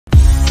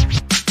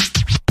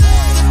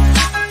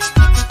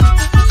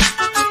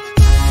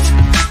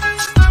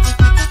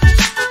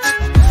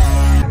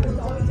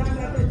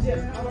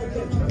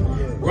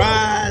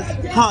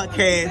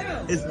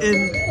podcast is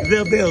in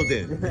the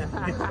building.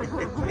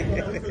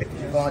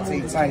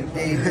 Party Tank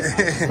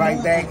Davis,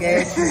 right back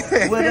at you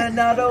with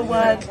another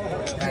one.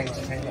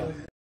 Thanks, man.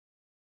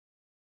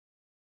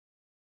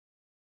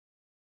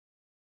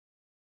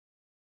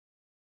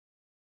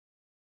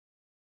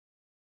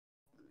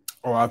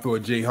 Oh, I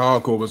thought Jay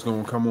Hardcore was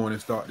going to come on and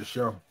start the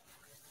show.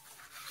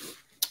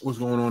 What's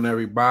going on,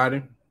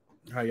 everybody?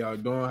 How y'all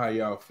doing? How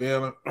y'all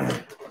feeling?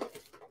 God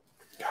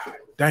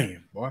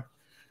damn, boy.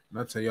 And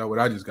I tell y'all what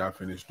I just got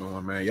finished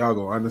doing, man. Y'all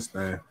gonna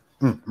understand.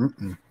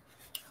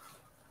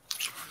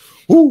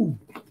 Woo!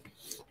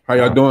 How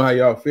y'all doing? How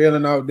y'all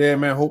feeling out there,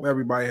 man? Hope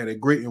everybody had a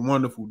great and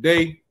wonderful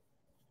day.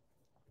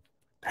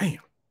 Damn.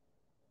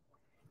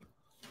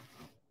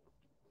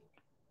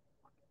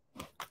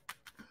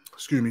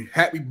 Excuse me.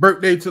 Happy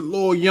birthday to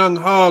Lil Young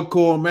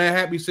Hardcore, man.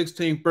 Happy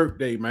 16th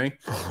birthday, man.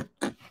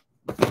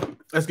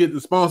 Let's get the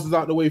sponsors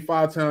out the way.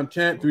 5-time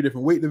champ, 3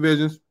 different weight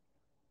divisions.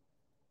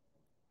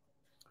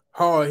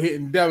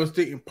 Hard-hitting,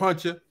 devastating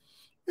puncher.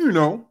 You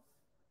know,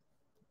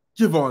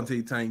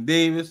 Javante Tank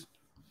Davis.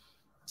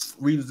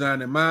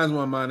 Redesigning minds,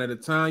 one mind at a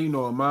time. You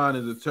know, a mind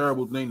is a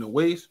terrible thing to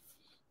waste.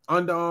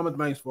 Under Armour,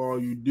 thanks for all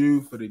you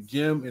do for the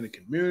gym and the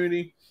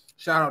community.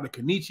 Shout out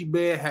to Kenichi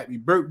Bear. Happy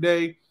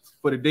birthday.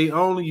 For the day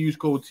only, use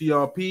code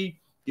TRP.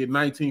 Get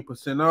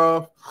 19%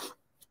 off.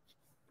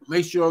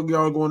 Make sure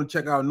y'all going to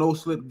check out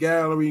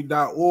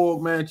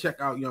noslipgallery.org, man.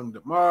 Check out Young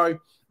Damari.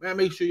 Man,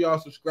 make sure y'all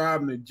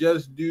subscribing to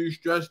Just Do,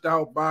 Stretched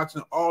Out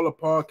Boxing, all the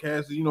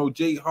podcasts. You know,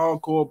 Jake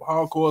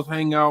Hardcore's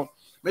Hangout.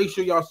 Make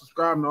sure y'all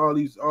subscribing to all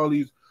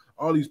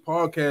these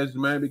podcasts,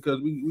 man,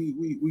 because we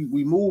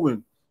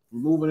moving. We're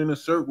moving in a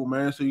circle,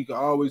 man, so you can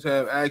always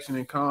have action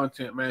and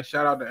content, man.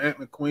 Shout out to Ant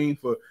McQueen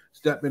for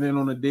stepping in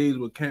on the days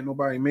where can't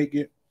nobody make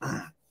it.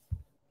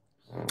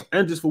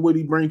 And just for what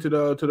he brings to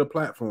the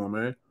platform,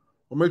 man.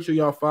 Well, make sure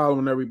y'all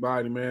following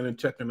everybody, man, and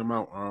checking them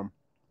out.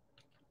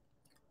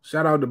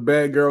 Shout out to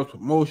Bad Girls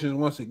Promotions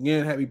once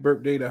again. Happy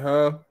birthday to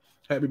her.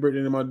 Happy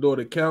birthday to my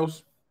daughter,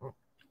 Kels.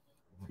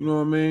 You know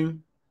what I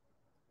mean?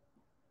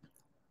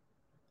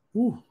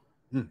 Woo.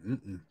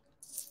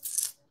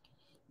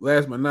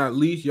 Last but not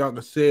least, y'all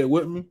can say it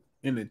with me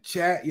in the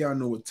chat. Y'all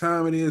know what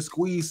time it is.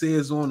 Squeeze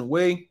says on the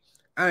way.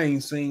 I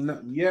ain't seen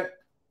nothing yet.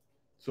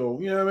 So,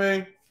 you know what I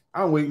mean?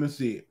 I'm waiting to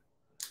see it.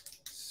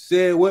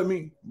 Say it with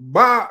me.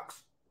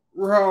 Box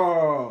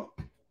Raw.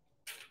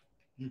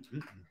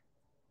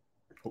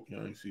 Hope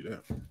y'all ain't see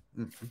that.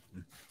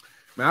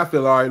 Man, I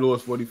feel all right,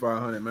 Lewis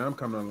 4,500, man. I'm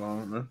coming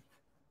along, man.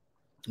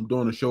 I'm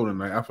doing a show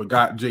tonight. I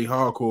forgot Jay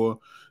Hardcore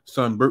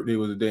son's birthday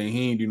was the day and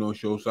he ain't do no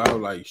show, so I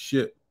was like,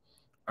 shit.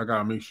 I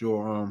gotta make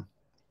sure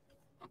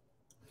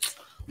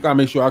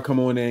I come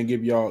on there and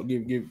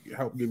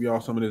help give y'all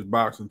some of this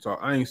boxing talk.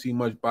 I ain't seen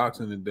much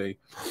boxing today,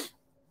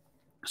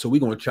 so we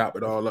gonna chop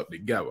it all up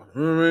together.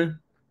 You know what I mean?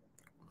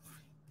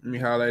 Let me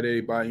highlight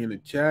everybody in the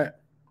chat.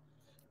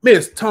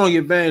 Miss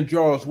Tonya Van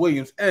Draws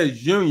Williams as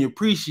Junior,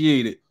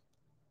 appreciate it.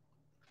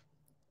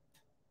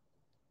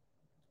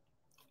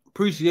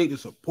 Appreciate the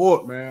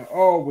support, man.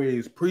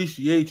 Always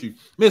appreciate you.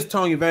 Miss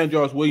Tonya Van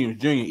Draws Williams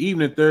Jr.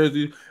 Evening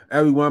Thursday.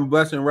 Everyone,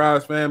 Blessing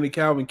Rize family,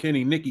 Calvin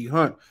Kenny, Nikki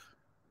Hunt.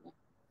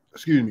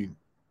 Excuse me.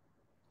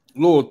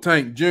 Lil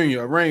Tank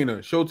Jr., Arena,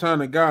 Showtime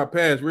the God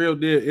Pass, Real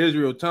Deal,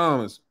 Israel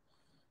Thomas,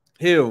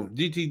 Hill,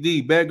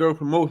 GTD, Bad Girl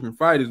Promotion,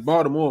 Fighters,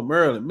 Baltimore,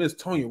 Maryland. Miss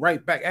Tonya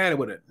right back at it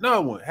with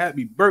another one.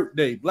 Happy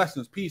birthday.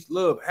 Blessings, peace,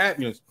 love,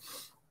 happiness.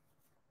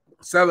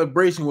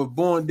 Celebration with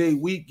Born Day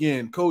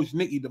Weekend. Coach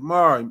Nikki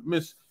Damari,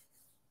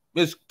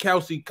 Miss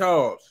Kelsey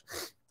Cars.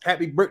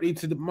 Happy birthday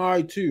to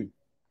Damari, too.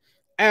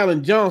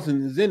 Alan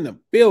Johnson is in the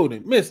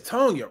building. Miss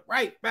Tonya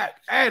right back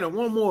at it.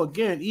 One more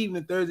again.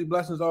 Evening Thursday.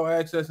 Blessings, All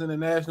Access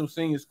International.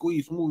 Senior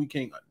Squeeze. Movie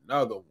King.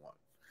 Another one.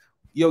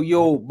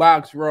 Yo,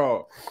 Box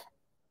Raw.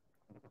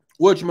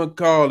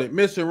 Whatchamacallit.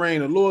 Miss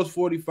Arena. Lewis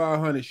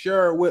 4,500.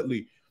 Sherrod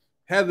Whitley.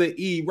 Heather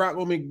E.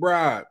 Rocco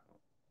McBride.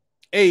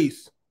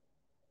 Ace.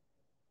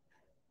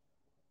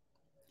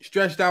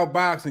 Stretched Out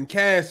Boxing.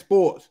 Cash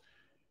Sports.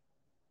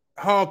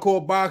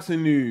 Hardcore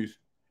Boxing News.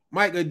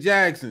 Micah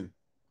Jackson.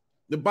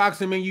 The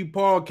Boxing Menu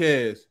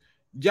Podcast.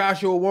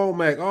 Joshua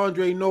Womack.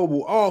 Andre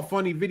Noble. All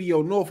Funny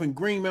Video. North and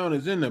Greenmount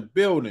is in the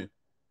building.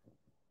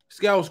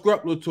 Scout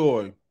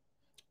Scrupulatory.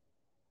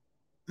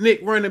 Nick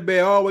Running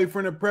Bear. All the way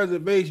from the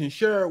Preservation.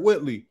 Sherrod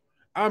Whitley.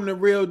 I'm the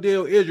Real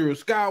Deal Israel.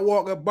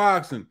 Skywalker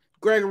Boxing.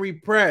 Gregory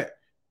Pratt.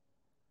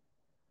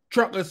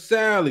 Trucker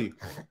Sally.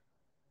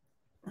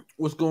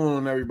 What's going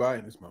on, everybody?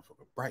 This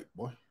motherfucker bright,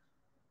 boy.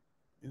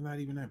 It's not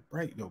even that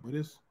bright, though, but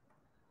it's...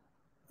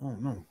 Oh,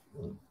 no.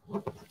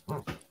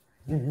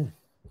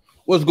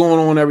 What's going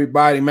on,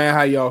 everybody, man?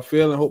 How y'all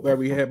feeling? Hope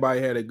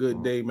everybody had a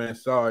good day, man.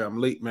 Sorry, I'm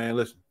late, man.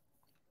 Listen,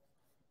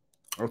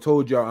 I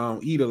told y'all I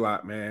don't eat a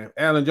lot, man.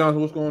 Alan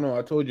Johnson, what's going on?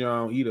 I told you I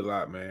don't eat a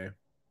lot, man.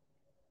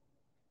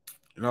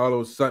 And all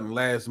of a sudden,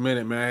 last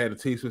minute, man, I had to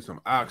taste with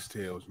some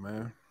oxtails,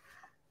 man.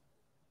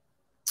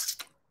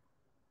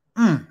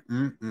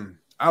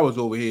 I was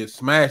over here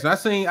smashing. I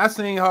seen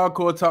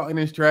Hardcore talking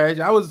this trash.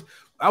 I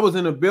was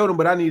in the building,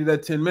 but I needed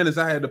that 10 minutes.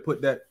 I had to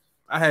put that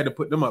I had to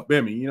put them up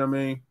in me. You know what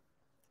I mean?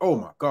 Oh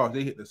my gosh,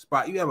 they hit the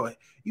spot. You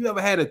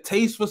ever had a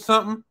taste for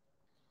something?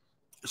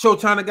 Show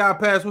China Guy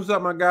Pass, what's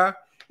up, my guy?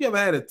 You ever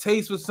had a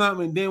taste for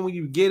something, and then when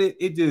you get it,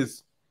 it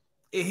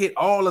hit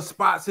all the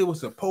spots it was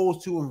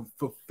supposed to and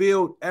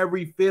fulfilled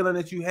every feeling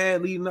that you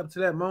had leading up to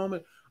that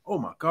moment? Oh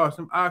my gosh,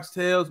 some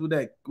oxtails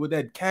with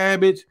that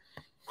cabbage,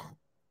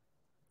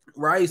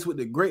 rice with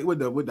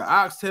the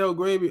oxtail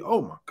gravy.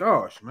 Oh my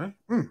gosh, man.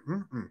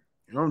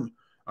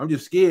 I'm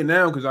just scared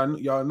now because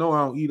y'all know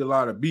I don't eat a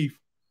lot of beef.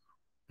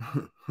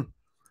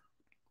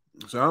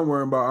 So I'm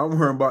worrying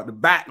about the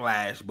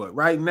backlash. But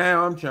right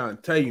now, I'm trying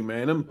to tell you,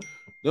 man, them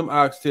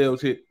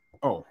oxtails hit.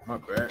 Oh my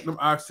bad, them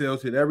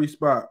oxtails hit every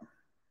spot.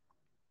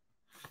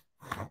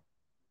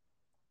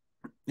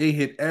 They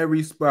hit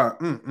every spot.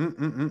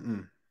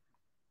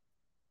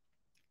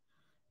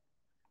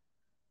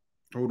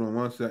 Hold on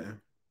 1 second.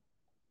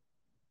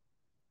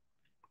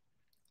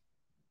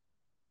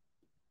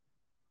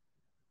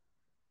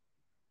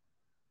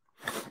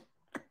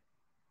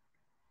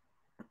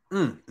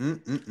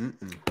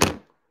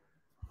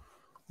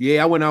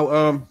 Yeah, I went out.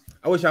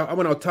 I went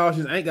out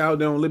Tasha's Anchor out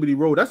there on Liberty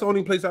Road. That's the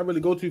only place I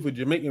really go to for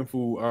Jamaican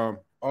food.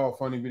 All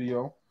funny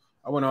video.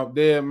 I went out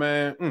there,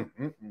 man.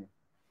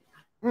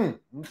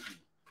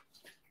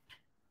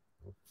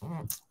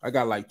 I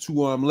got like 2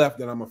 left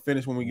that I'm gonna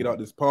finish when we get out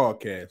this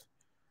podcast.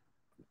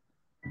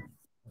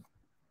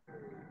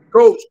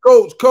 Coach,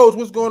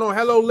 what's going on?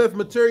 Hello, Lift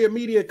Material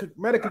Media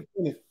Medical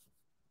Clinic.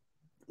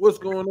 What's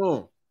going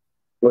on?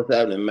 What's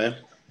happening, man?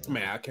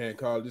 Man, I can't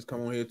call it. Just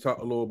come on here and talk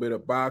a little bit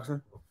of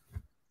boxing.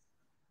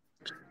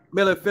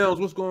 Millen Films,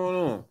 what's going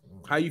on?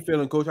 How you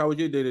feeling, Coach? How was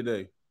your day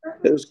today?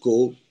 It was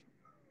cool.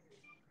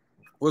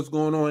 What's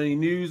going on? Any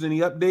news? Any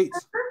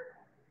updates?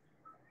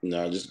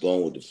 Nah, just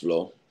going with the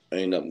flow.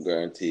 Ain't nothing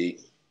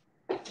guaranteed.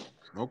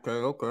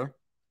 Okay.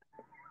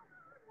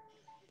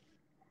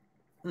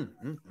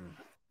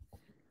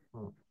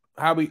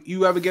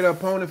 You ever get an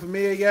opponent for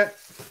me yet?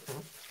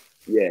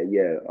 Yeah.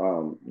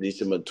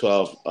 December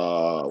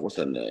 12th. What's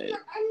her name?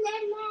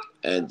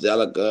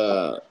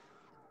 Angelica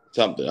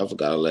something. I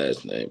forgot her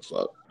last name.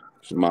 Fuck.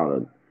 She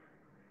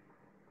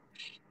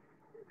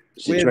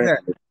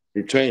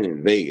trained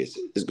in Vegas.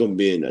 It's gonna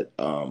be in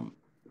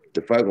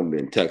the fight gonna be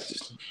in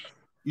Texas.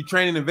 You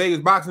training in Vegas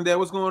Boxing Day?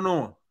 What's going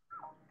on?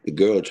 The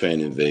girl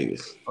trained in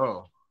Vegas.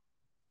 Oh.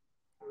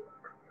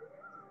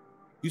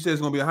 You said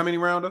it's gonna be a how many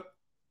rounder?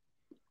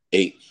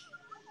 8.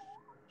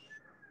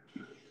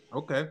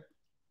 Okay.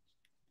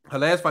 Her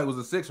last fight was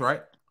a 6,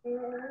 right?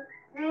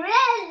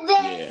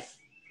 Yeah.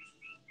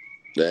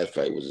 That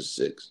fight was a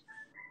 6.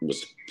 It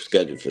was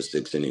scheduled for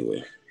 6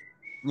 anyway.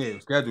 Yeah, it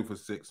was scheduled for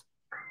 6.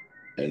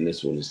 And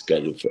this one is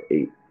scheduled for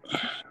 8.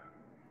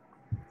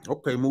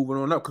 Okay, moving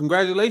on up.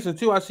 Congratulations,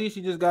 too. I see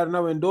she just got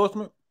another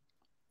endorsement.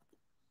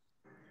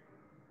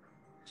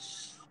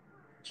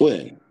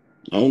 When?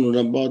 I don't know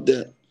nothing about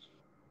that.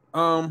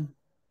 I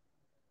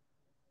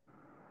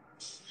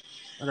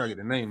gotta get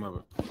the name of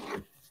it.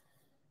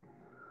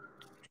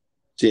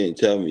 She ain't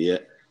tell me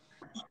yet.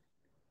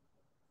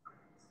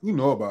 You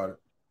know about it.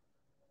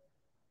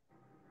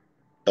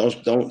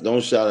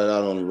 Don't shout it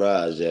out on the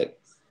Rize yet.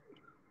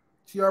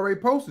 She already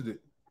posted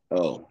it.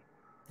 Oh.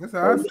 That's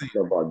how I see it.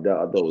 About that.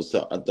 I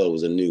thought it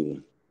was a new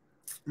one.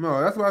 No,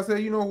 that's why I said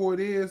you know who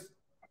it is.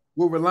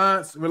 With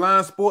Reliance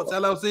Sports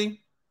LLC.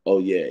 Oh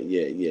yeah.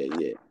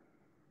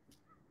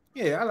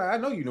 Yeah, I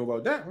know you know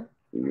about that one.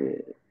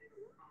 Yeah.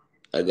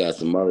 I got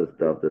some other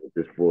stuff that's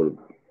just for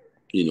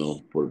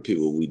for the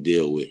people we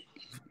deal with.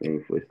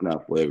 And it's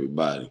not for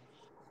everybody.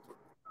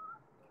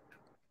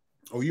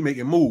 Oh, you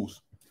making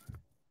moves?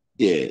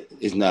 Yeah,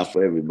 it's not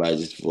for everybody,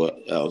 just for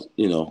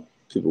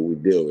people we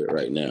deal with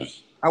right now.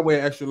 I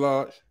wear extra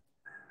large.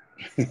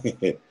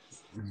 Yeah,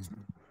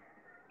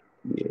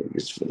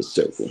 just for the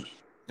circle.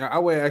 I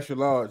wear extra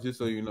large, just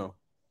so you know.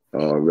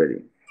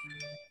 Already.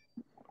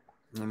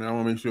 And I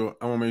want to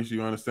make sure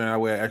you understand. I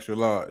wear extra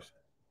large.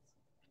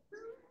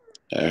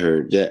 I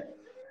heard that.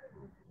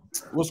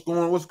 What's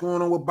going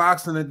on with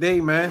boxing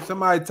today, man?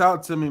 Somebody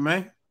talk to me,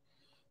 man.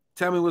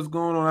 Tell me what's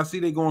going on. I see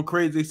they going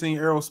crazy. They seen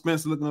Errol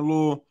Spence looking a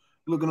little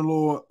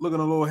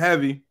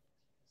heavy.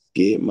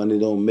 Scared money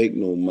don't make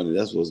no money.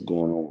 That's what's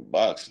going on with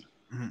boxing.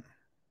 Mm-hmm.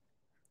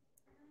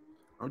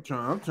 I'm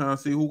trying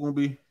to see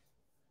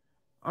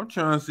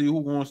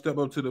who's gonna step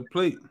up to the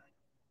plate.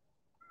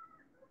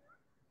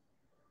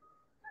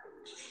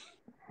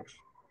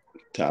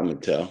 Time to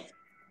tell.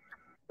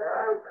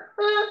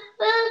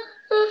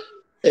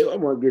 Hey, I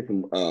want to get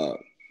some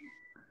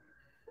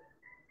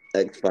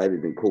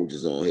ex-fighters and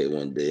coaches on here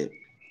one day.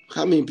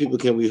 How many people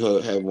can we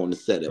have on the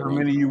set? How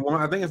many you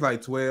want? I think it's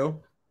like 12.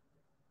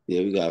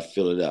 Yeah, we gotta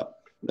fill it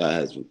up.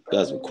 Got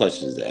some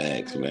questions to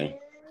ask, man.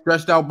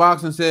 Stretched Out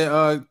Boxing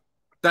said,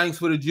 thanks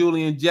for the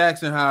Julian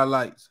Jackson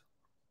highlights.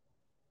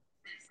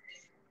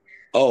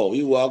 Oh,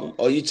 you welcome.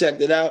 Oh, you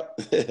checked it out?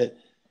 Yeah.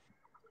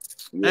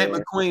 Ant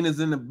McQueen is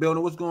in the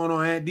building. What's going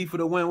on, Ant? D for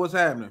the win. What's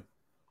happening?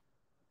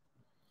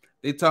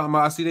 They talking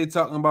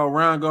about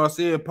Ryan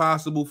Garcia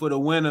possible for the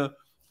winner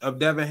of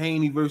Devin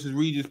Haney versus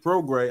Regis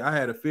Prograis. I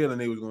had a feeling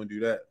they was going to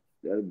do that.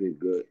 That'll be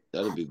good.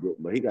 That'll be good.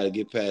 But he got to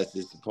get past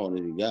this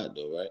opponent he got,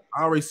 though, right?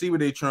 I already see what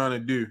they're trying to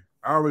do.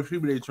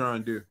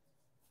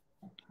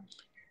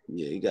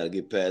 Yeah, he got to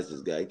get past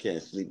this guy. He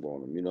can't sleep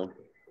on him,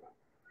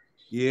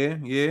 Yeah.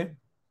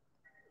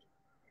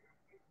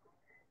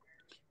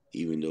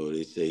 Even though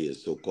they say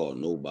he's so-called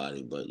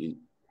nobody, but He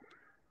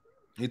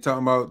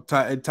talking about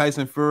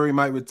Tyson Fury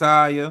might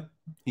retire.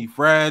 He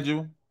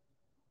fragile.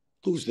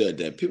 Who said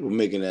that? People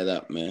making that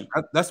up, man.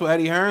 That's what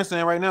Eddie Hearn's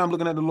saying right now. I'm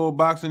looking at the little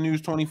Boxing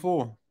News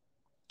 24.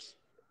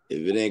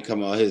 If it ain't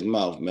come out his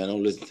mouth, man,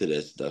 don't listen to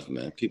that stuff,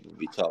 man. People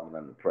be talking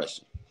under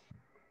pressure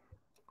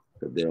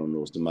because they don't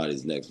know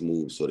somebody's next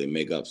move, so they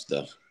make up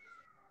stuff.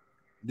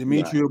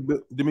 Dimitri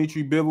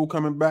Bivol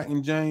coming back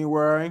in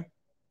January.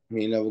 He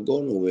ain't never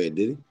go nowhere,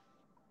 did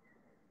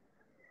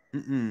he?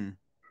 You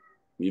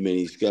mean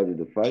he scheduled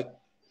to fight?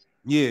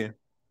 Yeah.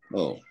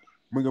 Oh.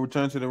 We're gonna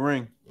return to the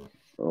ring.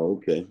 Oh,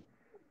 okay.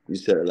 You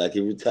said it like he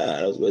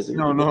retired. I was going to say,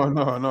 no.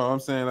 I'm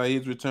saying like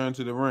he's returned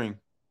to the ring.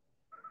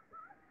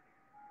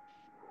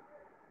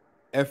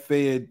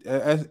 FA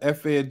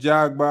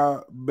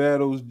Jogba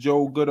battles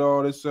Joe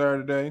Goodall this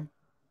Saturday.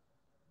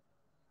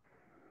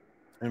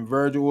 And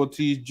Virgil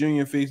Ortiz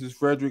Jr. faces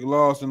Frederick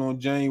Lawson on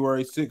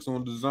January 6th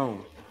on the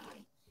Zone.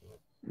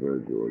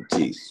 Virgil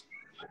Ortiz.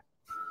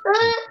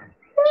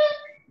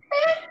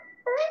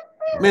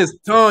 Miss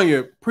Tanya,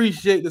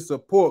 appreciate the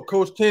support.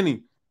 Coach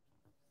Kenny,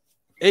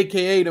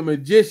 a.k.a. the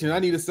magician. I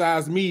need a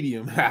size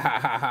medium.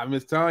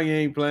 Miss Tanya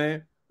ain't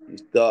playing. You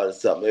started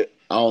something.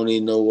 I don't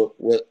even know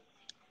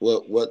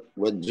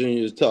what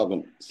Junior was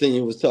talking,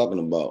 Senior was talking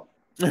about.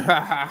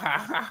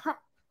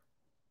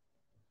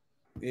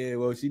 Yeah,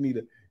 well, she need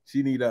a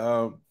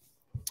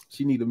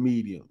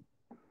medium.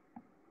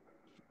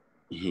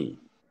 You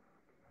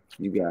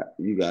got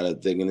her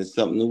thinking it's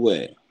something to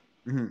wear.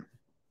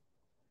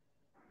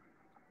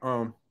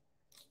 What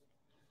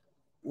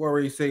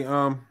already say?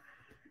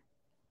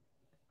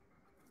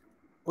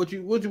 What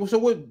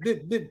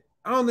did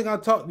I don't think I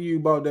talked to you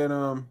about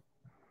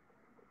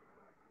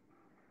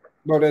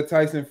that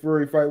Tyson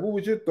Fury fight. What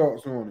was your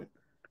thoughts on it?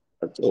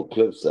 I saw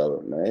clips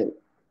of it, man.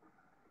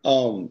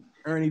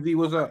 Ernie V,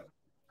 what's up?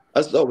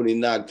 I saw when he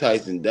knocked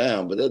Tyson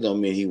down, but that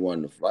don't mean he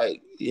won the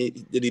fight.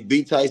 Did he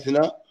beat Tyson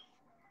up?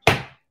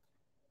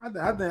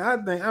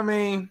 I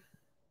mean,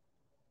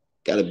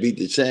 gotta beat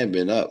the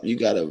champion up. You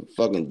gotta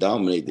fucking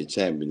dominate the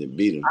champion to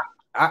beat him.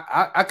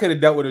 I could have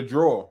dealt with a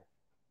draw.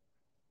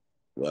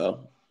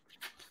 Well,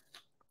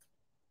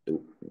 it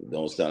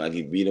don't sound like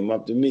he beat him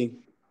up to me.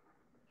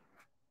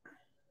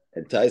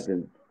 And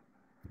Tyson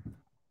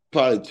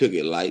probably took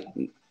it light,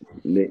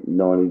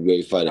 knowing he's a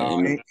great fighter.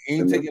 No, he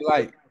ain't take it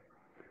light.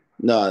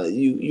 No,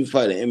 you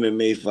fight an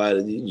MMA fighter,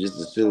 you just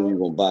assume you're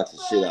gonna box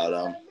the shit out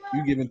of him.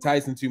 You giving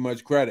Tyson too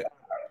much credit.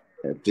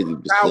 At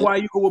 50%. Now, why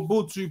you go with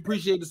Boots?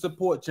 Appreciate the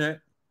support, champ.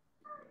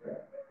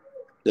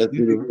 Let's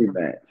do the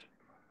rematch.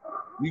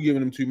 You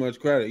giving him too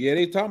much credit. Yeah,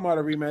 they talking about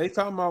a rematch. They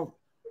talking about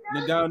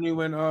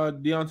Ngannou and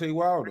Deontay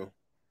Wilder.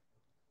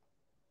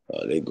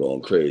 Oh, they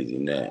going crazy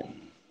now.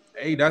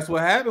 Hey, that's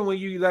what happened when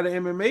you let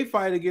an MMA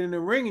fighter get in the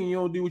ring and you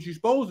don't do what you're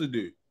supposed to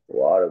do.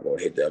 Wilder gonna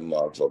hit that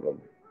motherfucker,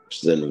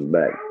 send him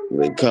back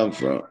where they come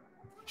from.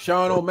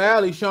 Sean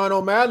O'Malley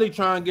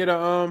trying to get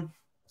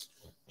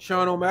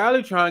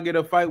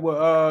a fight with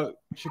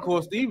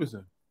Shakur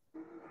Stevenson.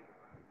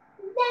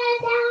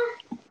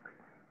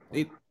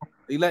 They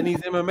letting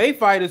these MMA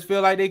fighters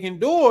feel like they can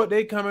do it.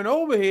 They coming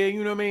over here,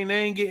 you know what I mean? They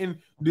ain't getting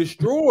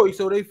destroyed,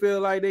 so they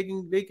feel like they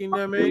can, you know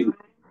what I mean?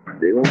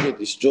 They won't get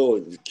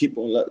destroyed. Just keep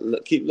let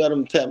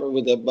them tap in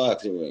with that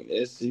boxing ring.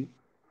 Let's see.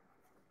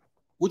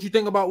 What you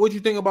think about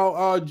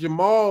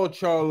Jamal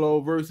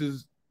Charlo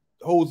versus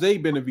Jose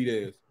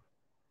Benavidez?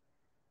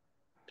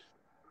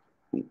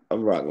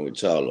 I'm rocking with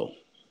Charlo.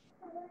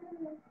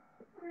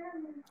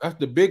 That's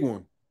the big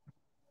one.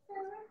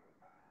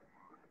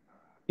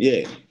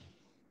 Yeah.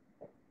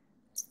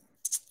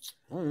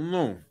 I don't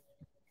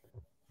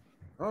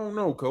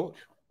know, coach.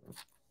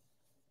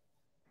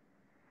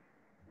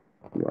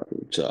 I'm rocking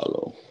with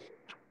Charlo.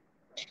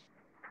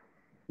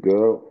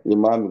 Girl, your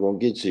mommy gonna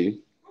get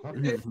you. Oh,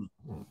 man, put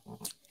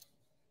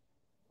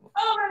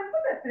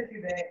that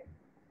tissue back.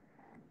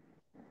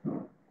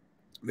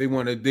 They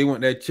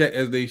want that check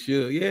as they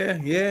should. Yeah.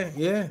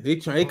 They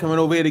coming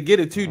over here to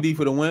get it too deep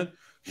for the win.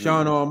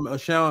 Sean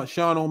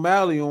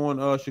O'Malley on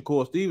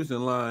Shakur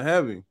Stevenson line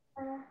heavy.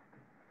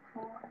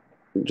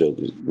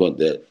 Jokers want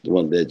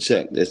that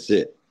check. That's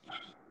it.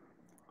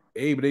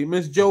 Hey, but they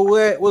Miss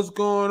Joette. What's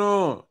going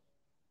on?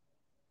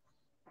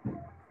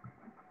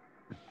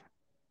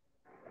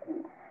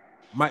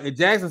 Michael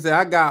Jackson said,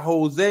 I got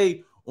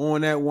Jose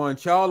on that one.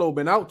 Charlo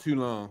been out too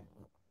long.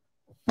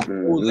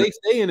 Jose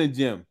stay in the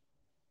gym.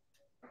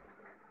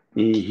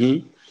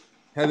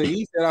 Heather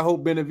E said, I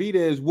hope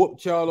Benavidez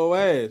whooped Charlo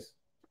ass.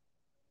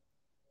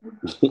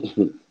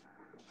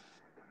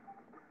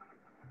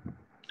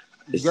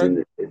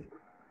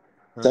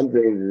 Some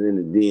things is in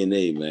the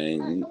DNA,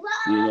 man.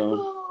 You know,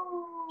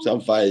 some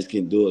fighters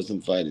can do it,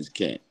 some fighters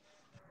can't.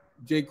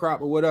 Jay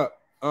Cropper, what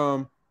up?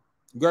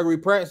 Gregory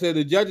Pratt said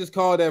the judges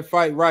called that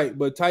fight right,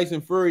 but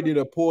Tyson Fury did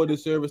a poor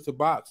disservice to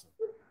boxing.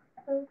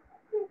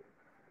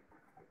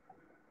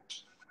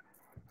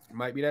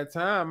 Might be that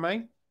time,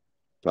 man.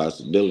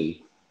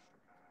 Possibility.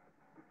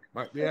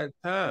 Might be that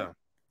time.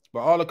 But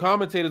all the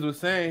commentators were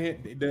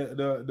saying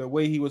the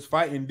way he was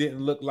fighting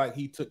didn't look like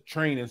he took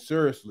training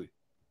seriously.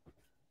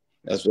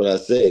 That's what I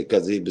said,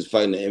 because he was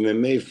fighting an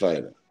MMA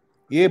fighter.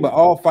 Yeah, but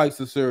all fights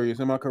are serious.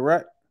 Am I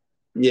correct?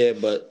 Yeah,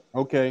 but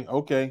Okay.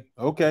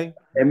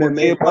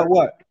 MMA Yeah, but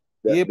what?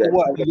 that, But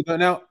what?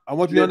 Now, I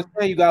want you to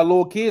understand you got a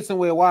little kid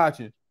somewhere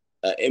watching.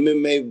 An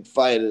MMA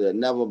fighter that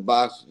never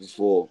boxed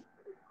before.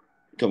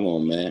 Come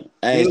on, man.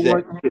 I ain't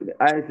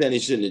saying he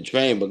shouldn't have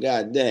trained, but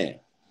goddamn.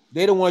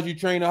 They the ones you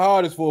train the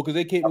hardest for because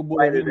they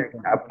capable of anything.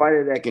 A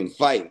fighter that can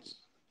fight.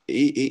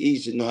 He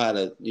should know how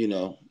to,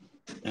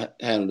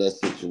 handle that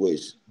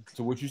situation.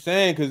 So what you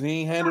saying? Because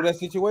he ain't handled that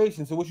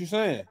situation. So what you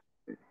saying?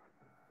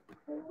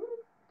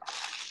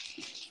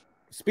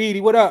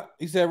 Speedy, what up?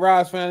 He said,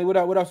 Rize family, what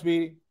up? What up,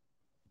 Speedy?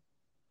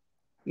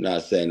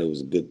 Not saying it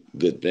was a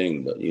good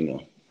thing, but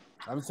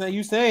I'm saying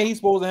he's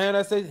supposed to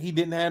handle that. He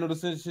didn't handle the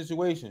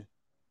situation.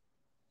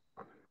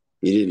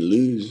 He didn't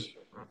lose.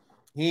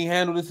 He ain't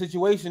handled the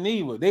situation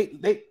either.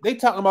 They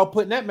talking about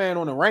putting that man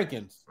on the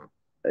rankings.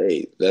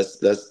 Hey, let's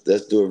do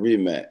a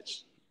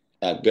rematch.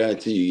 I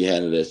guarantee you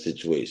handle that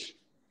situation.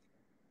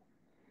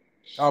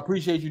 I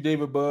appreciate you,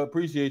 David Bud.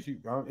 Appreciate you.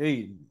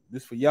 Hey,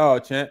 this for y'all,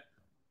 champ.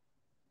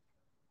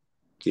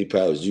 He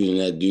probably was using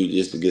that dude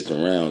just to get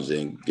some rounds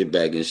and get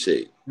back in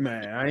shape.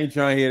 Man, I ain't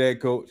trying to hear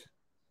that, coach.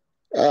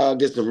 I'll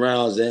get some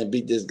rounds and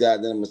beat this guy,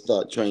 then I'm gonna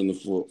start training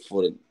for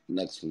the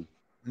next one.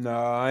 No,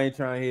 I ain't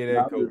trying to hear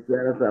that, coach.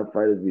 That's how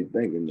fighters be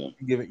thinking, though.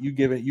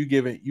 You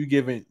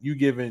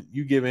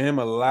giving him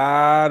a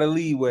lot of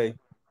leeway.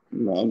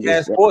 No, I'm Yeah,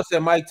 just sports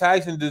said Mike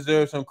Tyson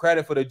deserves some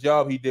credit for the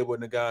job he did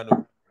with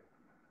Ngannou.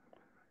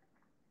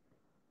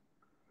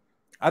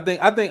 I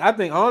think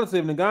honestly,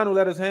 if Ngannou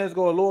let his hands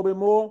go a little bit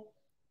more,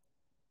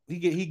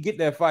 he get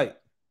that fight.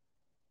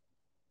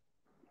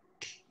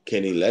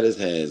 Can he let his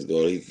hands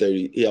go? He's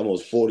 30. He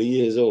almost 40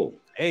 years old.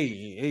 Hey,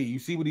 you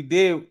see what he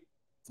did?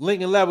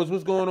 Lincoln Levels,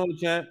 what's going on,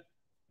 champ?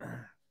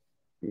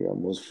 He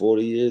almost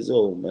 40 years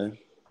old, man.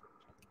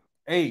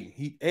 Hey,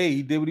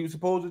 he did what he was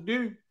supposed to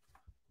do.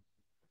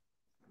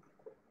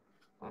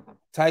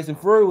 Tyson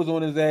Fury was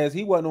on his ass.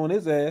 He wasn't on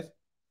his ass.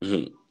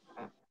 Mm-hmm.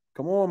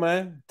 Come on,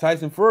 man.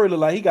 Tyson Fury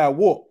looked like he got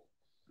whooped.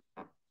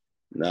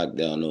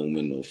 Knockdown don't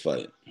win no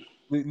fight.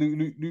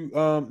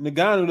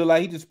 Ngannou looked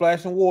like he just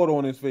splashed some water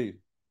on his face.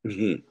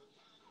 Mm-hmm.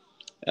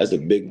 That's a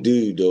big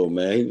dude, though,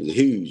 man. He was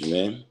huge,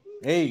 man.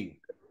 Hey,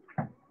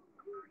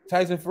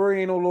 Tyson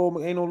Fury ain't no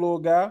little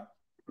guy.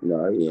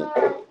 No, he ain't.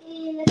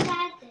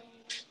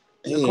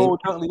 Nicole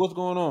Dunkley, what's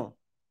going on?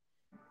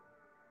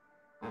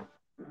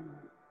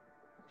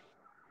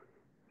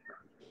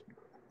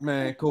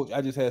 Man, coach,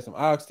 I just had some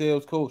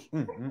oxtails, coach.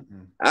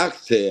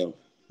 Oxtail?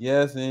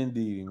 Yes,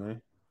 indeed,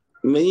 man.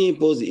 Man, you ain't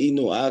supposed to eat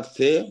no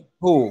oxtail.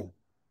 Who?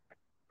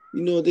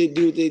 You know what they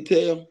do with their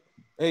tail?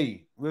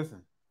 Hey,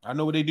 listen. I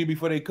know what they do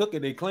before they cook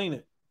it. They clean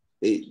it.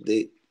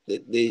 They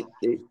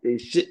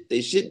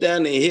shit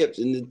down their hips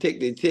and then take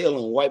their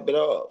tail and wipe it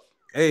off.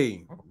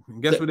 Hey,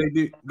 guess what they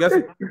do? Guess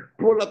what?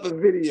 Pull up a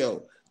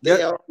video.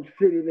 They all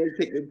sitting and they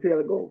take their tail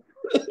and go.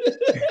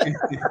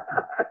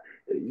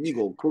 You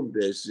gonna cook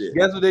that shit.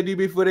 Guess what they do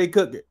before they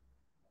cook it?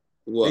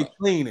 What? They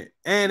clean it.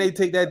 And they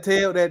take that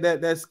tail,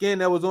 that skin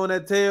that was on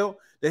that tail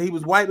that he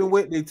was wiping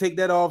with, they take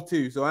that off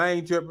too. So I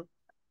ain't tripping.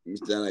 You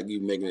sound like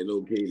you making it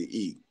okay to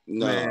eat.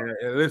 No. Man,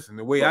 listen,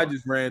 the way I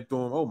just ran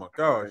through him, oh my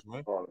gosh,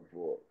 man.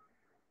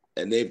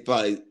 And that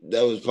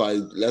was probably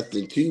less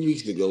than 2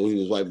 weeks ago he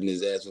was wiping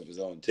his ass with his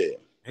own tail.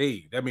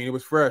 Hey, that mean it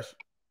was fresh.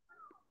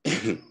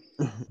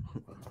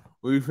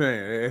 What you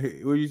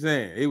saying? What you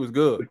saying? It was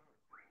good.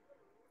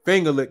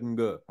 Finger licking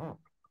good.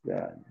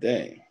 God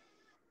dang.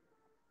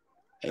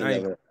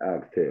 Ain't never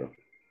oxtail.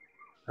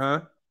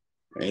 Huh?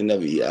 I ain't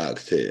never eat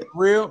oxtail.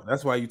 Real?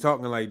 That's why you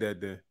talking like that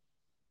then.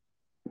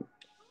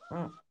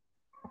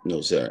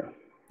 No, sir.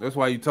 That's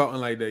why you talking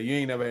like that. You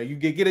ain't never had. You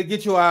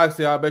get your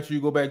oxtail. I bet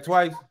you go back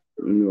twice.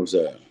 No,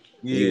 sir.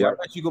 Yeah, I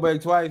bet you go back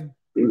twice.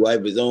 He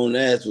wipe his own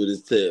ass with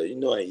his tail. You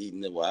know I ain't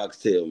eating that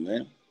oxtail,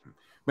 man.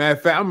 Matter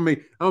of fact, I'm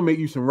gonna make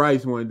you some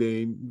rice one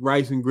day.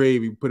 Rice and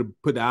gravy. Put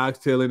the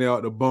oxtail in there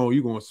out the bone.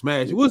 You gonna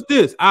smash it. What's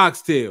this?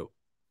 Oxtail.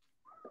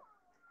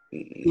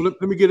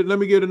 Let me get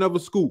another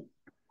scoop.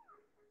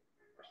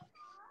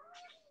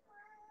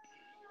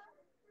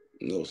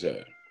 No,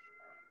 sir.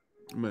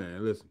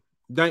 Man, listen.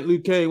 Dank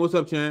Luke Kane, what's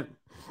up, champ?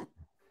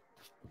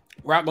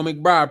 Rocco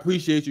McBride,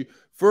 appreciate you.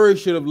 Fury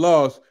should have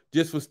lost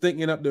just for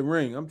stinking up the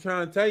ring. I'm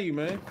trying to tell you,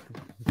 man.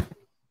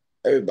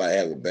 Everybody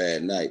have a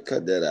bad night.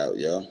 Cut that out,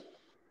 y'all.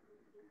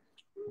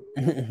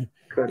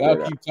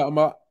 Y'all keep talking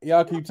about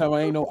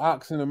ain't no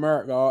ox in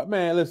America.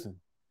 Man, listen.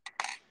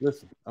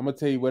 I'm gonna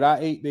tell you what I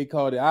ate. They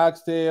called it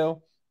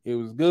oxtail. It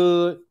was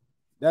good.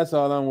 That's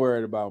all I'm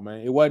worried about,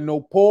 man. It wasn't no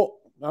pork.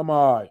 I'm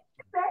all right.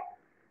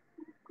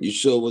 You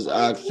sure it was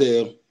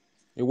oxtail?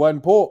 It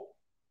wasn't pork.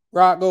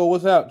 Rocco,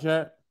 what's up,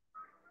 champ?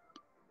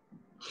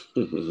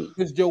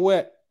 It's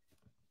Joette.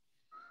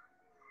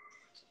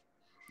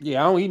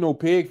 Yeah, I don't eat no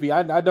pig feet.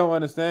 I don't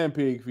understand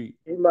pig feet.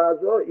 You might as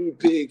well eat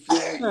pig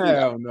feet.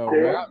 Hell no,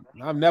 man.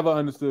 I've never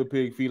understood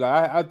pig feet.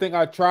 Like I think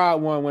I tried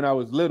one when I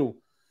was little,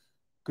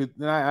 cause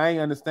I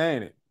ain't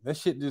understand it. That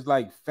shit just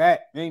like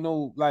fat. Ain't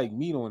no like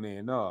meat on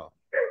there. No.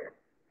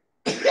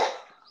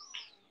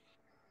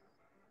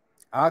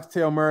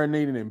 Oxtail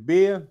marinated in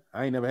beer.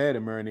 I ain't never had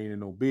it marinated in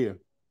no beer.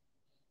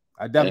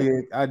 I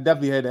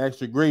definitely had the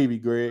extra gravy,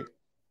 Greg.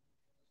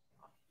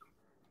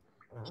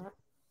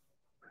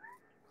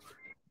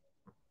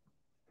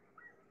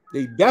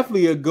 They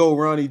definitely a go,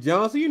 Ronnie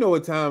Johnson. You know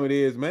what time it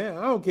is, man.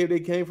 I don't care if they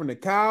came from the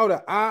cow,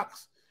 the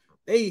ox.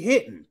 They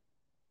hitting.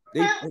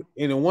 And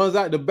the ones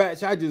out the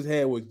batch I just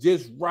had was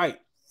just right,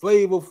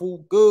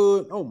 flavorful,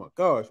 good. Oh my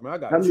gosh, man! I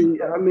got how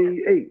many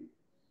you ate?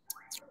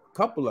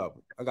 Couple of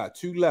them. I got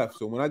 2 left.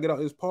 So when I get out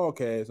this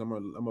podcast,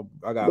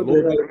 I got a What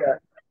little the bit. hell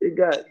it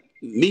got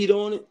meat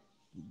on it?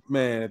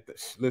 Man,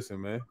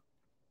 listen, man.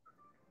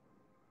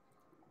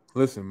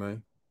 Listen,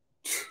 man.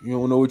 You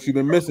don't know what you've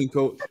been missing,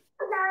 Coach.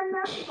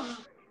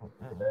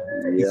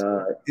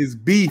 Yeah, It's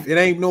beef. It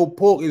ain't no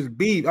pork. It's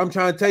beef. I'm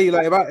trying to tell you,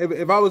 like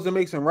if I was to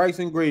make some rice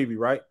and gravy,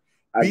 right?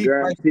 I Beef,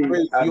 rice, and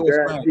gravy,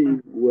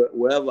 guarantee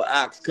wherever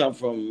ox come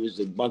from, there's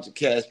a bunch of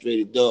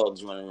castrated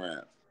dogs running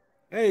around.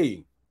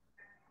 Hey,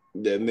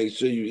 That make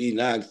sure you eat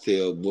an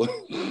oxtail, boy.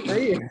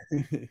 hey.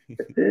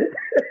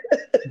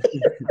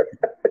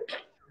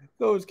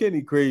 Coach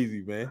Kenny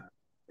crazy, man.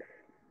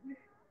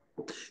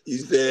 You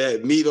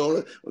said meat on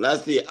it. When I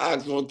see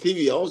ox on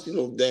TV, I don't see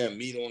no damn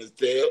meat on his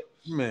tail.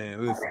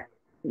 Man, listen.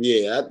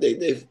 Yeah, I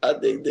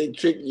think they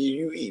trick you.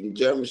 You eating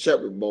German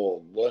Shepherd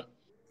balls, boy.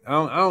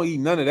 I don't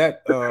eat none of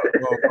that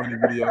funny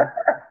video.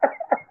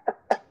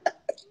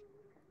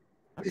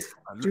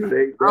 I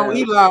don't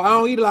eat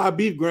a lot of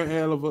beef, Grant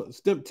Oliver.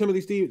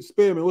 Timothy Steve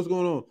Spearman, what's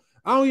going on?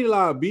 I don't eat a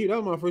lot of beef. That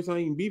was my first time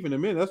eating beef in a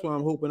minute. That's why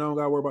I'm hoping I don't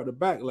gotta worry about the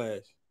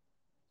backlash.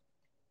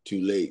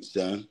 Too late,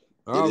 son.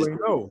 I already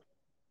know.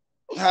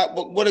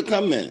 What it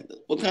come in?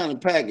 What kind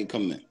of pack it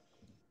come in?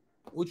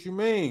 What you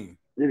mean?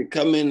 Did it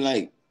come in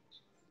like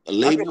a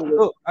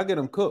label? I get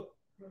them cooked.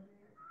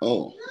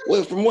 Oh,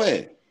 where from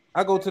where?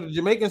 I go to the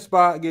Jamaican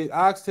spot, get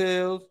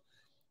oxtails,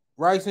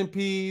 rice and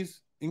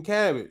peas, and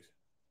cabbage.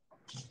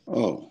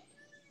 Oh.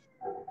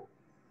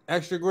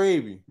 Extra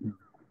gravy.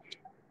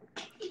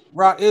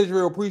 Rock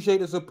Israel, appreciate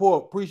the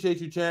support. Appreciate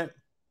you, champ.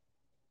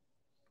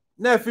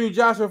 Nephew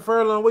Joshua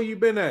Furlong, where you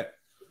been at?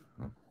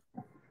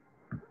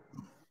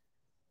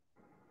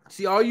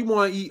 See, all you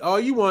want to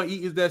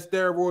eat is that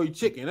steroid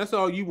chicken. That's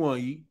all you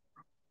want to eat.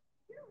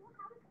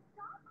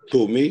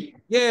 Who, me?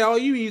 Yeah, all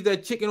you eat is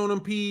that chicken on them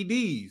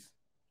PEDs.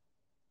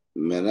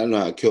 Man, I know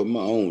how to kill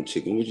my own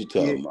chicken. What you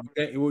talking about?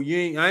 Well,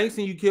 I ain't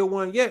seen you kill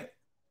one yet.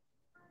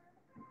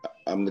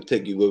 I'm gonna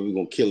take you where we're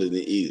gonna kill it and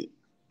eat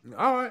it.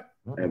 All right.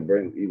 And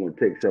you're gonna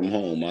take something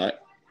home, all right?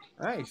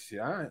 Hey, shit,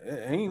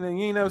 you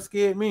ain't never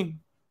scared me.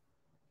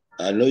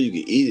 I know you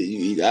can eat it. You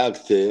can eat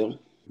oxtail.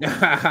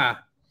 I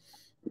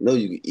know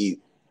you can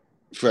eat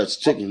fresh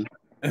chicken.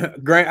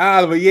 Grant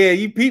Oliver, yeah,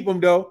 you peep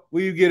them though.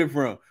 Where you get it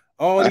from?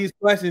 All these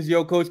questions,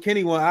 yo, Coach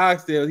Kenny want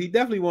oxtails. He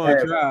definitely want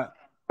to try.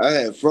 I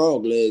had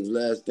frog legs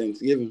last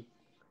Thanksgiving.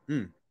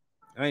 I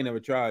ain't never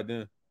tried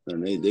them.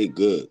 And they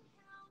good.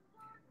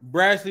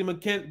 Brashley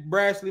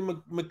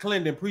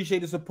McClendon, appreciate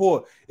the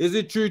support. Is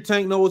it true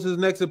Tank knows his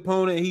next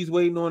opponent and he's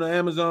waiting on an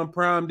Amazon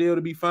Prime deal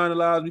to be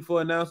finalized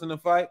before announcing the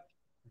fight?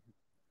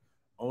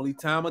 Only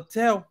time will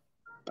tell.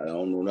 I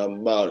don't know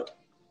nothing about it.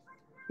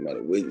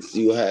 Gotta wait and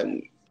see what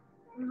happens.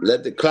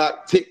 Let the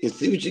clock tick and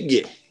see what you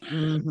get.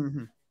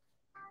 Mm-hmm.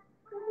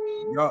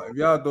 If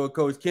y'all thought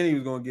Coach Kenny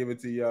was gonna give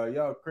it to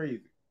y'all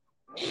crazy.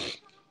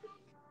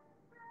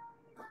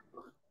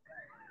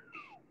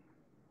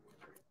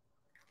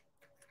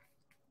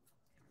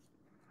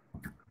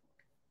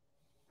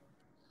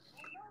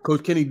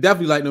 Coach Kenny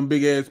definitely like them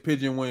big ass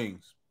pigeon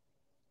wings.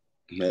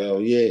 Hell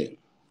yeah.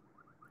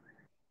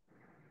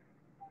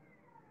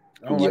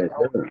 I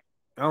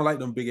don't like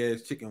them big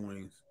ass chicken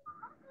wings.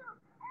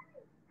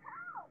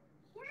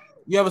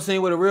 You ever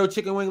seen what a real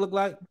chicken wing look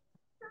like?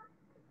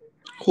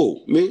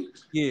 Who? Me?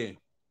 Yeah.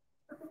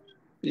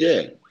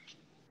 Yeah.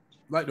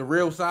 Like the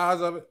real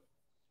size of it?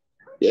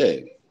 Yeah.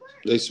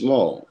 They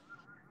small.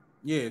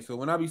 Yeah, so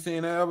when I be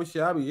saying that other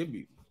shit, I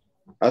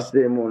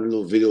see them on the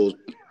little videos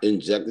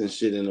injecting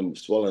shit in them,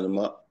 swallowing them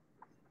up.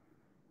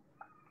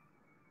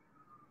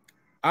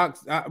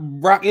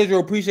 Rock Israel,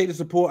 appreciate the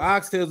support.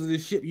 Oxtails is the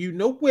shit. You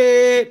know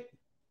it.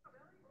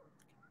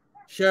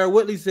 Sharon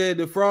Whitley said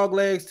the frog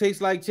legs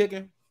taste like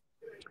chicken.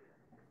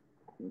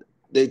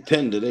 They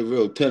tender. They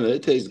real tender. They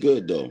taste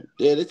good, though.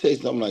 Yeah, they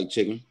taste something like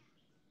chicken.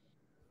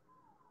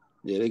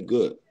 Yeah, they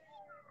good.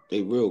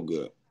 They real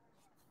good.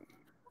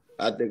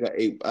 I think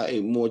I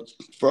ate more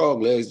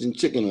frog legs than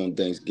chicken on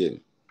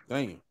Thanksgiving.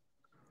 Damn.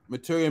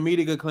 Materia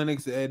Medica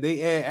clinics, they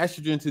add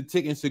estrogen to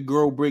chickens to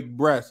grow big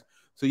breasts.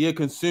 So you're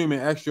consuming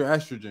extra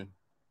estrogen.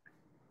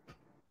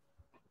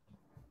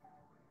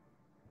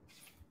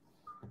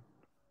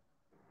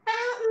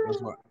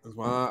 That's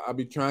why I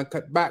be trying to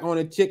cut back on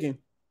the chicken.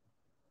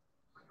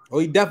 Oh,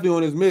 he definitely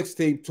on his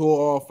mixtape tour,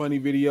 all funny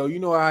video. You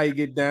know how he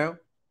get down.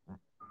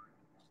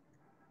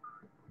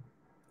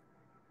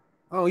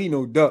 I don't eat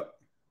no duck.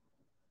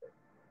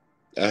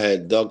 I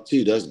had duck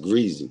too. That's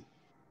greasy.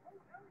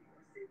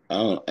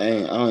 I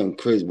ain't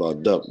crazy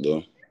about duck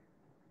though.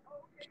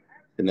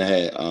 And I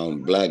had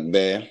black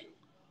bear.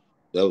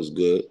 That was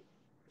good.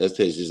 That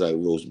tastes just like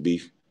roast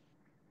beef.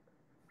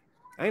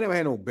 I ain't never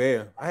had no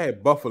bear. I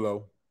had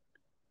buffalo.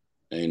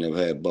 I ain't never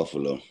had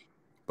buffalo.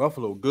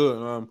 Buffalo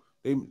good.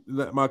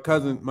 My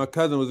cousin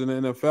was in the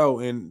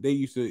NFL and they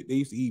used to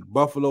eat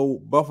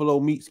buffalo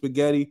meat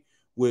spaghetti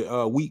with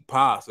wheat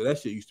pasta. That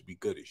shit used to be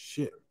good as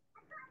shit.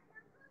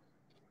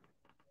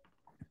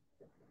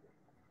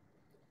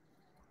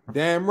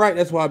 Damn right.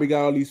 That's why we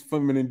got all these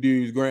feminine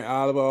dudes, Grant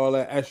Oliver, all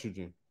that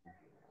estrogen.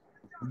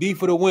 D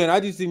for the win. I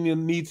just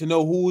didn't need to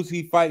know who is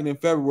he fighting in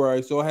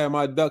February, so I had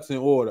my ducks in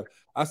order.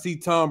 I see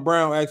Tom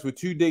Brown asked for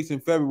 2 dates in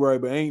February,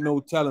 but ain't no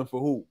telling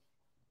for who.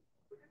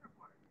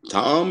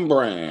 Tom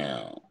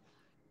Brown.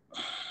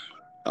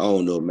 I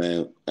don't know,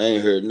 man. I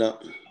ain't heard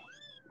nothing.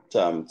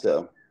 Time to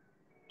tell.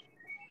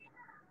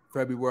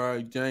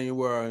 February,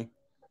 January,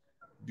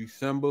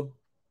 December.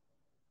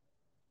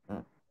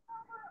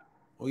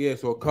 Oh yeah,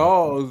 so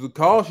the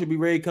call should be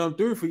ready to come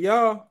through for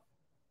y'all.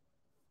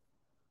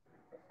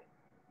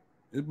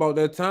 It's about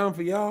that time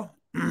for y'all.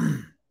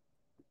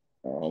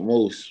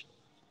 Almost.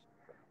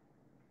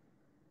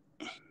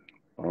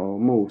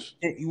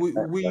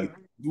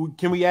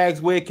 Can we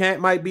ask where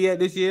Camp might be at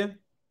this year?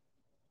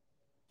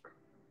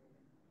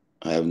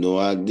 I have no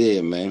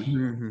idea,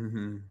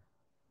 man.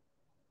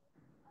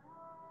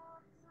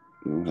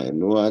 I have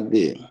no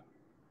idea.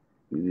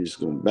 We're just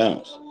gonna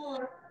bounce.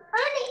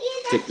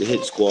 Take the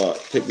hit squad.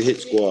 Take the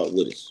hit squad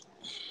with us.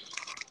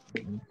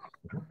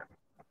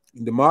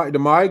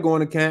 Damari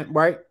going to camp,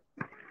 right?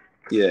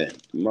 Yeah,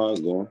 Damari's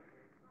going.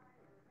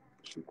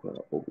 Should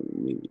open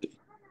immediately.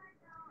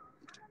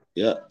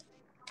 Yeah.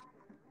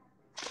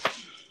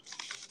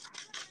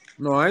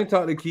 No, I ain't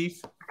talking to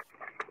Keith.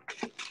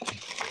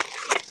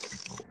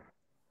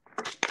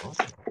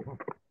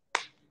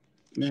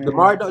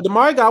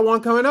 Damari got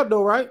one coming up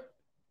though, right?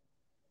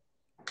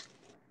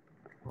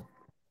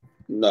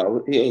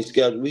 No, he ain't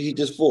scheduled. He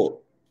just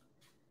fought.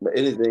 But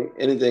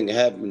anything can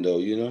happen though,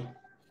 you know.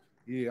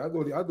 Yeah, I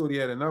thought he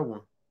had another one.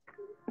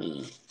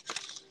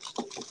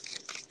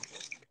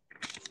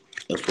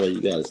 That's why you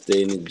gotta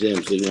stay in the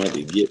gym so you don't have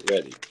to get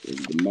ready.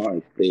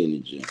 Tomorrow, stay in the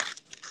gym.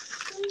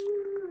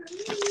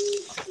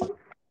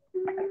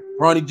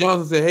 Ronnie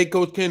Johnson said, "Hey,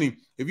 Coach Kenny,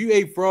 if you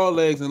ate frog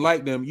legs and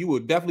liked them, you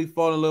would definitely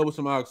fall in love with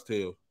some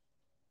oxtail."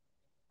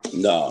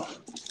 No,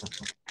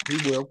 he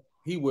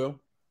will.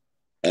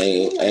 I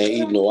ain't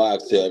eating no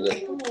oxtail.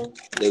 They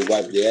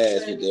wipe their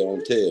ass with their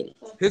own tail.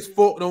 His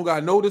folk don't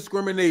got no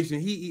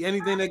discrimination. He eat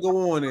anything that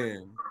go on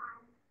there.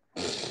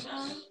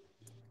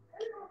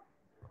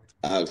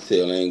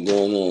 Oxtail ain't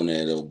going on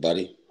there though,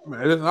 buddy.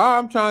 Man,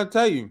 I'm trying to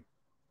tell you.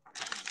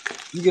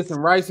 You get some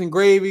rice and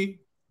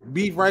gravy,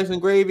 beef, rice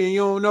and gravy, and you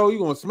don't know,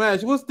 you're gonna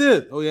smash. What's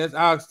this? Oh, yeah, it's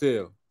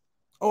oxtail.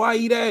 Oh, I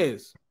eat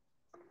ass.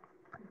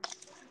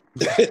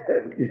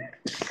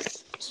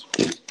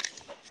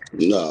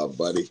 Nah,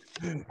 buddy.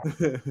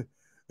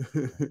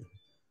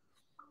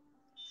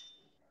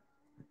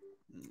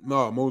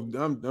 No,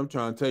 I'm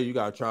trying to tell you, you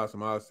gotta try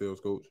some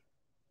oxtails, Coach.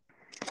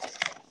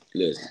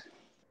 Listen,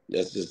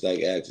 that's just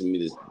like asking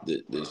me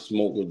to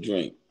smoke or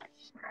drink.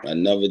 I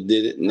never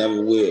did it,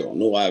 never will.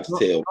 No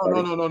oxtail.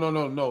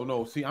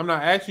 No. See, I'm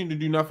not asking you to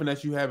do nothing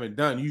that you haven't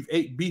done. You've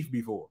ate beef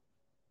before.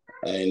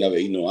 I ain't never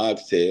eaten no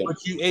oxtail.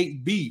 But you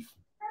ate beef.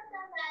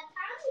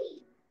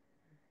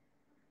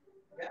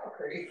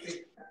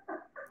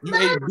 You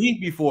ate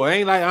beef before. It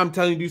ain't like I'm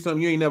telling you to do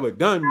something you ain't never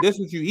done. That's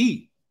what you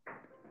eat.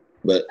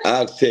 But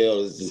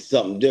oxtail is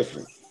something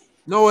different.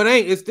 No, it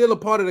ain't. It's still a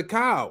part of the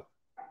cow.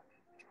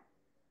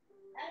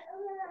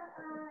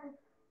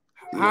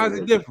 How's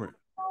it different?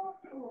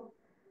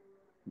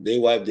 They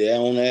wipe their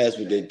own ass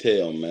with their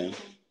tail, man.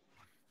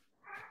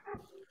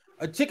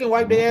 A chicken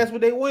wipe their ass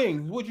with their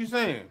wings. What you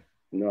saying?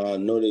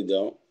 No, they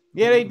don't.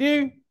 Yeah, they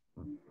do.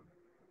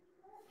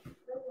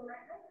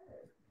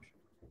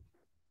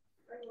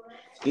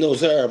 No,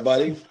 sir,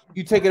 buddy.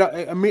 You take it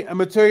a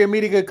Materia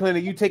Medica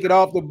Clinic. You take it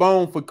off the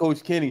bone for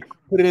Coach Kenny.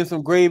 Put it in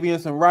some gravy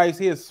and some rice.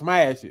 He'll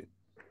smash it.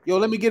 Yo,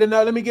 let me get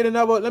another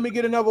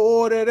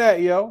order of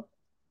that, yo.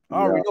 I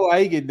already know how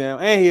he get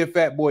down. And he a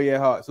fat boy at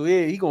heart. So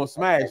yeah, he gonna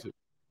smash it.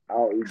 I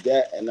don't eat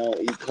that and I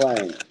don't eat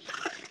clams.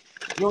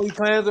 You don't eat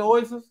clams and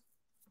oysters?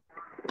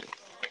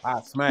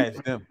 I smash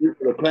them.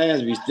 The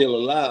clams be still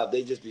alive.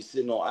 They just be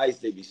sitting on ice.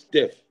 They be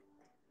stiff.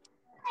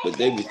 But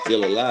they be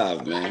still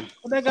alive, man.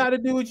 What that got to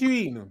do with you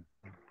eating them?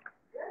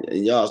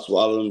 And y'all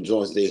swallow them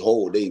joints, they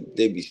hold. They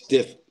be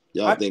stiff.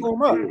 Y'all think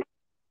them up.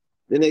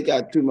 Then they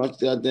got too much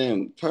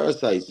goddamn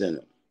parasites in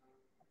them.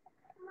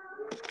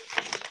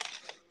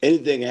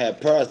 Anything can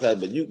have parasites,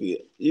 but you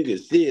can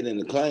see it in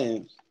the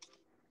clams.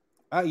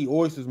 I eat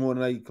oysters more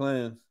than I eat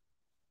clams.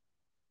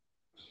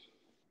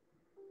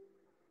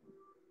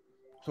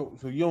 So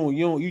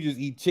you just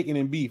eat chicken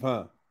and beef,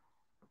 huh?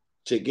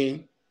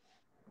 Chicken.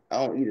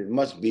 I don't eat as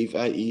much beef.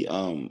 I eat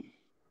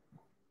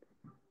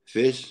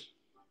fish.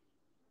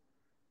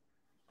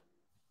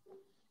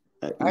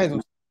 I I eat had fish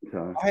some,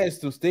 sometimes. I had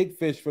some steak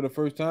fish for the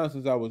first time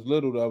since I was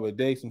little the other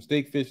day. Some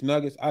steak fish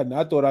nuggets. I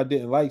thought I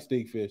didn't like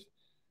steak fish.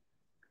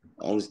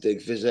 Only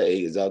steak fish I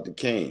ate is out the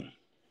can.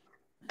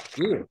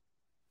 Yeah,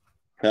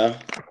 Huh?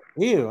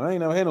 yeah. I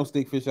ain't never had no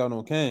steak fish out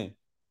on can.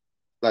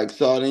 Like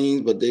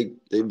sardines, but they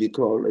be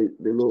called they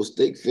little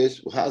steak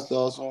fish with hot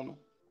sauce on them.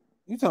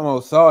 You talking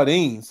about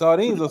sardines?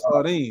 Sardines or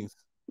sardines?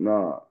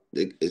 Nah,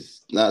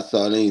 it's not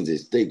sardines.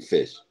 It's steak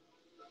fish.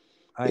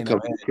 I They ain't come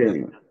never in had a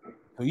that. can.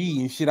 So you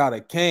eating shit out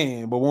of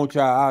can, but won't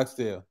try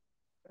oxtail.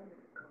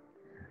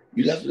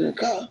 You left it in the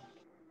car,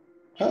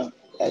 huh?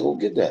 I go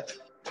get that.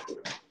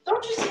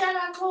 Don't you see I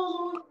got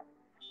clothes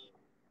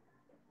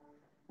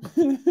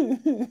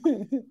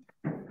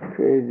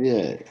Crazy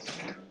ass.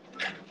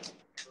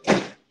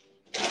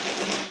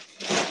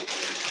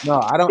 No,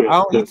 I don't. I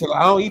don't eat.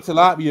 I don't eat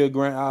tilapia,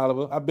 Grant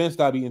Oliver. I've been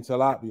stopped eating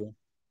tilapia.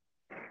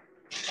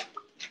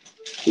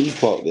 Who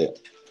parked there?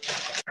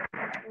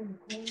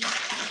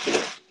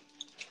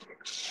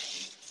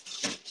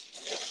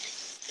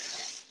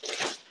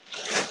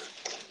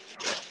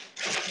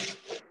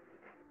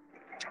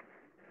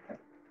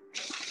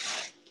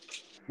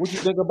 What you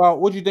think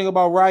about? What you think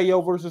about Rayo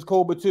versus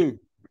Cobra 2?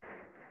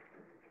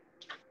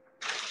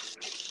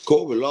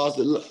 Cobra lost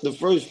the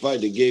first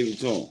fight they gave it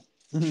to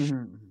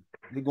him.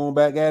 They going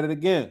back at it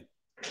again.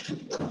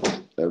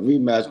 That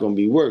rematch gonna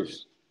be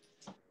worse.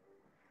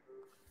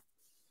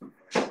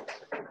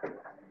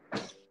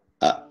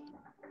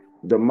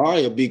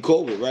 Demario beat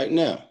Cobra right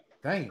now.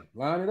 Dang,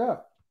 line it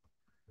up.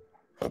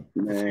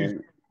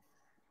 Man,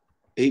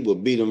 he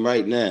would beat him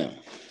right now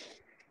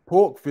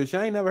Pork fish.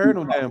 I ain't never heard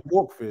no damn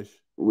pork fish.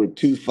 with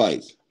 2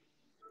 fights.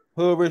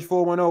 Hood Rich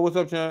 410. What's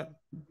up, champ?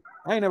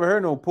 I ain't never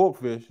heard no pork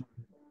fish.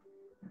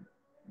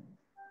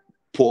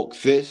 Pork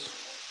fish.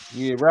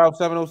 Yeah, Ralph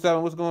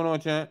 707. What's going on,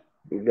 champ?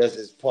 I guess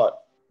it's pork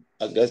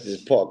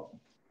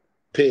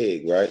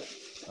pig, right?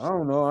 I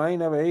don't know. I ain't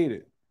never ate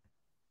it.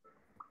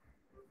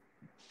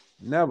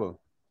 Never.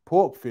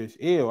 Pork fish.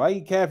 Ew. I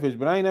eat catfish,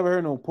 but I ain't never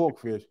heard no pork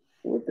fish.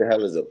 What the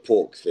hell is a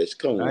pork fish?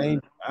 Come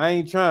on. I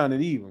ain't trying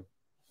it even.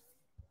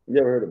 You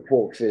ever heard of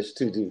pork fish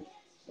too?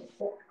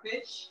 on.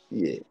 Fish.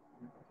 Yeah.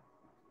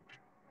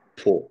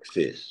 Pork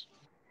fish.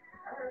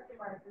 I heard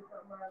somebody do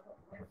something about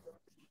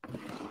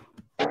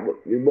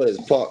it. What is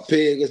pork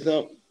pig or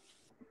something?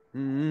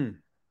 Mm-hmm.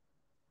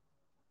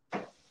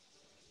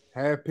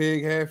 Half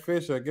pig, half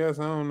fish, I guess.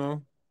 I don't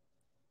know.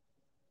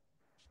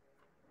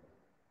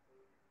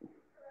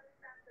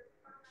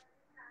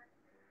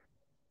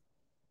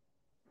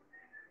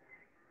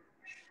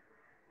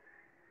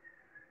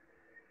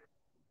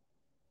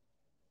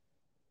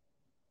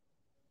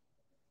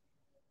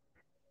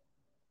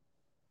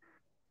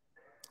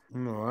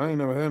 No, I ain't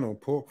never had no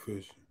pork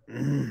fish.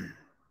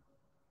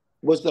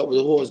 What's up with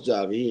the horse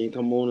job? He ain't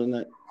come on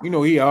tonight. You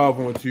know, he off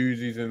on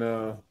Tuesdays and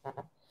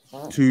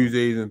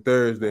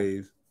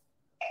Thursdays.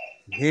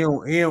 He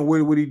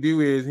don't what he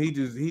do is he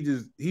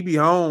be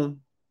home.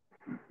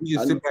 He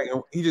just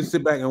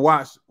sit back and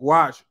watch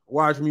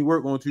me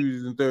work on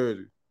Tuesdays and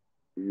Thursdays.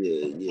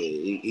 Yeah.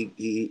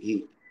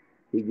 He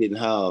getting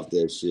high off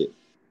that shit.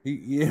 I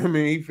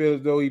mean, he feels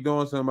as though he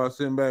doing something about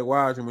sitting back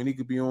watching when he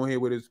could be on here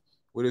with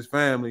his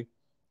family,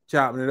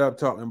 chopping it up,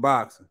 talking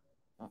boxing.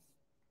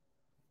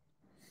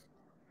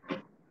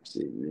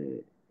 Sitting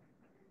there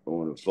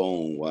on the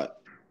phone,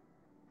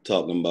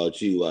 talking about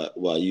you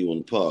while you on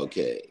the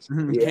podcast.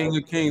 Yeah. King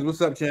of Kings,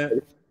 what's up, champ?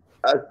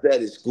 I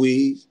said it,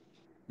 squeeze.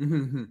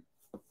 Oh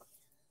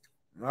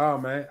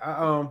man,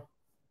 hold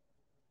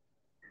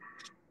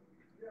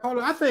on.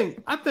 I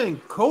think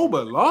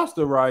Cobra lost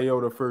to Rayo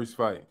the first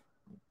fight.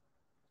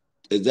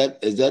 Is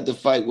that the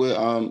fight where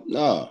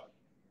nah.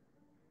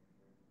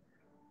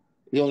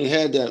 He only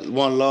had that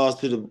one loss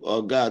to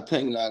the guy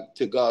Tank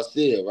to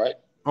Garcia, right?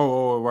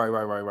 Oh,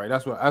 right.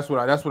 That's what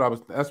I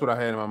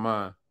had in my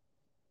mind.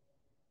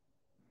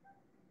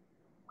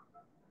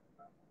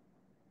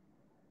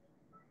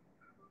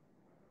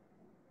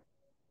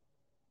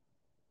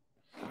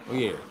 Oh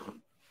yeah,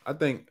 I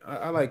think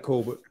I like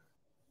Cobra.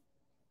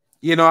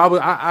 You know,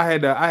 I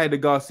had the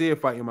Garcia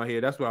fight in my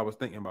head. That's what I was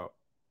thinking about.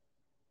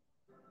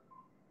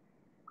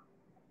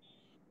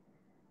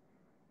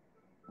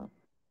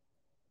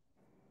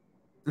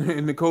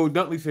 And Nicole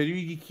Dunkley said,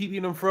 "You keep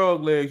eating them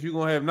frog legs, you're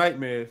gonna have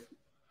nightmares."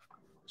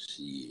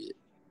 Shit,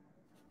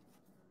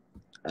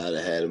 I'd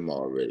have had him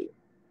already.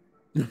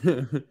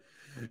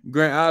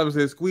 Grant Oliver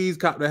said, "Squeeze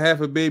copped a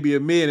half a baby a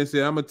mid and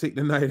said, I'm gonna take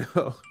the night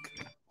off."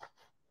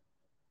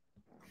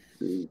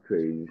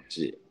 Crazy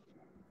shit.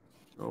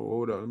 Oh,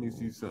 hold up, let me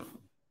see something.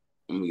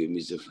 I'm gonna get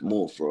me some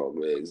more frog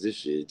legs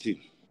this year too.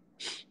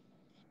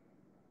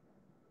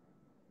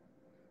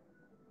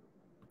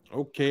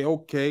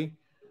 Okay.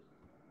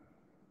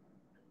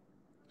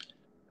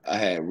 I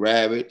had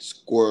rabbit,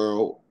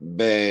 squirrel,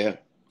 bear,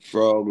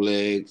 frog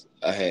legs.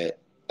 I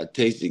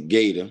tasted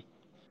gator.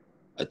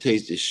 I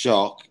tasted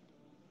shark.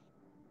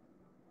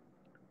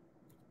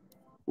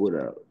 What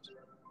else?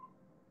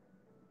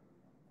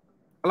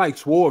 I like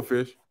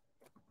swordfish.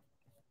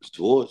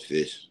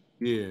 Swordfish.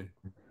 Yeah.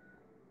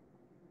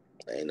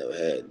 I ain't never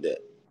had that.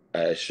 I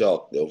had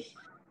shark though.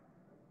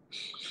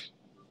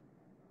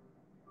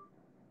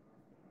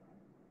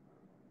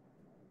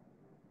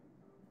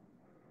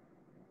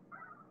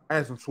 I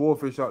had some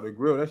swordfish out the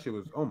grill. That shit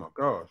was, oh my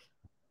gosh.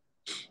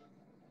 Shit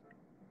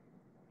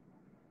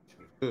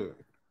was good.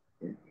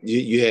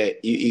 You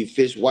eat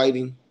fish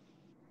whiting?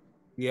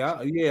 Yeah,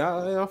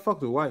 I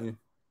fucked with whiting.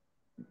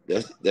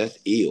 That's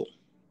eel.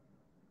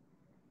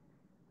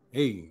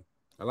 Hey,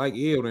 I like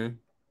eel then.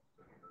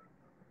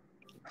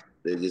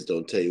 They just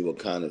don't tell you what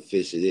kind of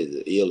fish it is.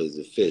 The eel is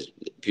a fish.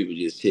 People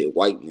just hit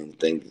whiting and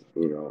think,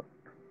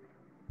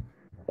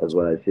 that's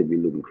why I should be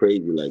looking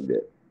crazy like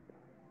that.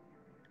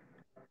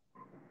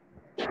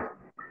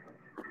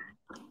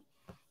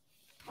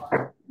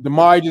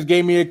 Damari just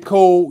gave me a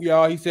code,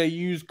 y'all. He said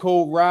use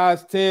code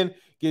RISE10,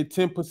 get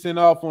 10%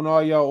 off on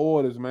all y'all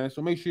orders, man.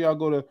 So make sure y'all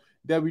go to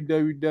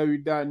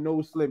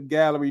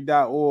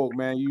www.noslipgallery.org,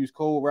 man. Use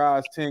code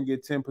RISE10,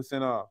 get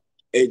 10% off.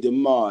 Hey,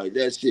 Damari,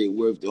 that shit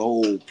worth the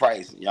whole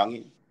price,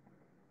 youngin.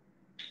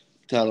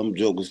 Tell them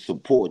jokers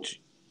support you.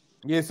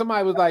 Yeah,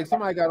 somebody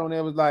got on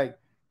there was like,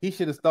 he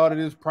should have started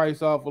his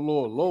price off a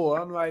little lower.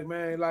 I'm like,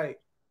 man,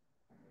 like.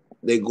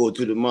 They go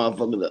to the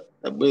motherfucker.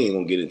 We ain't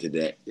gonna get into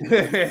that.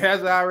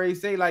 As I already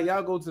say, like,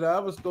 y'all go to the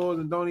other stores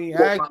and don't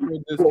even ask for a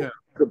discount.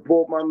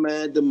 Support my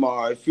man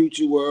Damari,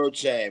 future world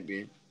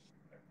champion.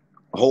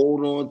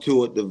 Hold on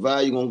to it. The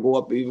value gonna go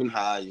up even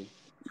higher.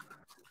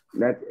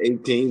 Next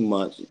 18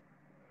 months.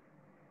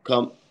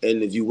 Come,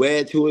 and if you wear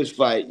it to his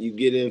fight, you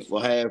get in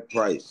for half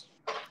price.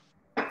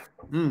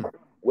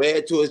 Wear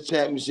it to his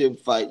championship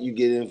fight, you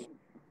get in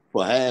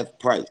for half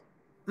price.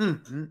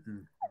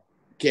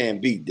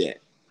 Can't beat that.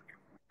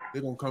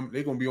 They're gonna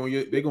be on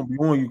you. They're gonna be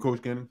on you,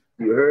 Coach Kenny.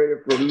 You heard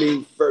it from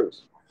me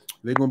first.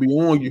 They're gonna be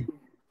on you.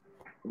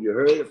 You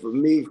heard it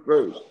from me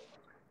first.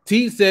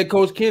 T said,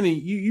 Coach Kenny,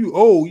 you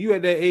old. You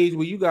at that age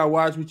where you gotta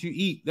watch what you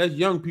eat. That's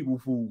young people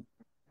food.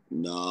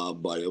 Nah,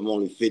 buddy, I'm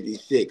only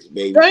 56,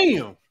 baby.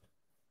 Damn.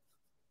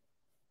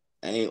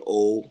 I ain't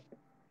old.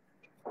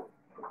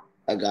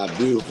 I got a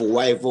beautiful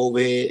wife over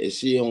here, and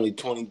she only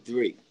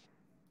 23.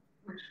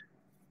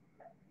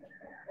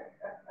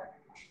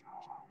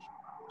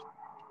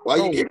 Why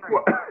you?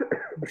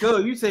 So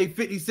you say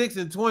 56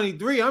 and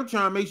 23. I'm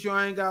trying to make sure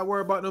I ain't got to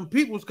worry about them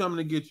people's coming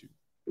to get you.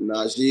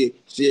 Nah, she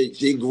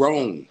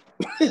grown.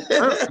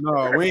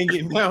 No, we ain't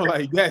getting down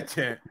like that,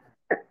 champ.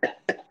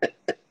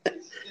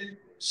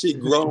 She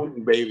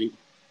grown, baby.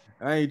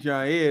 I ain't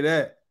trying to hear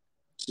that.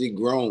 She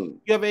grown.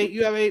 You have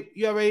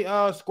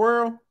a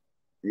squirrel?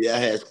 Yeah, I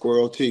had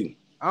squirrel too.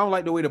 I don't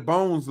like the way the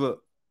bones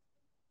look.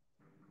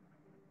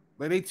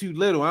 Like they too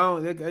little.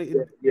 Rabbit is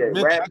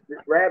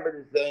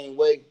the same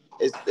way.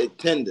 They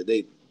tender.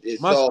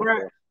 It's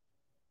muskrat? soft.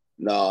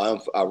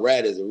 No, a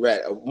rat is a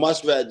rat. A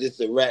muskrat is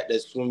just a rat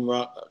that swim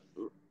around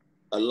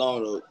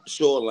along the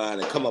shoreline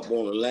and come up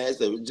on the land.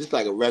 So just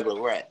like a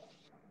regular rat.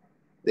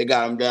 They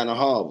got them down the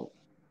harbor.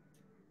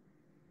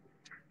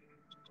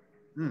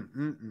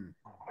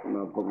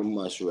 Motherfucking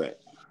muskrat.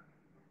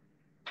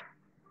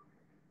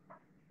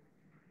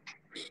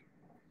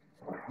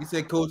 You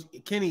said Coach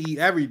Kenny eat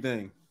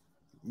everything.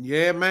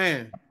 Yeah,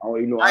 man. Oh,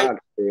 you know how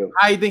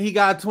you think he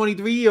got a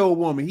 23-year-old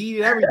woman? He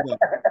eat everything.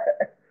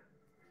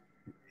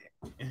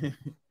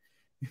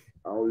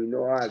 Oh, you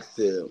know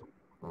oxtail.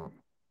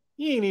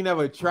 He ain't even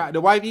never tried.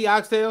 The wife eat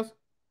oxtails?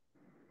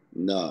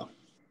 No.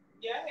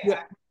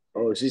 Yeah.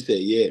 Oh, she said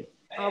yeah.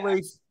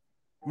 Always.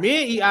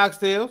 Men eat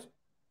oxtails.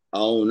 I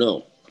don't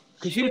know.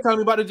 Because she was telling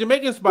me about the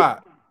Jamaican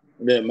spot.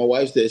 Man, my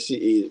wife said she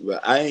eat it,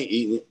 but I ain't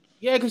eating it.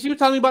 Yeah, because she was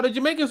telling me about the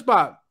Jamaican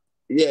spot.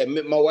 Yeah,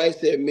 my wife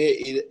said me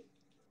eat it,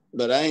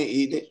 but I ain't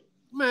eating it.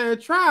 Man,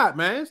 try it,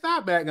 man.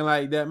 Stop acting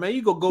like that, man.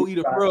 You go eat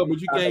a frog, but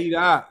you can't eat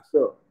an ox.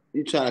 So,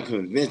 you trying to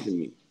convince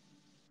me?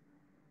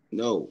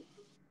 No.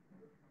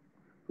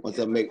 Once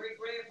I make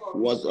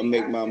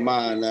my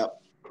mind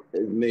up,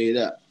 it's made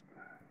up.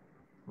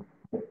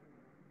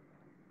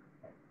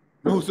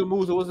 Musa,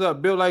 what's up?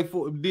 Bill like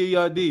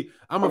DRD.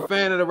 I'm a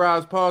fan of the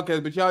Rize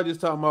podcast, but y'all just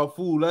talking about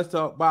food. Let's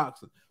talk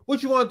boxing.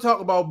 What you want to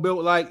talk about,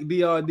 Built like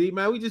DRD,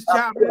 man? We just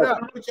chopping it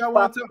up. What y'all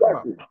want to talk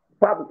about?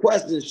 Proper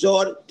questions,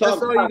 shorty.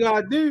 That's all you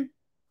gotta do.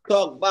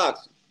 Talk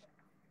boxing.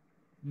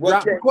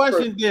 Drop the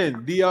question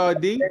then,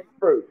 DRD.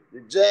 First, the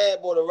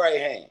jab or the right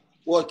hand?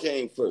 What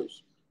came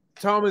first?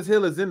 Thomas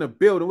Hill is in the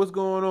building. What's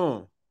going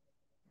on?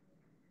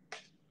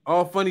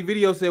 All Funny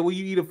Video said, will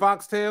you eat a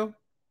foxtail?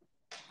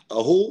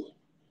 A who?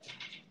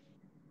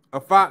 A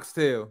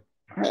foxtail.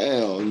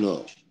 Hell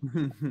no.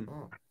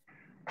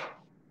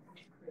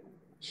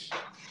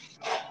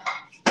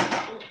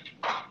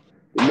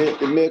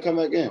 The mail come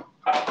back in.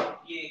 Yeah.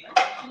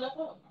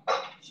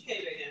 She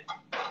came back in.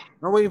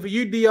 I'm waiting for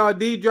you,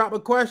 DRD. Drop a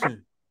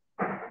question.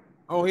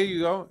 Oh, here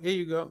you go. Here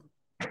you go.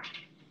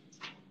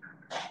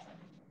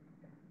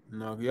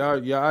 No,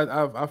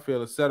 y'all, I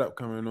feel a setup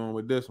coming on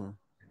with this one.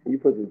 Can you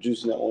put the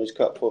juice in that orange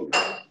cup for me,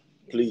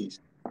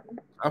 please?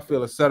 I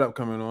feel a setup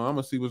coming on. I'm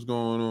gonna see what's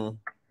going on.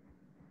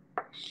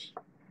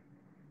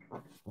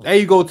 There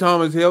you go,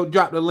 Thomas Hill.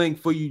 Drop the link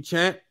for you,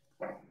 champ.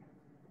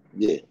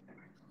 Yeah.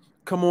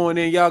 Come on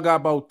in. Y'all got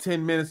about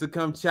 10 minutes to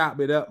come chop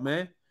it up,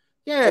 man.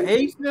 Yeah,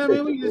 Ace,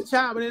 man. We just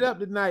chopping it up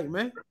tonight,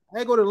 man.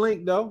 There go the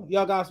link, though.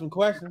 Y'all got some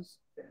questions.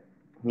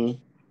 Hmm?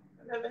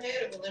 I never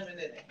had a lemon in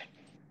it.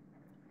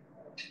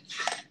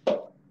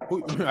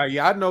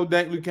 Yeah, I know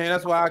Dank Lucan.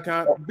 That's why I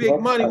can't. Big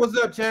Money. What's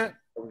up, champ?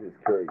 I'm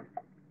just crazy.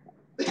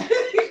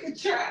 You can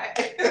try.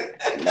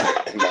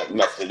 It might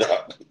mess it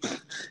up.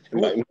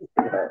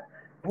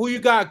 Who you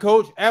got,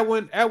 Coach?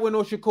 Edwin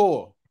or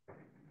Shakur?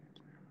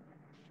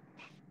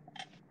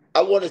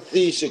 I want to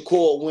see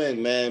Shakur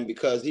win, man,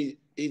 because he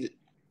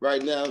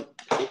right now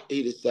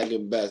he the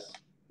second best,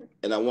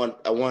 and I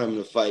want him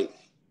to fight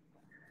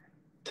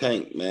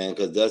Tank, man,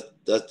 because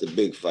that's the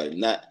big fight.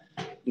 Not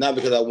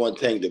because I want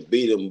Tank to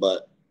beat him,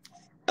 but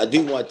I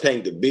do want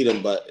Tank to beat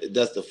him. But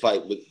that's the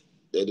fight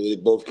that they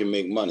both can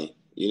make money,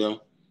 you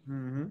know.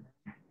 Mm-hmm.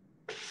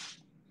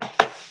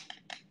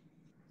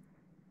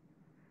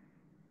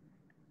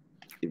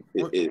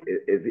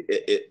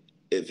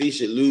 If he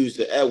should lose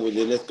to Edwin,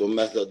 then that's gonna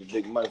mess up the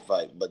big money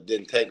fight. But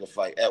then Tank will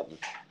fight Edwin.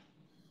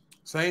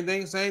 Same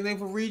thing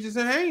for Regis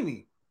and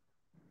Haney.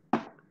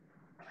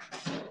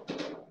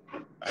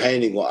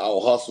 Haney gonna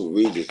out hustle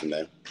Regis,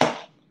 man.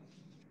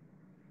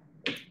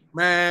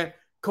 Man,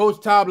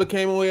 Coach Tobler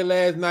came on here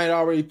last night.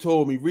 Already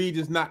told me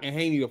Regis knocking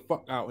Haney the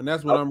fuck out, and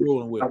that's what I'm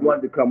rolling with. I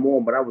wanted to come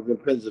on, but I was in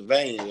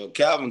Pennsylvania. You know,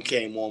 Calvin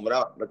came on,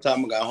 but by the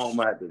time I got home,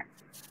 I had to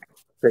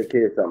take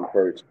care of something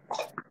first.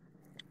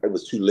 It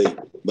was too late.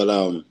 But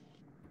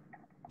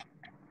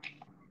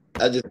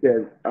I just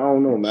said, I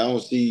don't know, man. I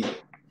don't see.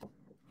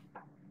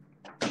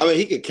 I mean,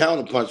 he could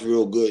counterpunch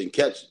real good and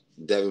catch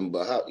Devin,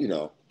 but how, you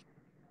know.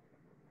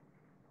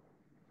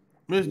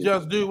 Miss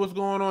Just Dude, what's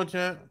going on,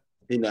 champ?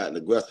 He's not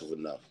aggressive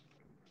enough.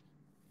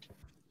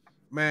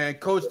 Man,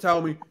 Coach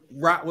told me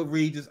rock with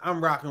Regis.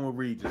 I'm rocking with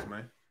Regis,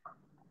 man.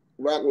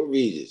 Rock with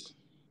Regis.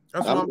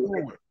 That's what I'm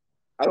doing with.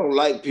 I don't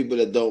like people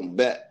that don't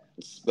bet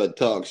but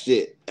talk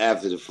shit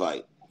after the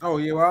fight. Oh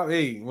yeah, well,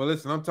 hey,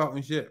 listen, I'm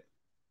talking shit.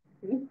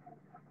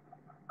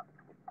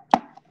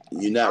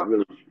 You're not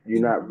really.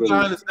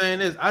 I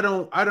understand this. I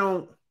don't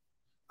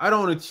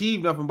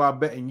achieve nothing by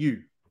betting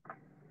you.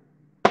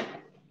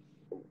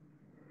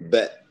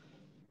 Bet.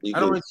 I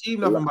don't achieve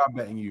nothing by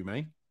betting you,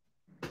 man.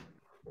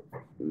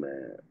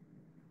 Man,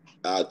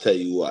 I'll tell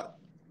you what.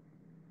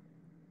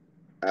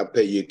 I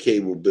pay your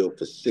cable bill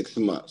for 6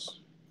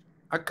 months.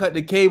 I cut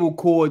the cable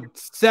cord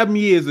 7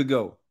 years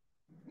ago.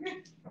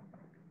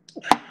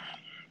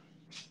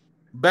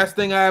 Best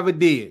thing I ever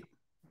did.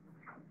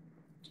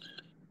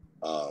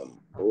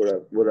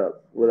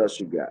 What else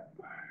you got?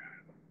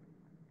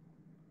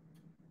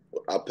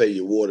 I'll pay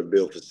your water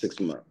bill for 6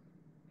 months.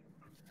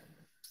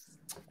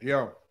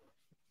 Yo,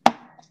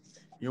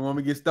 you don't want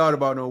me to get started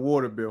about no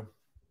water bill.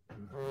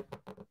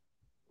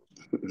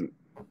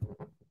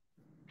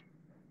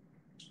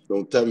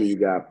 Don't tell me you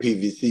got a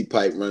PVC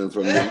pipe running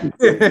from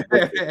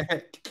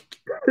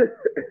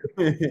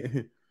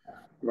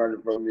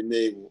running from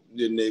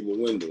your neighbor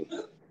window.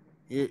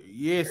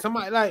 Yeah,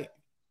 somebody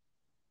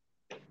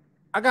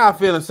I got a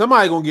feeling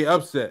somebody gonna get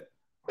upset.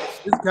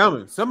 It's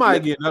coming. Somebody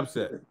getting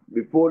upset.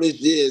 Before this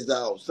year is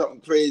out,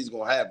 something crazy is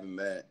gonna happen,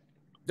 man.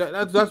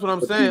 That's what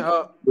I'm saying.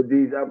 With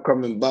these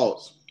upcoming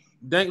bouts.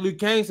 Dank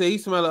Lucan said he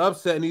smell an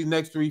upset in these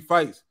next 3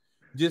 fights.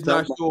 Just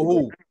not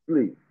sure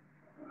who.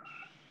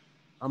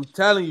 I'm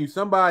telling you,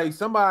 somebody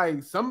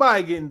gonna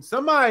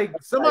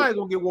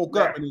get woke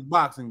up in this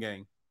boxing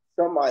game.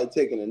 Somebody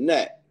taking a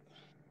nap.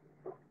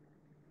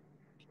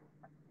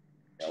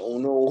 I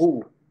don't know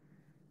who.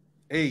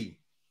 Hey,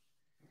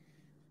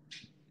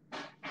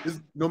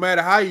 no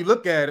matter how you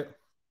look at it,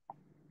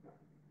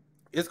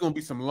 it's gonna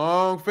be some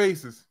long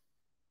faces.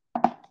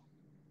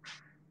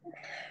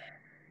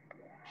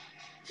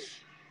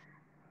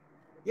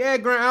 Yeah,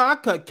 Grant, I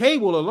cut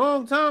cable a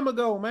long time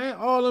ago, man.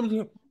 All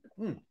them.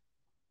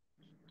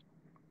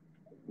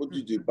 What'd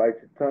you do? Bite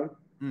your tongue?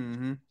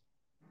 Mm-hmm.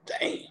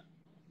 Damn.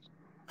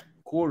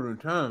 Quarter of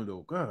the time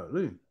though.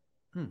 Golly.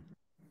 How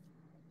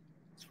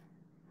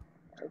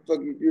the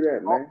fuck you do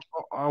that, man?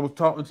 I was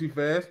talking too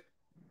fast.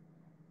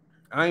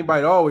 I ain't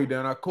bite all the way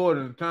down. I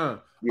quarter of the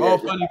time. Yeah, all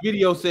funny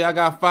videos say I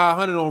got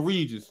 500 on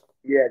Regis.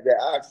 Yeah, that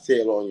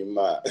oxtail on your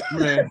mind.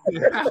 Man.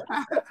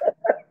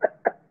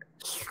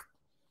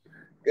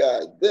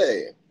 God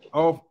damn.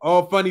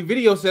 All funny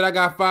videos said I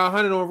got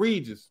 500 on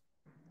Regis.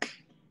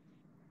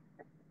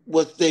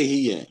 What state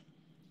he in?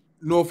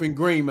 North and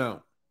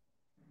Greenmount.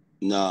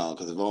 No,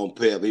 because if I don't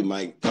pay up, he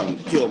might come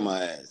and kill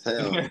my ass.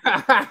 Hell no.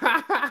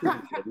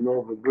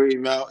 North and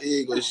Greenmount, he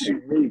ain't gonna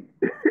shoot me.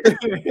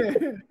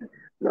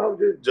 No, I'm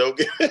just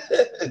joking.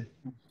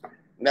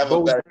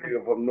 Never bet a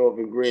nigga from North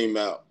and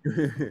Greenmount.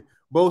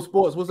 Bo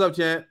Sports, what's up,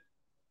 champ?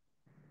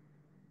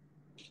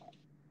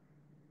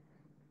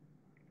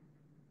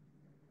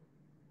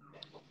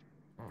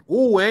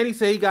 Ooh, and he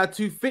said he got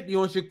 250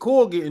 on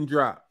Shakur getting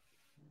dropped.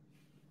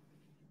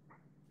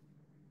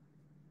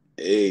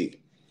 Hey.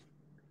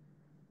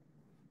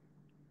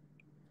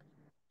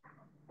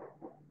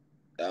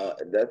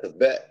 That's a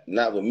bet.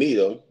 Not with me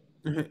though.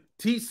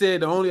 T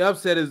said the only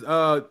upset is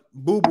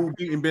Boo Boo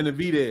beating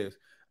Benavidez.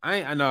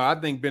 I know. I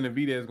think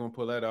Benavidez is gonna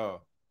pull that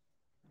off.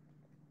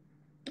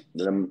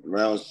 Then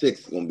round 6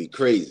 is gonna be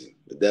crazy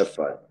with that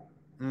fight.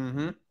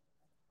 Mm-hmm.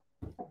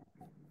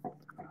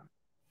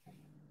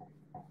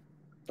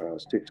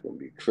 Round 6 is gonna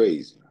be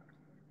crazy.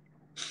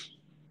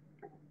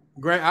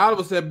 Grant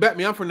Oliver said, "Bet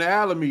me, I'm from the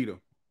Alameda."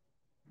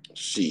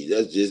 Shit,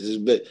 that's just as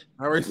bad.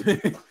 I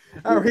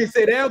already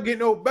said they don't get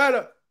no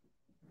better.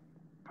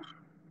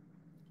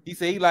 He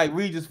said he like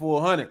Regis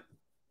for 100.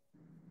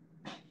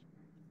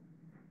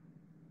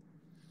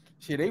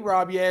 Shit, they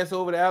rob your ass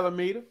over the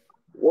Alameda.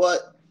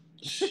 What?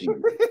 Shit.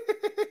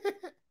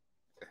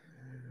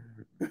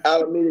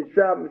 Alameda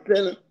Shopping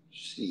Center?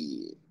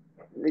 Shit.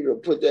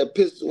 Nigga put that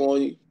pistol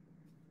on you.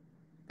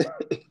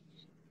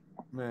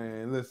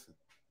 Man, listen.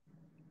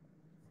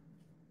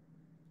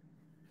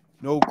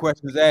 No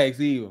questions asked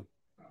either.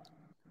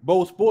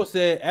 Bo Sports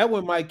said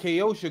Edwin might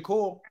KO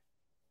Shakur.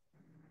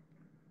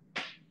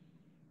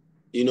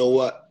 You know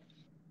what?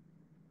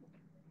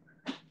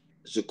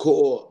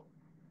 Shakur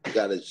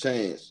got a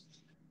chance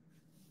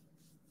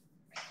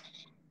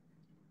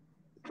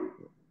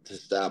to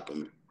stop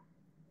him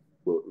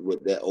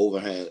with that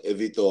overhand. If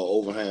he throw an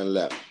overhand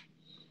left,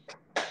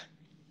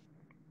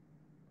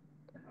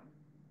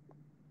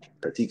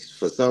 because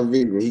for some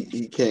reason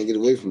he can't get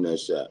away from that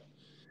shot.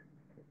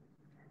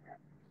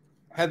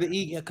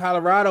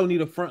 Colorado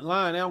need a front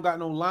line. They don't got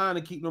no line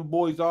to keep them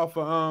boys off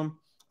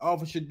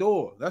of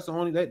Shador. That's the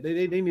only that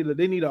they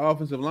need an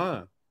offensive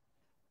line.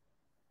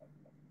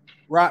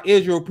 Rock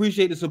Israel,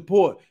 appreciate the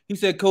support. He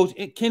said, Coach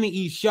Kenny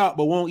eats sharp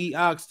but won't eat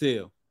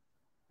oxtail.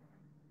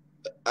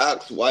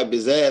 Ox wipe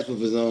his ass with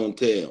his own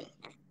tail.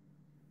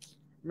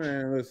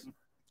 Man, listen.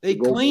 They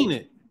clean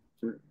it.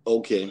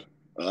 Okay.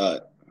 All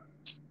right.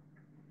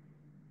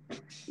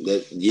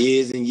 That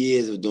years and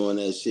years of doing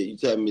that shit. You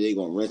tell me they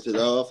gonna rinse it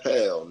off?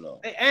 Hell no.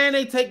 And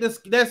they take the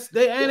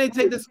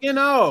skin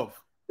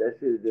off. That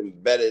shit has been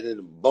better than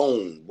the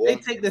bone, boy. They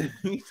take the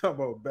you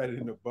talking about better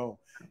than the bone.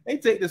 They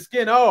take the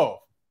skin off.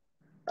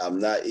 I'm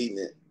not eating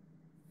it.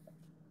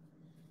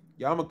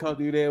 Yeah, I'm gonna come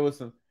through there with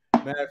some.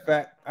 Matter of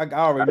fact, I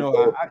already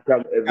know. I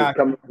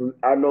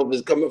know if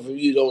it's coming from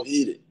you, don't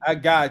eat it. I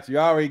got you.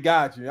 I already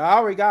got you.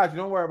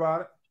 Don't worry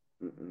about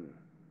it.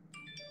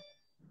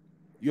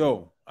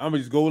 Yo, I'm gonna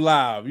just go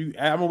live. I'm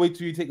gonna wait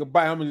till you take a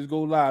bite. I'm gonna just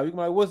go live. You're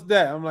like, what's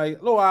that? I'm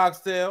like, little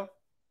oxtail.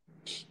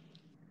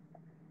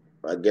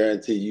 I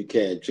guarantee you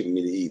can't trick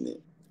me to eating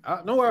it.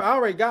 No worry, I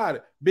already got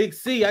it. Big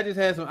C, I just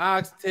had some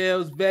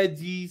oxtails,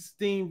 veggies,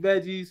 steamed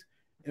veggies,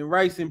 and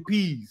rice and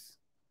peas.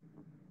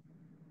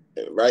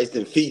 Rice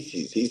and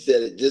feces. He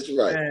said it just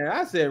right. Man,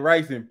 I said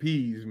rice and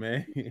peas,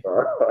 man.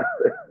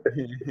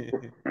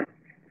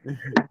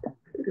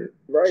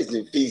 Rice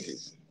and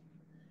feces.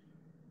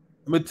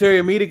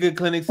 Materia Medical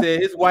Clinic said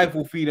his wife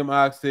will feed him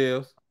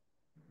oxtails.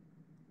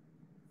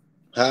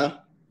 Huh?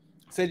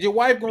 Said your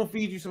wife gonna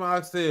feed you some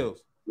oxtails.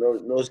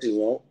 No, she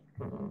won't.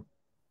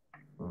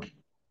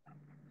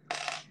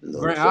 No,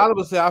 Grant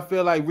Oliver said, I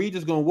feel like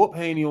Regis gonna whoop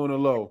Haney on the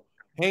low.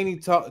 Haney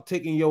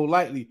taking yo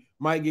lightly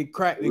might get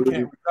cracked and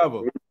can't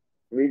recover.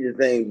 Regis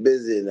ain't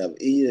busy enough.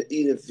 Even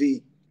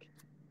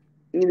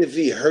if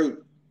he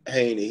hurt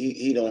Haney,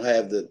 he don't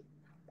have the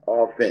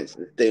offense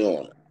to stay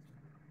on it.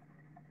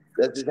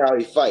 That's just how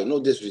he fight. No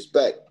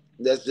disrespect.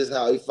 That's just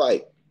how he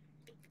fight.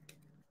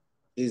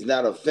 He's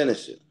not a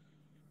finisher.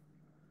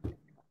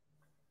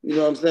 You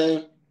know what I'm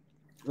saying?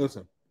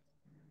 Listen,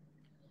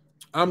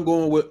 I'm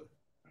going with.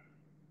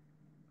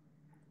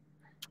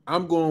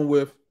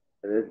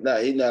 And it's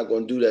not. He's not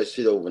going to do that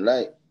shit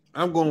overnight.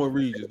 I'm going with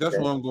Regis. That's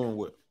what I'm going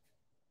with.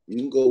 You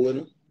can go with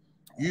him.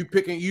 You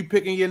picking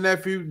your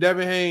nephew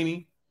Devin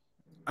Haney.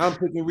 I'm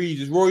picking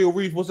Regis. Royal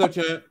Reef, what's up,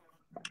 champ?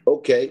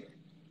 Okay.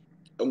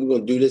 And we're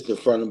going to do this in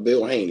front of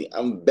Bill Haney.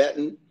 I'm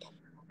betting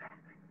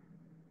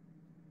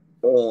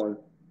on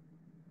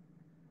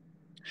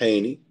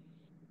Haney,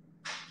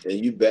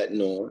 and you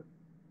betting on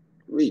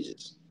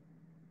Regis.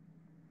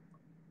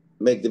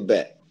 Make the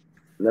bet.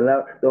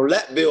 Now, don't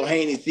let Bill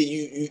Haney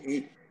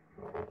see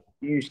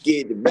you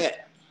scared to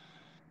bet.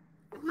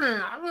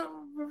 Man,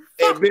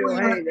 hey, Bill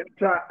Haney,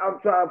 I'm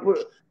trying to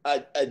put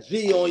a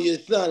G on your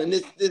son, and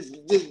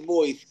this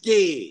boy's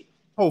scared.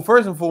 Oh,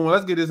 first and foremost,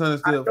 let's get this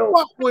understood.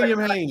 Fuck William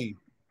Haney.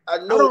 I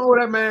don't owe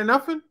that man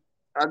nothing.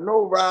 I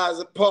know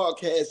Rize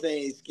Podcast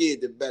ain't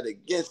scared to bet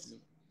against him.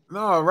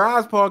 No,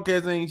 Rize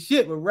Podcast ain't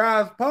shit, but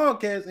Rize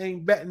Podcast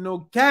ain't betting no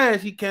cash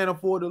he can't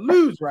afford to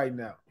lose right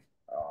now.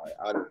 Oh,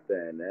 I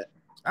understand that.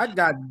 I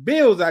got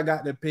bills I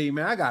got to pay,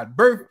 man. I got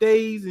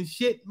birthdays and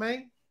shit,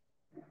 man.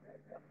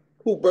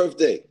 Who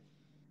birthday?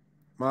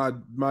 My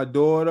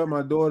daughter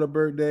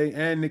birthday,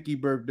 and Nikki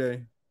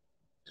birthday.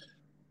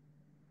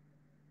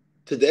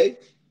 Today?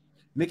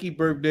 Nikki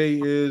birthday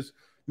is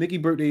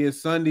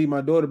Sunday.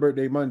 My daughter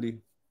birthday Monday.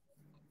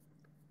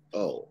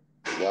 Oh,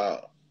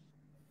 wow.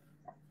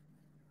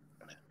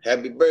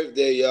 Happy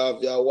birthday, y'all,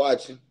 if y'all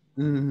watching.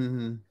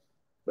 Mm-hmm.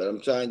 But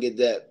I'm trying to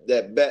get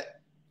that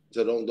bet.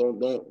 So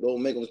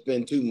don't make them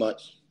spend too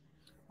much.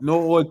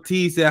 No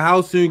Ortiz said,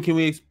 how soon can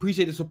we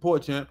appreciate the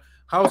support, champ?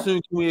 How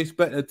soon can we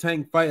expect a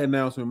Tank fight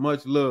announcement?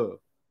 Much love.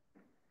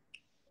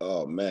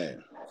 Oh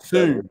man.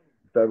 Soon.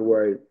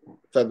 February.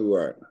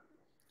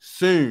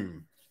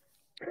 Soon.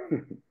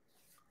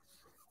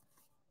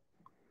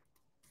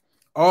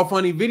 All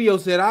Funny Video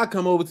said, I'll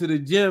come over to the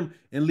gym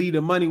and leave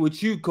the money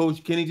with you,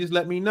 Coach Kenny. Just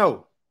let me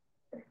know.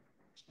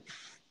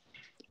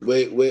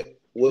 Wait,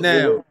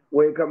 Now,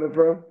 where you coming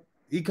from?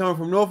 He coming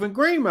from North and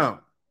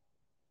Greenmount.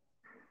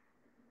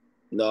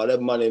 No,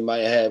 that money might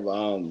have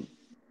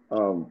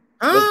Huh?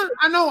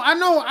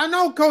 I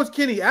know, Coach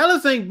Kenny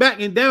Ellis ain't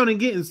backing down and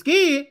getting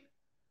scared.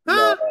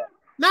 Huh?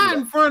 Not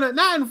in front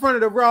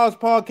of the Ross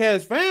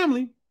Podcast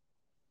family.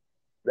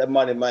 That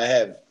money might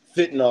have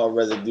fentanyl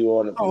residue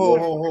on it.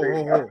 Oh.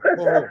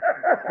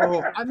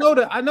 I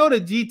know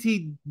the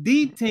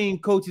GTD team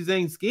coaches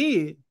ain't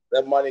scared.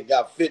 That money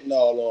got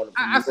fentanyl on it.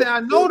 I said I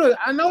know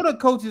the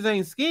coaches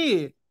ain't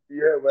scared. You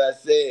heard what I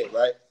said,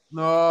 right?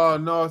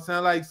 No,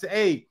 sound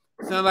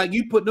like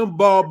you put them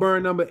ball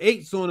burn number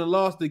 8s on and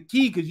lost the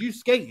key because you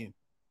skating.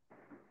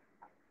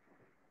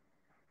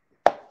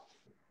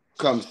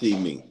 Come see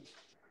me.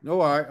 All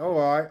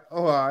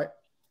right.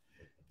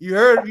 You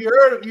heard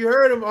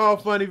him. All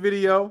Funny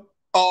Video.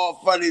 All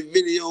Funny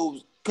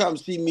Videos. Come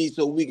see me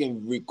so we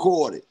can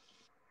record it.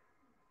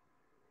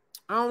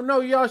 I don't know.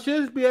 Y'all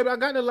should be able. I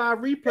got the live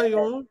replay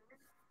on.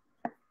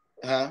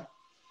 Huh?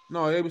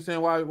 No, they were saying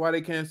why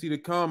they can't see the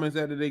comments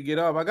after they get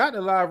up. I got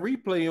the live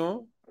replay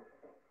on.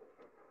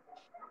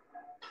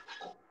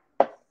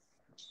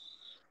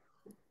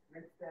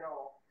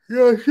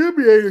 Yeah, I should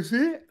be able to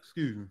see it.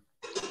 Excuse me.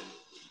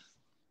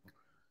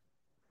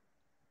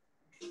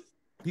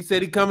 He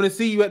said he coming to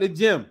see you at the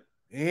gym.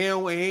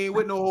 And he ain't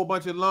with no whole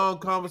bunch of long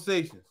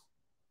conversations.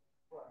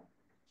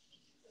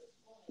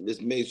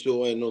 Just make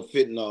sure ain't no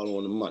fentanyl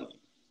on the money.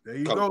 There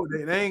you go.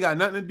 They ain't got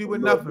nothing to do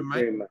with nothing,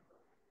 man.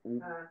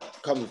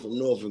 Coming from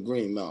North and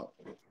Greenmount.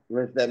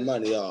 Rinse that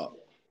money off.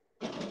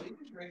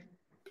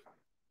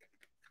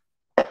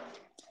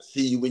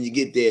 See you when you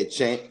get there,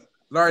 champ.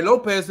 Larry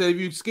Lopez said if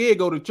you scared,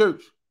 go to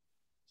church.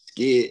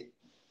 Scared?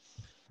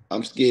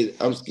 I'm scared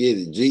of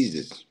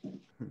Jesus.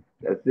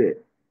 That's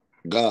it.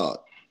 God.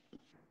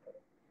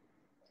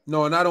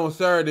 No, not on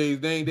Saturdays.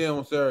 They ain't there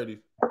on Saturdays.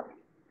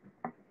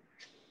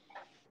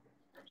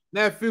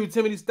 Nephew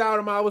Timothy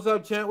Stoudemire, what's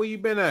up, champ? Where you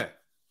been at?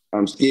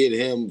 I'm scared of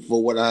him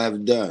for what I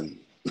have done.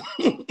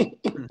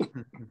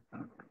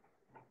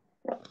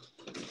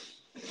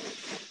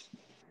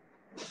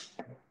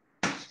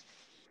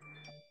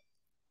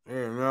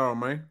 Yeah, no,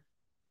 man.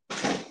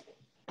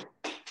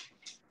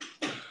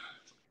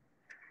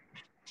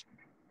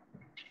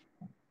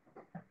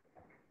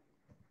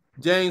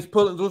 James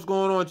Pullins, what's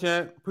going on,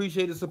 champ?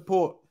 Appreciate the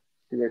support.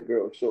 See that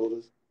girl's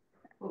shoulders?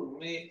 Oh,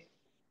 me?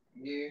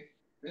 Yeah.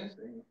 This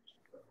thing.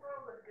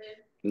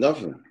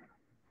 Nothing.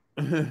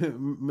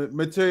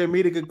 Material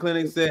Medical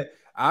Clinic said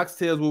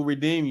oxtails will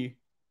redeem you.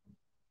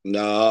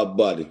 Nah,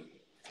 buddy.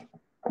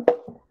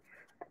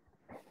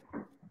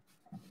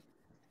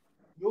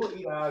 You'll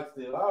eat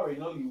oxtail. I already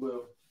know you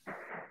will.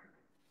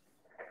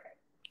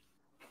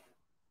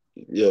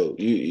 Yo,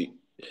 you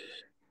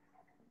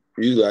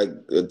like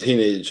a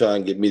teenager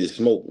trying to get me to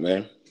smoke,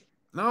 man.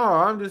 No,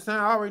 I'm just saying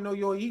I already know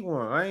you'll eat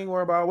one. I ain't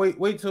worried about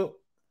wait till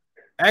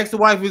ask the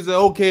wife, is it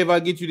okay if I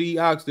get you to eat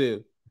oxtail?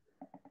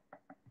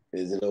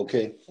 Is it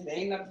okay? It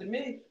ain't up to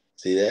me.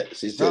 See that?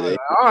 She said it.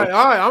 All right.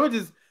 I'm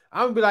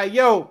gonna be like,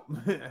 yo,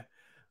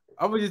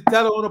 I'm gonna just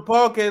tell her on the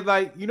podcast,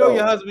 like, you know,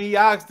 your husband eat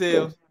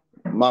oxtails.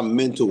 My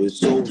mental is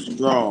so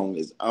strong,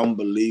 it's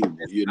unbelievable.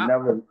 You'll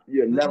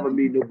never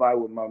meet nobody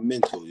with my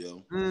mental,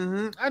 yo.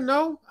 Mm-hmm. I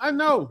know.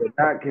 You're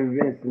not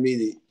convinced me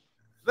to.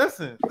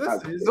 Listen.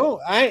 It's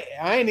all, I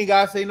ain't even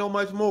gotta say no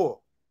much more.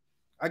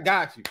 I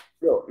got you.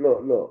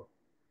 Look.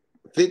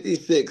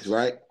 56,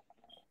 right?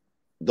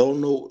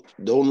 Don't know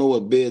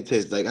what beer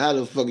tastes like. How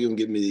the fuck you gonna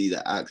get me to eat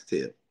an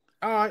oxtail?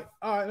 All right.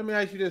 Let me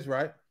ask you this,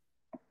 right?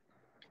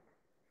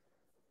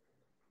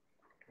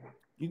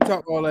 You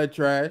talk all that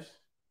trash.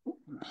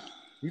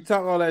 That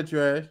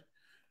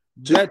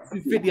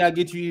 250, I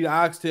get you to eat an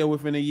oxtail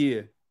within a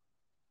year.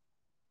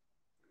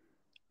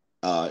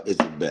 It's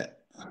a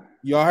bet.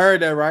 Y'all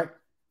heard that, right?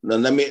 Now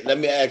let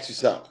me ask you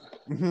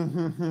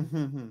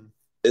something.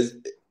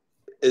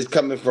 It's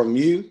coming from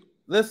you?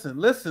 Listen.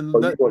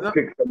 Or you gonna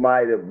pick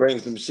somebody to bring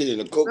some shit in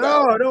the cookout?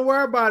 No, don't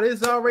worry about it.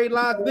 It's already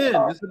locked in.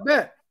 It's a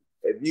bet.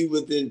 If you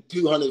within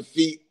 200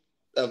 feet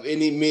of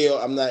any meal,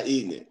 I'm not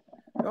eating it.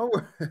 Don't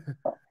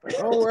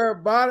worry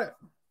about it.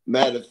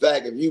 Matter of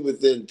fact, if you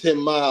within 10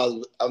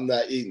 miles, I'm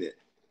not eating it.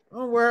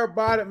 Don't worry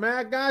about it, man.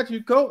 I got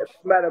you, coach. If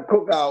I'm at a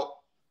cookout,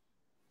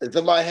 if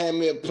somebody hand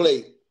me a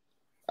plate,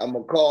 I'm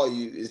gonna call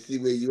you and see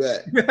where you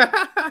at.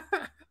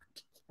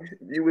 If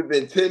you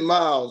within 10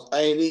 miles, I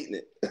ain't eating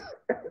it.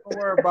 Don't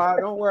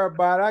worry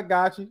about it. I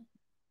got you.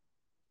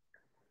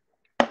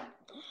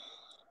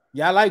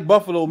 Yeah, I like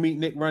buffalo meat,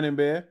 Nick Running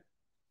Bear.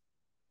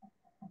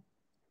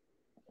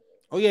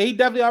 Oh, yeah, he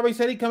definitely already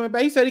said he coming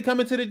back. He said he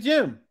coming to the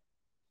gym.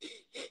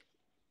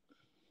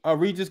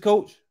 Regis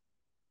coach.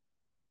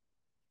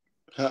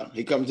 Huh?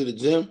 He come to the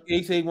gym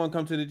He said he want to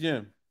come to the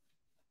gym.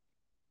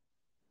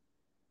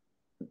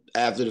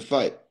 after the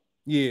fight.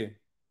 Yeah.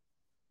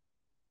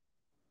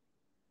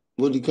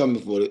 What he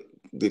coming for?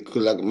 To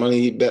collect money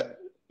he bet?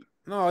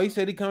 No, he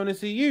said he coming to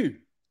see you.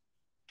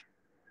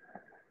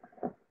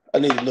 I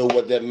need to know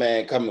what that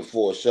man coming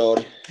for,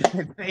 shorty.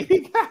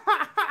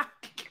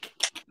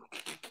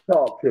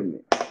 Talk to me.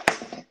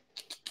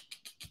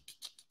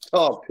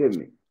 Talk to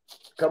me.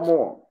 Come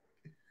on.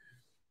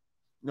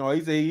 No,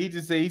 he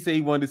said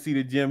he wanted to see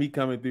the gym. He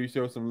coming through,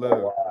 show some love.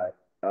 All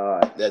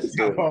right. That's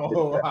good.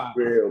 Oh, That's wow.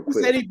 real He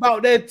quick. said he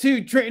bought that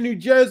too. Trenton, New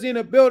Jersey in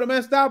the building,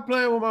 man. Stop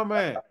playing with my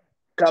man.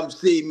 Come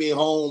see me,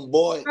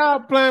 homeboy.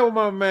 Stop playing with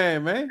my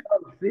man, man.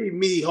 Come see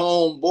me,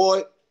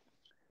 homeboy.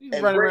 He's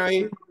And running around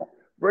here.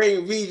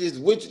 bring Rize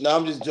with you. No,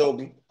 I'm just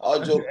joking.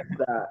 All joking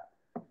aside.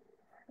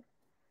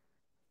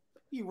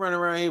 He running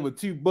around here with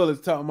 2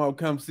 bullets talking about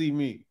come see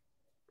me.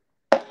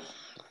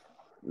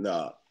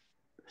 Nah.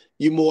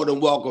 You more than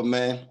welcome,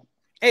 man.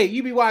 Hey,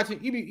 you be watching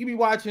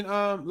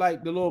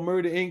like the little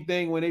Murder Inc.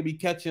 thing when they be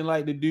catching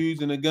like the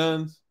dudes and the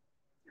guns.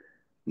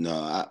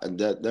 No,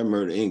 that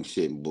Murder Inc.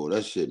 shit, boy.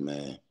 That shit,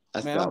 man.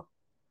 That's Man,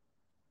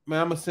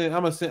 I'm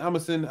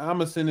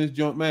gonna send this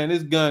joint, man.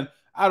 This gun,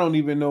 I don't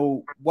even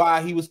know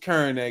why he was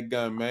carrying that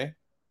gun, man.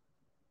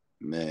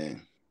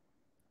 Man.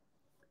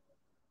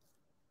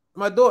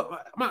 My daughter,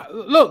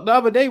 look, the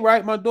other day,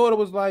 right? My daughter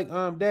was like,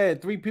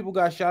 Dad, 3 people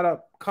got shot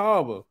up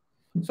Carver.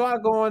 So I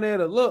go on there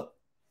to look.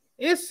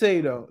 It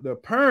say the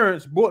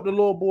parents brought the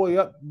little boy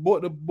up,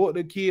 brought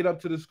the kid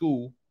up to the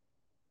school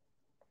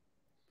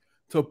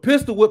to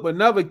pistol whip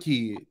another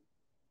kid.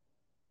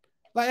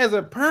 Like, as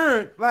a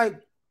parent, like,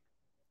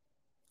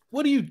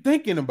 what are you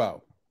thinking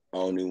about? I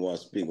don't even want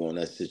to speak on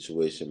that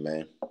situation,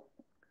 man.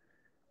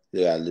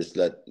 Yeah, just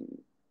let,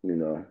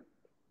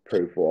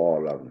 pray for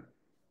all of them.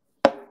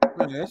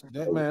 Man,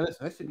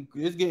 that shit,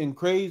 it's getting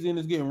crazy and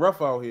it's getting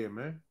rough out here,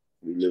 man.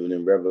 We living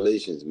in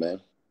revelations,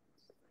 man.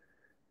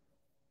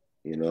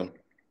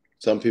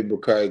 Some people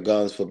carry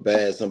guns for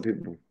bad. Some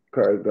people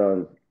carry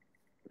guns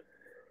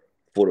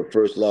for the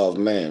first law of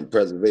man,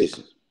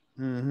 preservation.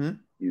 Mm-hmm.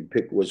 You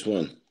pick which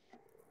one,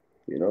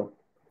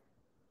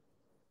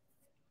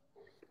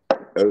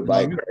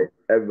 Everybody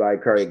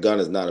carry a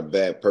gun is not a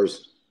bad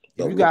person.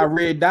 If you got a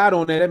red dot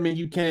on there, that means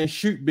you can't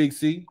shoot, Big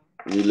C.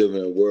 We live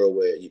in a world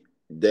where you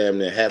damn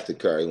near have to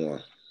carry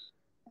one.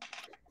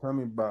 Tell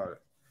me about it.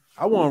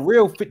 I want a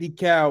real 50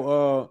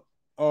 cal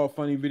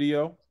funny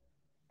video.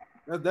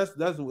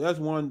 That's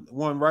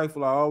one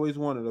rifle I always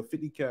wanted, a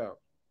 50 cal.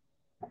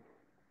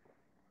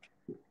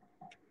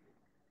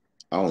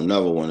 I don't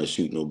never want to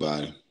shoot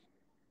nobody.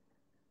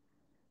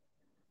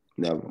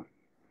 Never.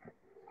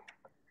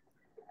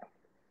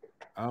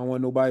 I don't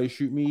want nobody to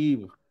shoot me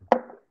either.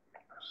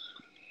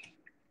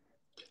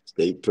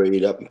 Stay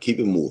prayed up and keep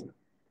it moving.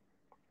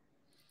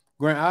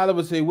 Grant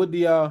Oliver say, what do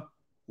y'all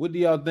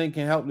think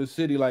can help the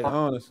city? Like,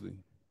 honestly.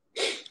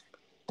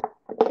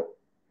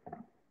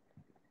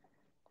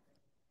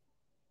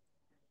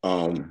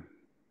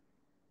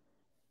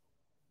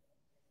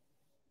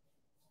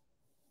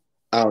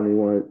 I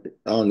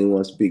don't even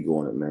want to speak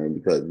on it, man,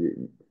 because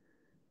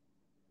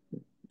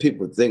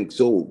people think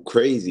so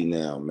crazy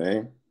now,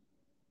 man.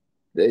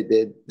 They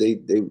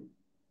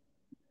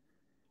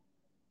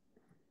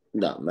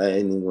nah, man, I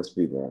ain't even want to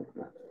speak on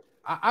it.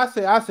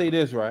 I say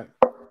this, right?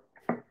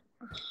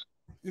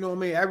 You know what I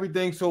mean?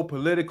 Everything's so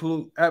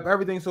political.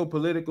 Everything's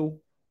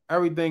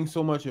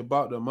so much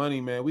about the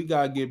money, man. We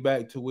gotta get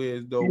back to where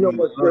it's though. You know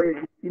what's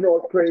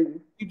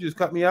crazy? You just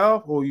cut me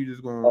off, or you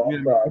just going?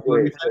 Hold up,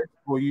 what's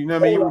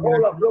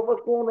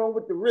going on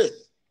with the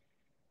wrist?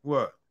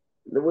 What?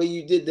 The way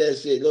you did that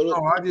shit. No,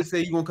 I just say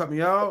you gonna cut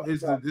me off.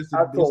 It's the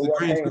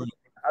green screen.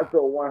 I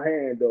saw one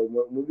hand though.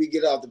 When we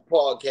get off the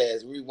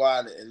podcast,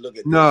 rewind it and look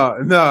at. No,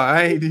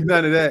 I ain't do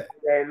none of that.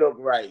 That ain't look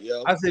right,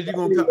 yo. I said you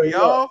gonna cut me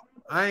off.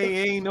 I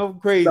ain't no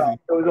crazy. No,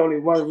 there was only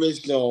one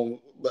wrist on.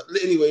 But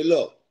anyway,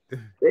 look,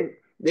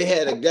 they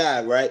had a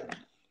guy, right?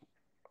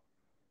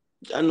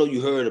 I know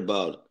you heard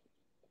about it.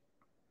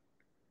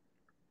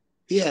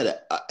 He had an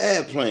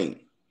airplane.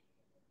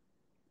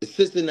 It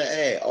sits in the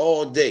air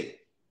all day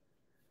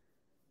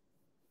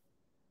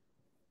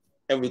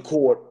and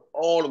record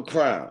all the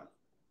crime.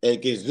 And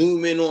can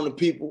zoom in on the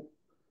people.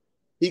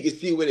 He can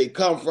see where they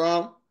come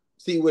from,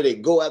 see where they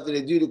go after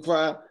they do the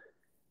crime,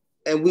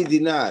 and we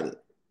denied it.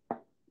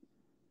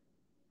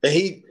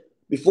 And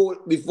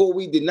before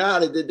we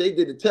denied it, that they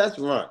did a test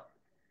run.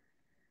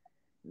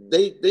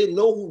 They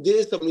know who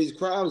did some of these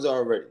crimes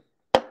already,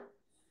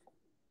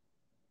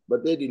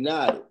 but they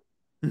denied it.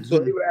 Mm-hmm. So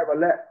they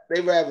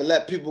would rather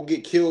let people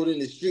get killed in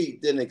the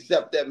street than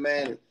accept that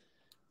man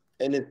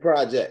in this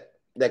project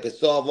that could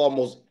solve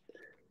almost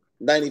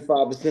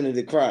 95% of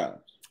the crimes.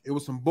 It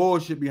was some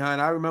bullshit behind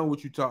it. I remember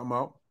what you're talking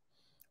about.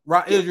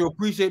 Right, Israel,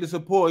 appreciate the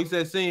support. He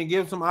said, "Saying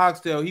give him some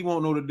oxtail. He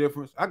won't know the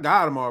difference." I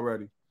got him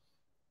already.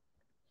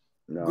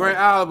 No. Grant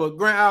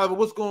Oliver,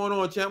 what's going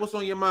on, champ? What's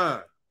on your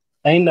mind?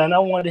 Ain't nothing. I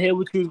wanted to hear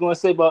what you was going to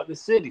say about the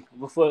city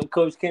before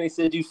Coach Kenny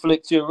said you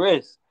flicked your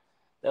wrist.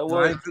 That No,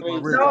 I was ain't took my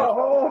crazy. wrist No,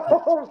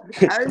 off.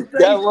 I didn't say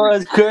That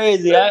was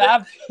crazy.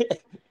 I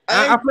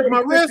flicked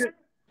my wrist.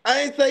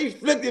 I ain't say he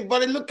flicked it,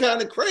 but it looked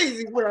kind of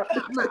crazy. Man,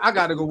 I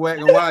gotta go back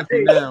and watch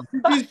it now.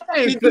 I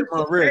ain't flipped my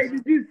Hey, wrist.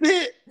 did you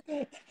see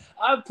it?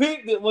 I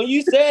picked it. When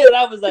you said it,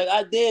 I was like,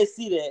 I did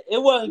see that.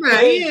 It wasn't Man,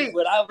 crazy,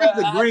 but that's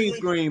the I green see.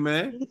 screen,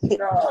 man.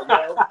 No,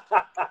 yo.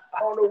 I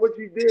don't know what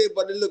you did,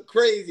 but it looked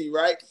crazy,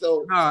 right?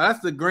 So No, that's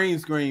the green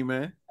screen,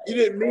 man. you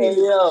didn't mean Hey, it.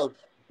 yo.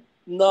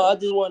 No, I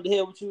just wanted to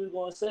hear what you was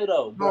going to say,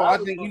 though. But No, I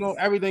think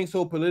everything's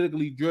so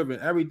politically driven.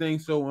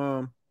 Everything's so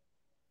like,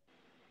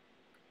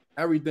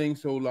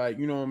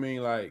 you know what I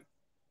mean, like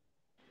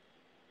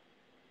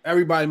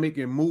everybody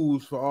making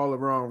moves for all the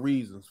wrong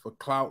reasons, for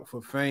clout,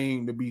 for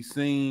fame, to be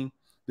seen,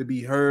 to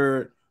be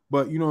heard.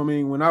 But you know what I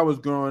mean, when I was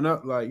growing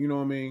up, like, you know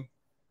what I mean,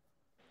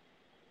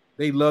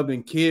 they loved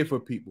and cared for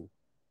people.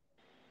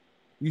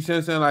 You see what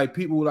I'm saying? Like,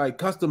 people, like,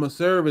 customer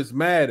service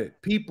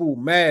mattered. People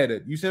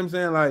mattered. You see what I'm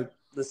saying? Like,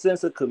 the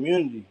sense of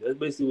community. That's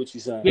basically what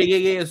you're saying.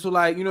 yeah. So,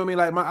 like, you know what I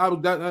mean?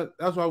 Like,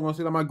 that's what I was gonna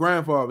say. Like, my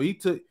grandfather, he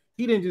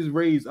didn't just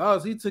raise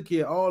us. He took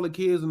care of all the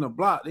kids in the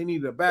block. They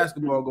needed a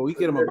basketball goal. He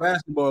gave them a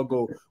basketball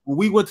goal. When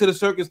we went to the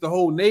circus, the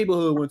whole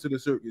neighborhood went to the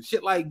circus.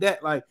 Shit like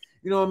that. Like,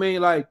 you know what I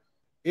mean? Like,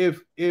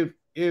 if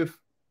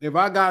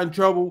I got in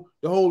trouble,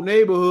 the whole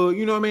neighborhood,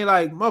 you know what I mean?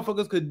 Like,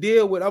 motherfuckers could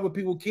deal with other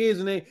people's kids,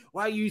 and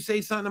why you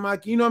say something to my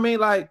kid? You know what I mean?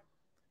 Like,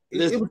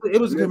 it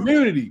was a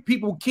community.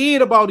 People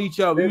cared about each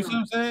other. You see what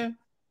I'm saying?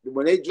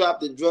 When they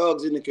dropped the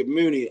drugs in the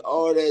community,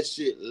 all that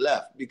shit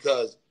left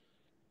because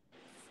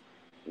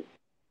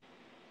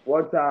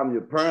one time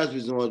your parents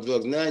was on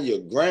drugs, now your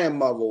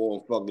grandmother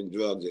on fucking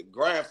drugs, your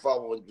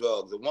grandfather on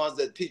drugs. The ones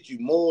that teach you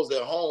morals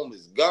at home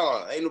is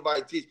gone. Ain't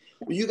nobody teach.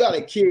 When you got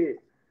a kid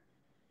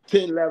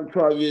 10, 11,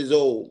 12 years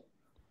old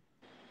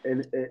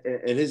and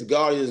his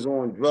guardian's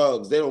on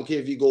drugs, they don't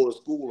care if he go to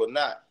school or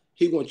not.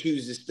 He gonna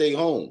choose to stay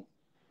home.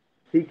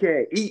 He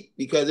can't eat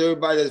because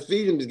everybody that's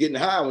feeding him is getting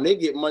high. When they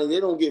get money, they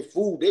don't get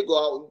food. They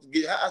go out and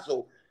get high.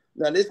 So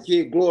now this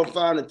kid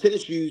glorifying the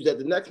tennis shoes that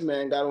the next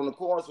man got on the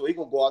corner, so he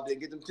gonna go out there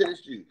and get them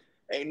tennis shoes.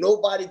 Ain't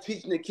nobody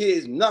teaching the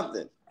kids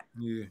nothing.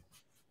 Yeah.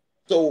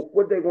 So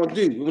what they gonna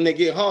do when they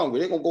get hungry?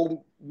 They gonna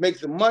go make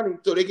some money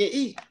so they can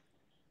eat.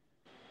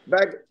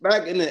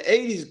 Back in the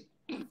 80s,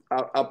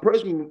 a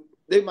person,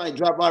 they might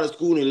drop out of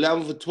school in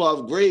 11th or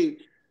 12th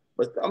grade,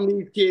 but some of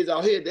these kids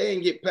out here, they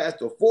ain't get past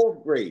the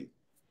 4th grade.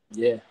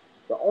 Yeah.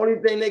 The only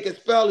thing they can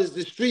spell is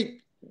the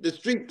street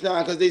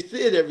sign because they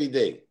see it every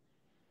day.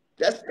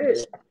 That's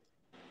it.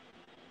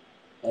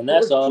 And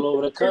that's all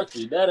over the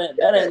country. That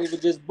ain't even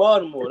just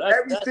Baltimore. That's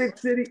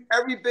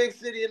every big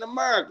city in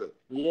America.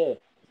 Yeah.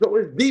 So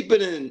it's deeper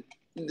than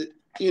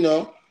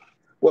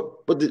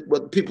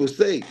what people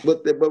say,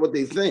 what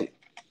they think.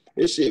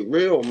 This shit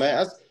real,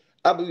 man.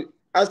 I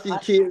see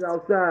kids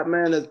outside,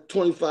 man, that's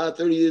 25,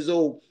 30 years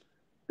old.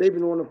 They've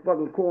been on the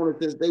fucking corner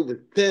since they was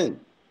 10.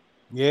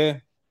 Yeah.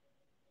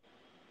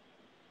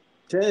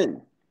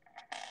 10.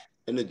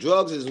 And the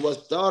drugs is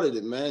what started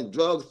it, man.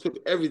 Drugs took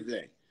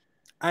everything.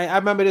 I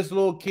remember this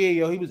little kid,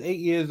 yo. He was 8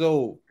 years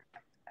old.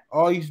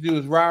 All he used to do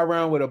is ride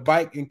around with a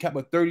bike and kept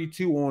a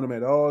 32 on him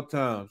at all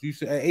times. You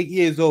said at 8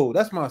 years old.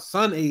 That's my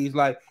son age.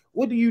 Like,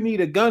 what do you need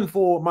a gun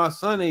for at my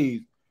son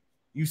age?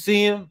 You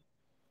see him?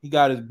 He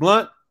got his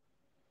blunt,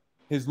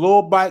 his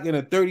little bike, and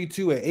a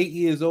 32 at 8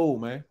 years old,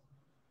 man.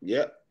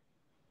 Yep.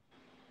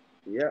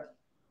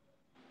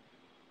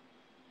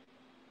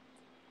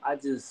 I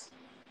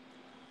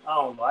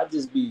don't know. I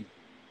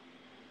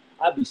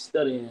be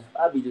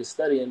just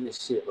studying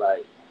this shit,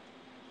 like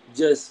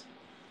just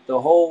the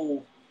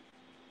whole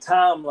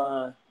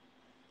timeline,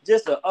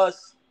 just of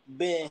us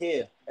being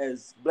here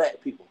as black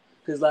people.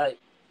 Cause like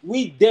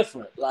we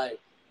different. Like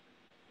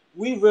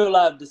we real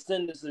life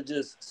descendants are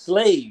just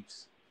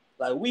slaves.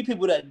 Like we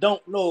people that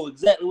don't know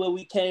exactly where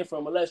we came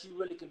from unless you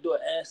really can do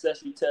an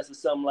ancestry test or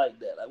something like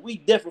that. Like we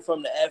different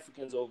from the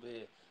Africans over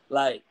here.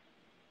 Like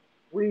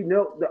we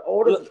know the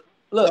older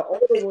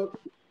ones.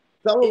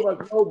 Some of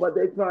us know, but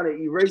they're trying to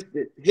erase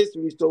the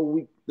history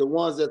so the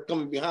ones that's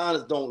coming behind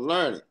us don't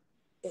learn it.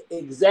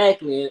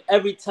 Exactly. And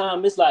every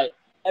time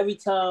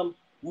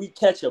we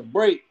catch a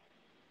break,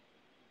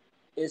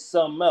 it's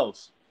something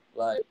else.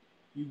 Like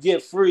you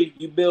get free,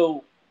 you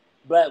build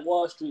Black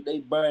Wall Street, they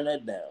burn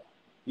that down.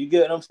 You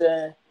get what I'm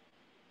saying?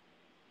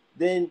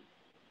 Then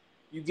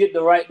you get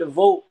the right to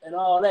vote and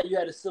all that. You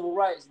had the civil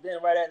rights.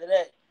 Then right after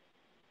that,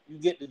 you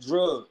get the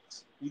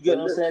drugs. You get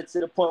what I'm saying?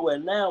 To the point where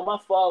now my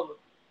father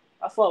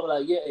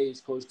like your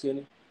age, Coach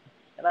Kenny.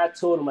 And I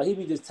told him, like, he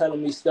be just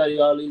telling me study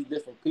all these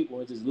different people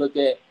and just look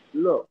at.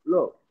 Look,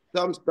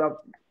 some stuff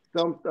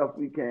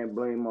we can't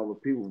blame other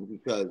people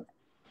because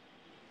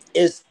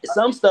it's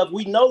some stuff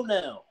we know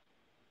now.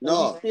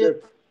 No,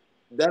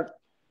 that's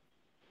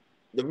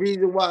the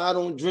reason why I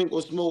don't drink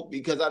or smoke,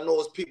 because I know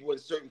it's people in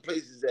certain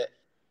places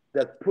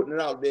that's putting it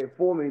out there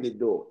for me to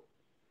do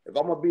it. If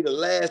I'm gonna be the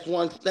last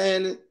one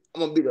standing,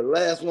 I'm gonna be the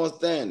last one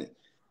standing.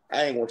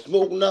 I ain't gonna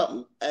smoke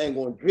nothing. I ain't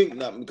gonna drink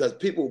nothing because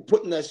people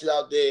putting that shit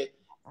out there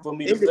for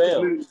me to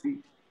fail.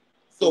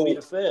 So for me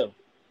to fail.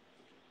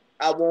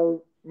 I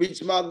won't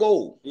reach my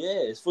goal.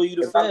 Yeah, it's for you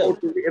to If I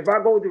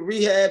fail. go to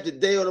rehab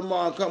today or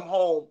tomorrow and come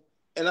home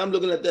and I'm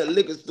looking at that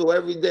liquor store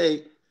every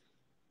day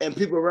and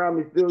people around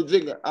me still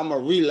drinking, I'm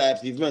gonna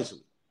relapse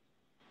eventually.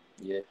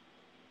 Yeah.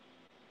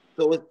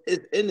 So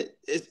it's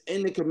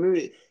in the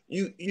community.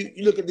 You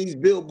look at these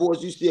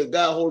billboards, you see a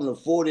guy holding a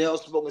 40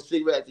 ounce smoking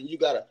cigarettes, and you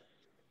got a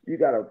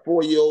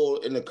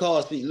 4-year-old in the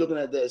car seat looking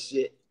at that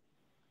shit.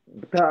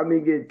 By the time he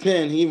get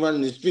 10, he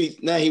running the streets.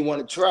 Now he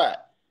want to try it.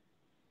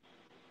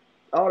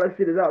 All that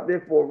shit is out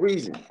there for a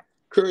reason.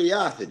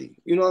 Curiosity.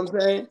 You know what I'm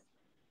saying?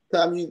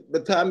 By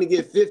the time you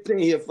get 15,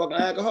 he a fucking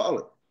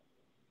alcoholic.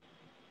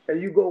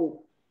 And you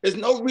go, there's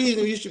no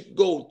reason you should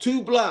go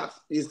 2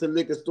 blocks, it's the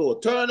liquor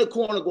store. Turn the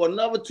corner, go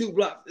another 2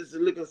 blocks, it's the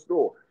liquor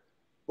store.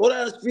 Go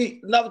down the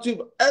street, another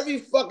 2. Every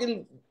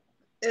fucking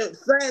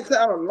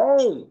Sandtown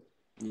alone.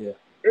 Yeah.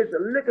 It's a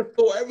liquor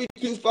store every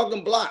 2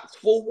 fucking blocks.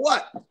 For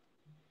what?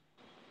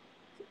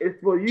 It's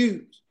for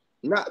you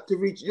not to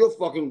reach your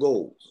fucking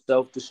goals.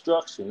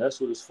 Self-destruction.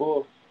 That's what it's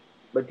for.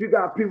 But you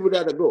got people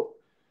that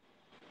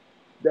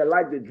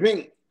like to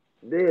drink.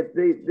 They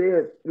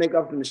make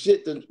up some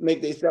shit to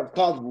make themselves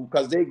comfortable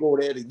because they go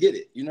there to get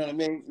it. You know what I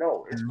mean?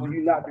 No, it's for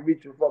you not to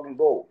reach your fucking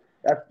goal.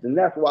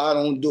 That's why I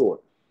don't do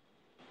it.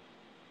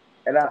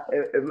 And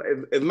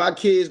if my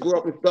kids grow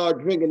up and start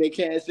drinking, they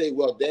can't say,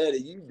 "Well, Daddy,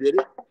 you did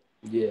it."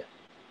 Yeah.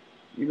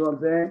 You know what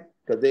I'm saying?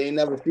 Because they ain't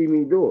never see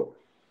me do it.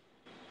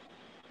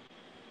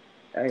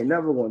 I ain't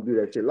never gonna do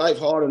that shit. Life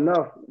hard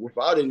enough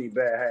without any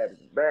bad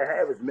habits. Bad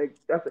habits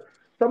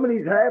some of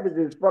these habits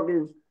is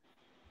fucking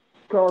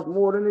cost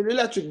more than an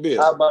electric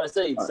bill. I was about to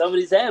say some of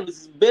these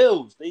habits is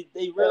bills. They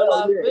real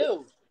life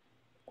bills.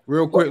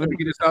 Real quick, let me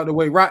get this out of the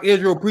way. Rock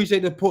Israel,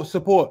 appreciate the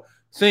support.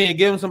 Saying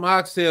give him some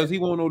oxtails, he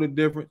won't know the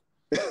difference.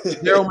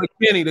 Daryl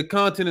McKinney, the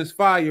content is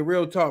fire.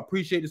 Real talk,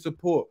 appreciate the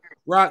support.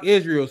 Rock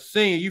Israel,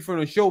 saying you from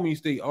the Show Me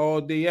State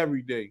all day,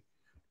 every day.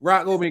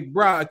 Rocco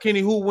McBride, Kenny,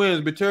 who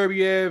wins?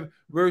 Beterbiev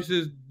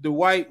versus the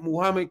white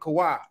Muhammad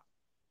Kawhi.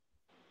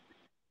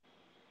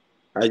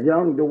 A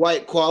young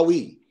Dwight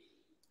Kawhi.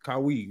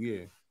 Kawhi,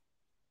 yeah.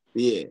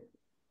 Yeah,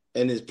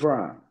 in his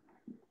prime.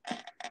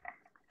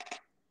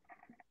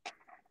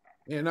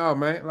 Yeah, no,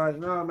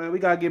 man. We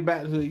gotta get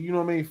back to, you know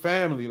what I mean,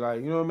 family.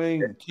 Like, you know what I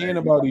mean? Caring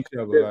about each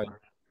other. Like,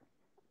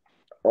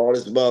 all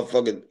this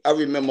motherfucking, I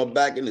remember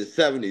back in the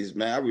 70s,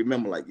 man. I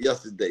remember like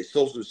yesterday,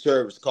 social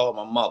service called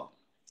my mother.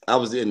 I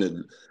was in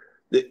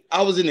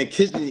the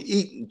kitchen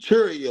eating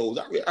Cheerios.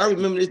 I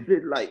remember this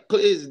shit like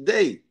clear as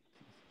day.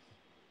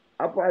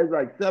 I probably was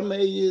like 7,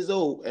 8 years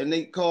old, and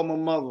they called my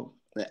mother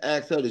and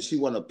asked her that she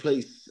want a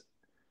place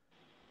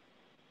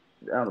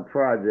down the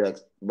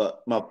projects,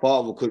 but my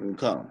father couldn't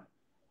come.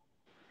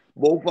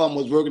 Both of them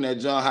was working at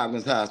John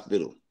Hopkins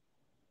Hospital.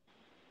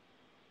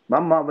 My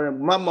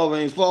mother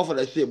ain't fall for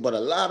that shit, but a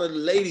lot of the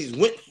ladies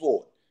went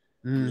for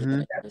it.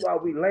 mm-hmm. That's why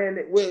we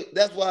landed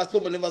that's why so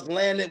many of us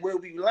landed where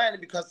we landed,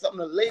 because some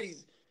of the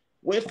ladies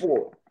went for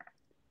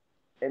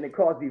it. And it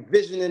caused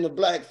division in the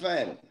black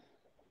family.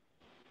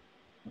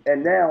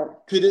 And now,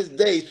 to this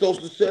day,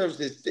 social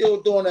services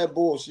still doing that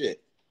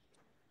bullshit.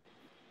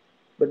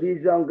 But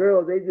these young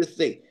girls, they just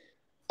say,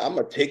 I'm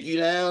going to take you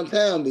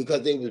downtown,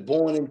 because they was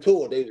born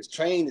into it. They was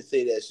trained to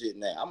say that shit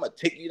now. I'm going to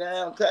take you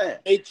downtown.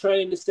 They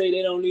trained to say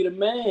they don't need a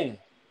man.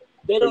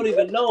 They don't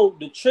even know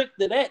the trick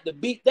to that, to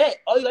beat that.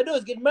 All you got to do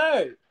is get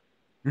married.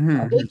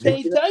 Mm-hmm. They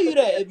can't tell you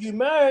that if you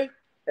married.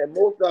 And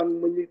most of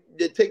them, when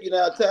they take you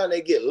downtown,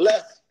 they get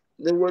less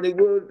than where they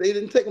were. They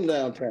didn't take them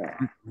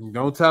downtown.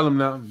 Don't tell them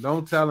nothing.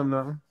 Don't tell them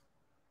nothing.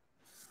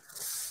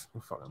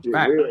 Shit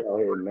real out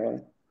here,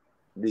 man.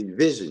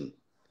 Division.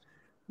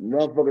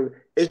 Motherfuckers,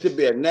 it should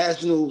be a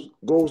national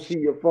go see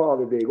your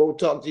father day. Go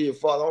talk to your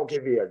father. I don't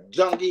care if you're a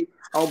junkie.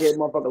 I don't care if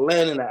motherfucker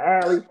laying in the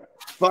alley.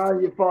 Find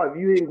your father.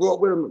 If you didn't grow up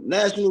with him,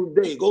 national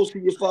day. Go see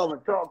your father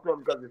and talk to him,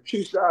 because there's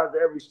 2 sides to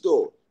every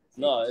story.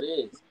 No, it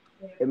is.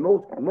 And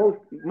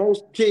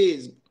most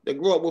kids that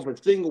grow up with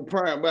a single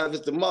parent, whether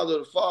it's the mother or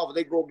the father,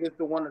 they go against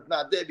the one that's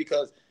not there,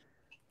 because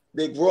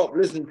they grow up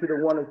listening to the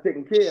one that's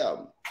taking care of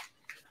them.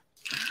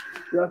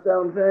 You understand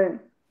what I'm saying?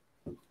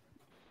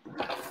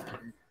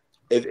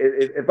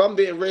 If I'm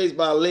being raised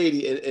by a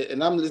lady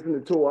and I'm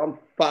listening to her, I'm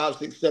 5,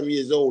 6, 7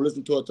 years old,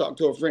 listening to her talk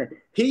to her friend.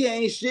 He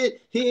ain't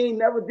shit. He ain't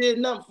never did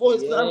nothing for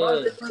his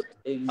son.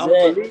 Exactly.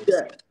 I believe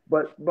that.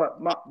 But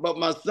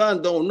my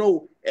son don't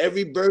know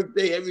every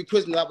birthday, every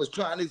Christmas I was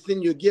trying to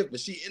send you a gift,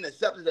 but she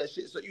intercepted that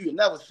shit, so you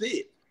never see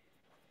it.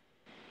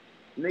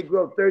 And they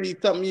grew up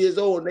 30-something years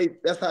old, and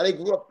that's how they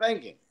grew up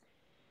thinking.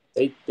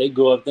 They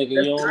grow up thinking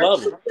you don't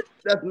love them.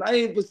 That's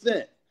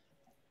 90%.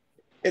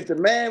 If the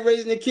man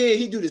raising the kid,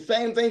 he do the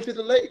same thing to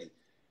the lady.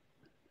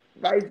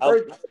 Vice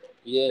versa.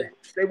 Yeah.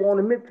 They won't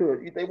admit to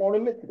it. They won't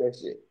admit to that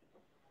shit.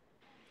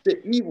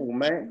 It's evil,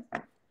 man.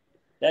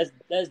 That's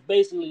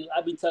basically,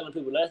 I be telling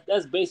people,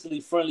 that's basically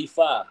friendly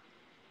fire.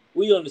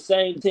 We on the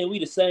same team, we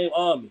the same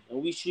army,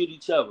 and we shoot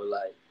each other.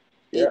 Like,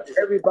 yeah,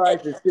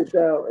 everybody should sit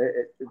down.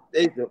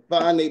 They should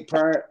find their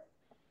parent,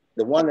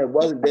 the one that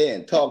wasn't there,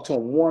 and talk to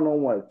them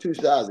one-on-one. 2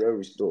 sides of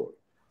every story.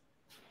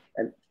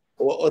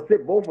 or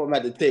sit both of them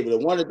at the table.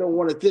 The one that don't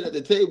want to sit at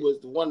the table is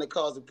the one that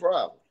caused the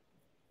problem.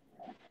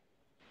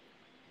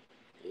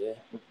 Yeah.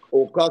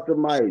 Or cause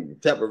somebody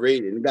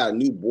separated and got a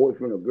new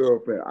boyfriend or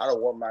girlfriend. I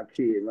don't want my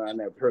kid around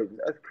that person.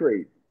 That's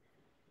crazy.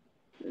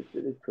 That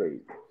shit is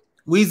crazy.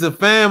 We's a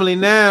family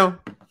now.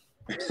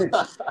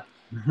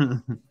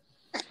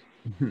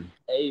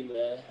 Hey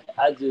man,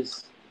 I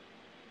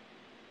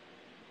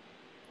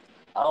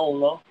don't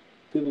know.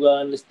 People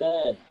gotta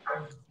understand.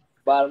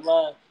 Bottom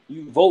line,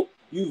 you vote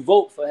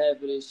for half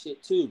of this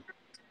shit too.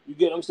 You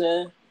get what I'm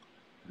saying?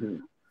 Hmm.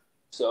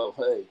 So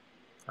hey,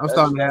 I'm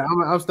starting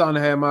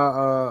to have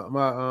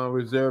my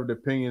reserved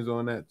opinions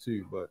on that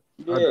too, but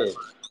yeah,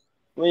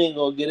 we ain't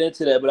gonna get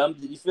into that.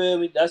 But you feel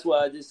me? That's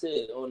why I just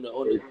said on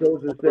Hey, the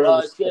social service,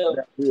 large scale.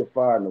 we're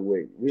firing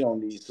away. We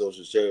don't need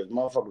social service.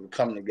 Motherfuckers are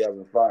coming together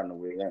and firing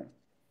away.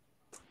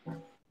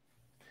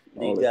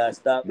 They gotta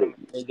stop.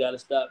 They gotta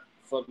stop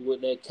fucking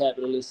with that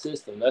capitalist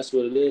system. That's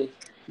what it is.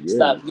 Yeah.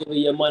 Stop giving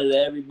your money to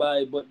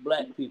everybody but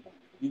black people.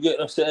 You get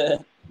what I'm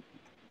saying?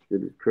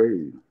 It is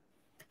crazy.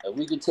 If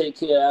we could take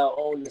care of our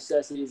own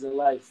necessities in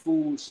life,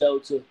 food,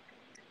 shelter,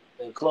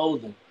 and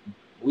clothing,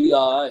 we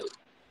all right.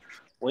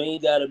 We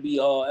ain't gotta be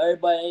all.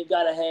 Everybody ain't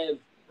gotta have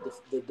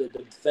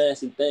the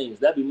fancy things.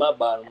 That be my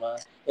bottom line.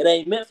 It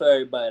ain't meant for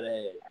everybody to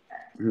have.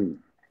 Hmm.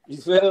 You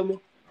feel me?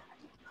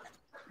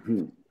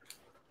 Hmm.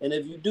 And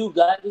if you do,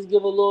 God, just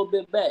give a little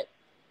bit back.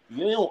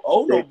 You don't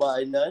owe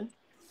nobody nothing.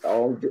 I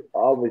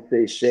always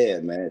say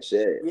share, man.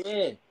 Share.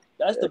 Yeah,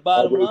 that's the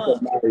bottom line.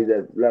 Somebody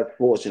that's less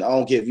fortunate. I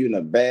don't care if you're in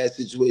a bad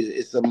situation.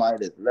 It's somebody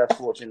that's less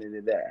fortunate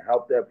than that.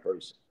 Help that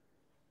person.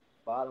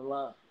 Bottom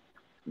line.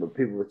 But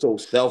people are so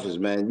selfish,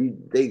 man.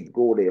 They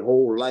go their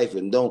whole life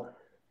and don't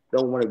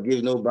want to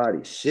give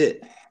nobody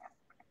shit.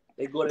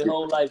 They go their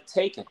whole life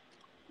taking.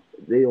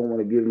 They don't want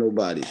to give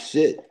nobody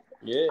shit.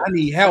 Yeah. I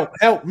need help.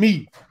 Help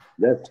me.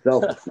 That's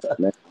selfish,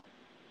 man.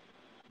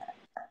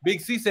 Big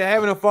C said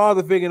having a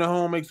father figure in the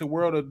home makes a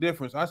world of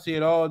difference. I see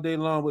it all day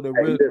long with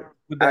the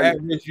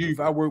at-risk youth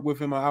I work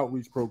with in my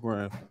outreach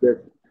program.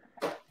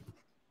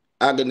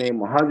 I can name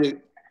 100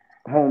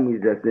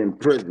 homies that's in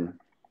prison.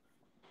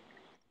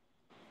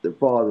 The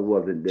father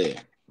wasn't there.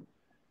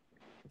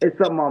 It's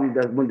some of them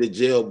that went to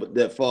jail, but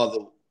their father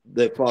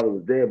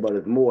was there, but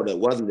it's more that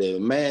wasn't there. A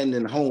man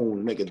in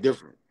homes make a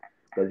difference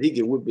because he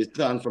can whip his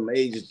son from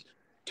age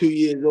 2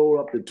 years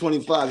old up to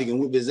 25. He can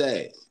whip his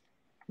ass.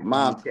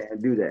 Mom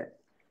can't do that.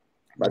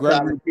 By the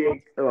time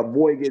a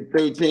boy gets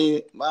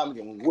 13, mom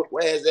can whip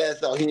his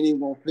ass out. He ain't even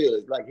gonna feel it.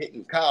 It's like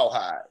hitting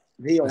cowhide.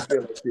 He don't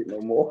feel that shit no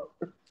more.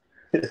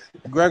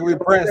 Gregory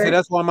Pratt said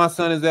that's why my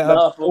son is at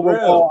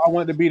overall. I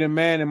want to be the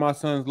man in my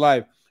son's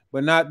life,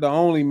 but not the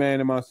only man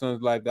in my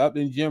son's life. The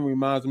Upton Gym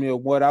reminds me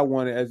of what I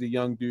wanted as a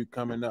young dude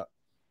coming up.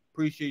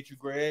 Appreciate you,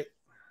 Greg.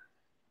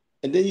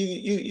 And then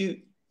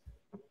you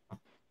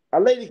a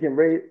lady can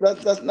raise.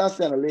 That's not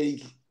saying a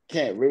lady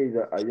can't raise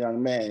a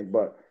young man,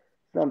 but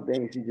some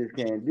things she just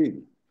can't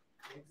do.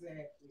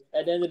 Exactly.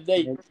 At the end of the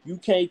day, you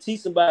can't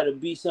teach somebody to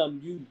be something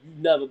you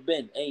never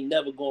been, ain't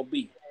never gonna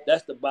be.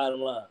 That's the bottom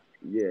line.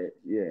 Yeah.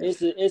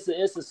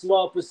 It's a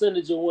small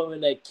percentage of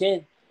women that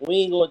can. We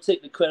ain't gonna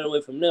take the credit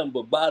away from them,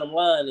 but bottom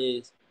line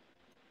is,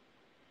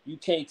 you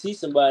can't teach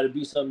somebody to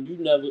be something you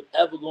never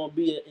ever gonna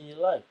be in your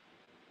life.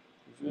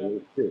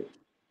 You feel me?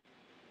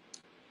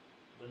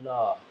 But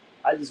nah,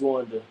 I just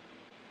wanted to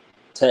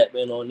tap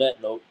in on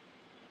that note.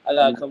 I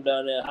gotta come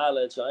down there and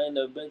holler at y'all. I ain't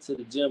never been to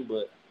the gym,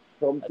 but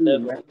I'm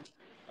gonna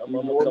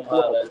come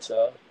holler at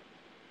y'all.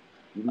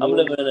 I'm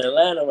living in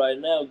Atlanta right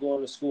now,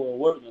 going to school and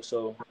working,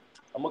 so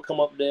I'm gonna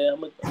come up there.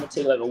 I'm gonna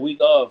take like a week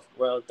off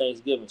around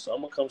Thanksgiving, so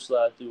I'm gonna come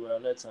slide through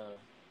around that time.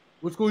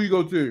 What school you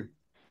go to?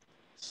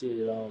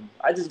 Shit,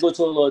 I just go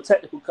to a little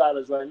technical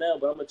college right now,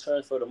 but I'm gonna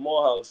transfer to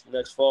Morehouse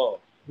next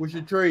fall. What's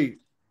your trade?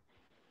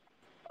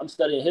 I'm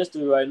studying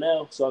history right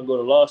now, so I go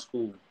to law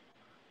school.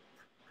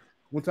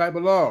 What type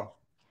of law?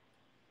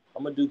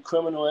 I'm gonna do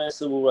criminal and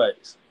civil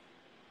rights.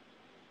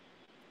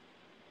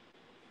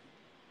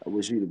 I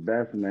wish you the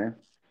best, man.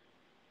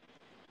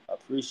 I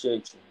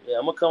appreciate you. Yeah,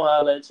 I'm gonna come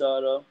holler at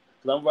y'all though,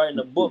 cause I'm writing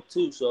a book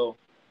too. So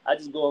I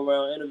just go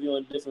around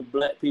interviewing different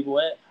black people.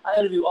 And I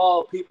interview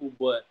all people,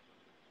 but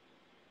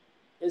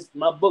it's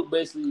my book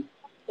basically.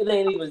 It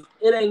ain't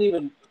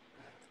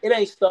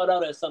start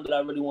out as something I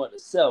really wanted to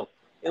sell.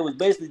 It was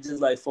basically just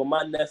like for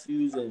my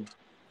nephews and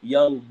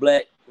young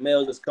black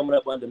males that's coming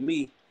up under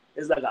me.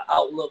 It's like an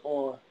outlook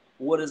on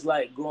what it's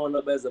like growing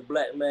up as a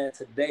black man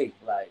today.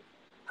 Like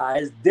how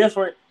it's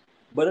different,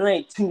 but it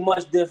ain't too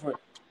much different.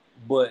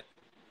 But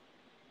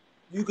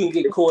you can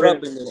get caught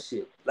up in this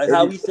shit. Like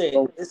how we say,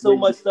 there's so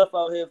much stuff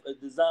out here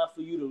designed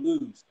for you to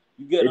lose.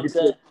 You get what I'm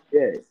saying?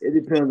 Yeah, it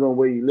depends on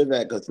where you live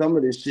at, because some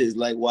of this shit is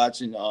like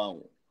watching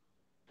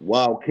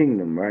Wild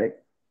Kingdom, right?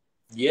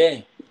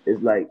 Yeah.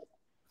 It's like,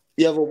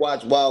 you ever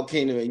watch Wild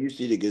Kingdom and you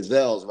see the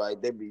gazelles,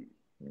 right? They be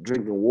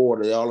drinking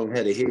water. All of them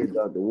had their heads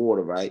out the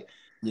water, right?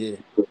 Yeah.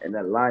 And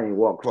that lion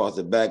walk across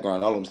the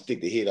background. All of them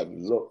stick their head up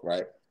and look,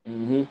 right?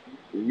 Mm-hmm.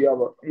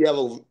 You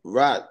ever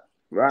ride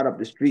up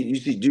the street, you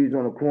see dudes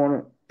on the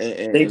corner,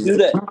 They do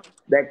that.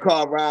 That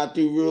car ride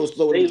through real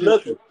slow. They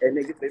looking. And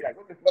niggas say like,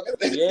 what the fuck is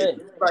that? Yeah.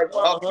 It's like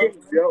Wild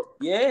Kingdom, yo.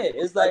 Yeah,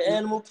 it's like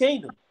Animal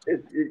Kingdom.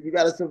 You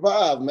gotta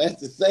survive, man.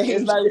 It's the same.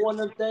 It's like shit. one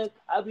of them things.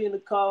 I be in the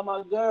car with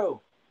my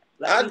girl.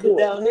 Like I we do get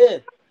down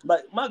here.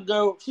 Like my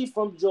girl, she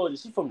from Georgia.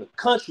 She from the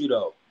country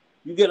though.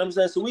 You get what I'm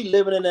saying? So we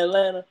living in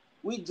Atlanta.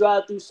 We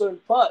drive through certain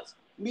parts.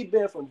 Me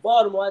being from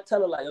Baltimore, I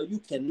tell her like, yo, you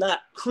cannot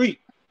creep.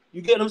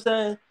 You get what I'm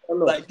saying?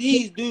 Like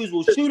these dudes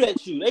will shoot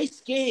at you. They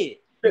scared.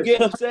 You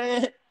get what I'm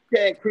saying? You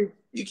can't creep.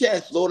 You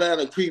can't slow down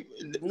and creep.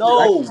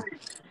 No,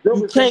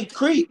 you can't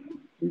creep.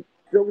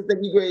 Don't think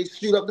you ready to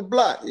shoot up the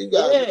block. You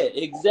got Yeah,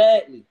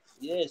 exactly.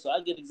 Yeah, so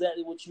I get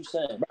exactly what you're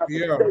saying.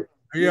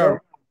 Yeah.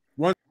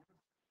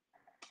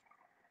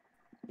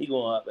 He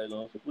going out back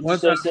on.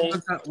 What you say?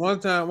 One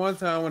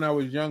time when I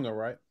was younger,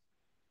 right?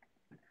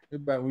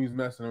 It's back when we was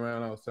messing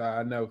around outside.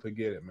 I never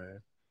forget it, man.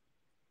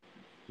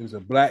 It was a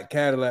black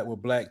Cadillac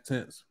with black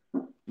tints.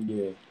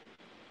 Yeah.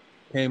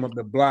 Came up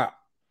the block.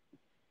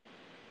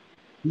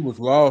 He was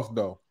lost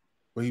though,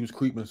 but he was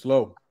creeping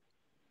slow.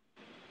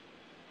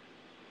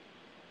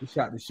 He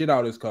shot the shit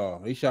out of his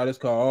car. He shot his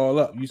car all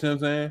up. You see what I'm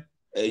saying?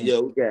 Hey,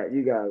 yo,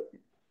 you got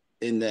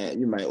in that.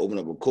 You might open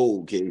up a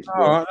cold case.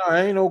 No,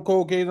 I ain't no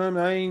cold case.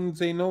 I ain't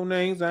say no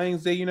names. I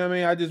ain't say, you know what I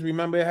mean? I just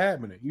remember it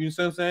happening. You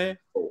see what I'm saying?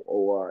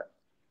 All right.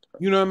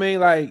 You know what I mean?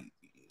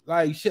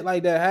 Like shit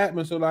like that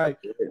happened. So like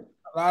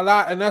a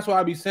lot, and that's why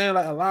I be saying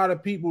like a lot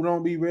of people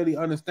don't be really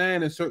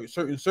understanding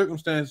certain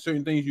circumstances,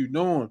 certain things you're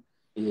doing.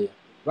 Yeah.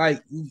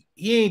 Like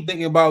he ain't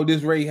thinking about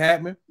this rate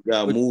happening. You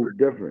gotta move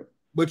different.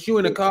 But you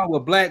in the car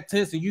with black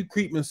tints and you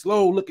creeping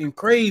slow, looking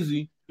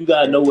crazy. You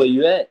gotta know where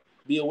you at.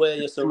 Be aware of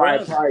your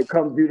surroundings. Might probably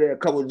come through there a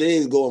couple of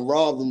days ago and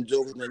rob them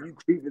jokers. Now you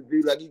creeping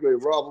through like you gonna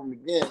rob them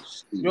again.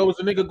 Yo, it was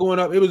a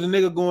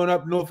nigga going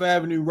up North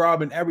Avenue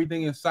robbing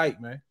everything in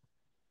sight, man.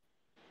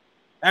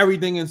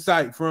 Everything in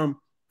sight from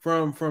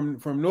North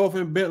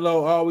and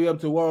Bentlow all the way up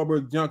to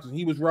Wahlberg Junction.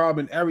 He was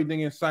robbing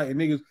everything in sight. And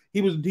niggas,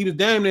 he was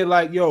damn near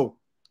like, yo,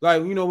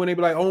 like, you know, when they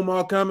be like,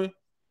 Omar coming,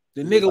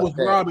 the nigga was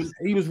robbing,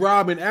 he was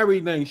robbing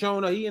everything.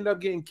 Showing up, he ended up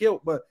getting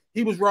killed, but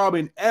he was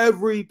robbing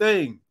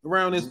everything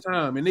around this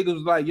time. And niggas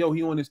was like, yo,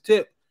 he on his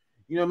tip.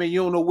 You know what I mean?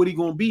 You don't know what he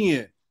gonna be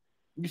in.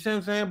 You see what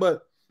I'm saying?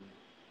 But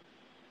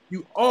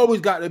you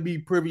always got to be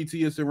privy to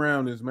your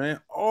surroundings,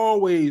 man.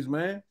 Always,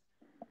 man.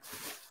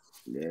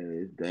 Yeah,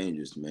 it's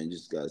dangerous, man.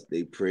 Just gotta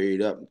stay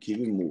prayed up and keep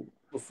it moving.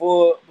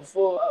 Before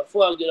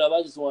I get up,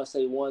 I just want to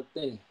say one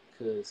thing,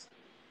 because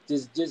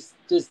just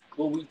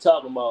what we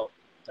talking about.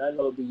 I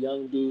know it be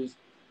young dudes.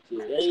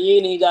 Shit, and you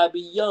ain't even gotta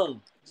be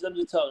young. I'm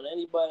just talking to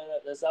anybody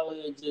that's out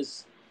here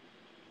just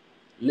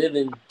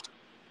living.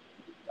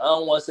 I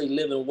don't want to say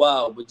living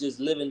wild, but just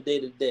living day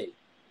to day.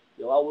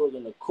 Yo, I work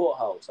in the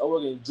courthouse. I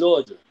work in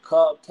Georgia,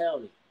 Cobb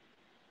County,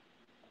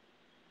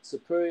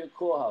 Superior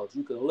Courthouse.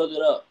 You can look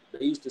it up.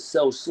 They used to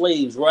sell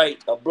slaves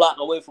right a block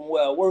away from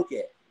where I work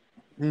at.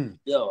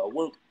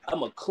 Yo,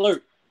 I'm a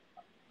clerk.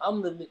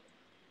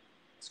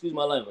 Excuse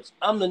my language.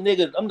 I'm the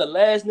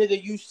last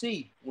nigga you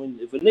see.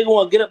 If a nigga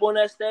want to get up on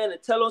that stand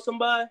and tell on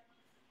somebody,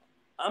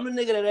 I'm the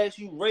nigga that asks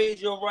you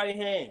raise your right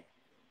hand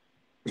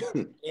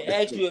and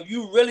ask you if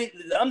you really.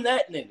 I'm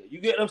that nigga. You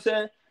get what I'm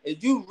saying?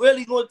 If you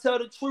really gonna tell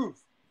the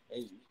truth,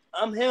 and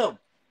I'm him.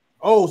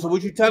 Oh, so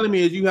what you telling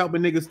me is you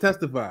helping niggas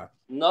testify?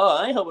 No,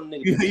 I ain't helping a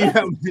nigga.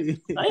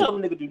 I ain't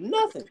helping a nigga do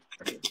nothing.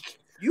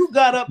 You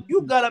got up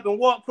and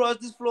walked across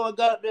this floor and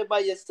got up there by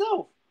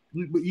yourself.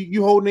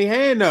 You holding their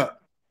hand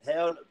up?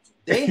 Hell,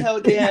 they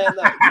held their hand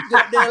up. You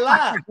got there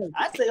live.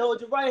 I say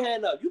hold your right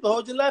hand up. You can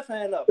hold your left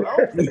hand up.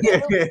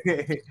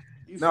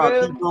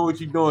 No, keep doing what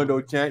you're doing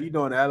though, champ. You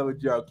doing a hell of a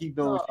job. Keep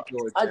doing what you're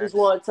doing. I just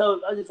want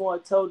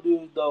to tell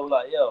dudes though,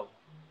 like, yo,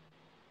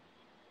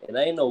 it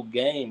ain't no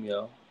game,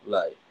 yo.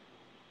 Like,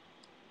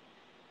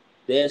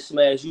 they'll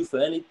smash you for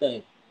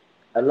anything.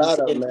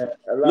 Look.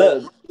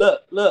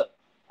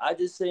 I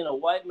just seen a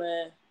white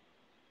man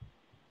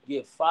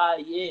get 5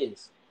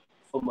 years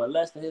for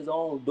molesting his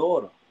own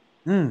daughter.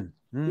 He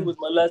was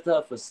molesting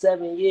her for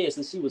 7 years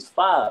since she was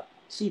 5.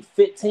 She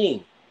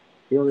 15.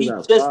 He only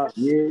got 5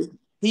 years.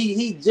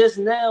 He just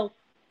now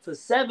for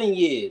 7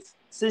 years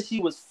since she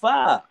was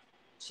 5.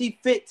 She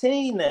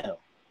 15 now.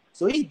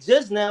 So he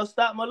just now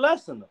stopped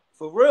molesting her.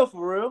 For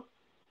real.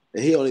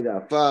 And he only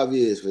got 5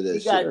 years for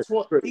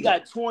that. He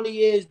got 20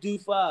 years due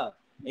 5.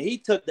 And he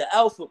took the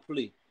alpha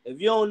plea. If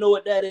you don't know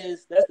what that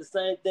is, that's the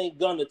same thing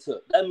Gunner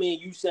took. That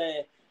means you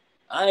saying,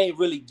 I ain't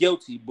really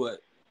guilty,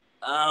 but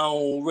I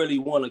don't really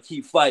want to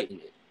keep fighting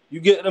it.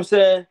 You get what I'm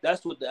saying?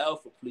 That's what the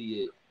alpha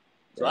plea is.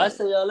 So I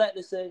say all that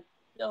to say,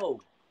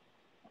 yo,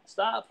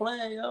 stop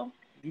playing, yo.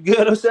 You get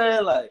what I'm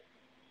saying? Like,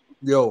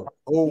 yo,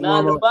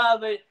 9 to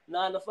 5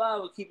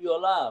 will keep you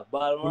alive,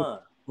 bottom line.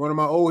 One of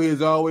my old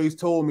heads always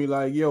told me,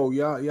 like, yo,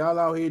 y'all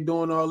out here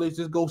doing all this,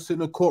 just go sit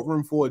in a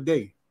courtroom for a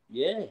day.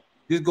 Yeah.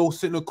 Just go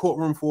sit in a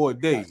courtroom for a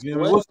day. You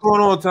know, what's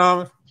going on,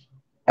 Thomas?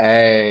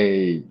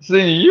 Hey,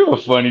 see, you a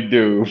funny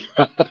dude.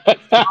 I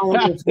don't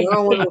want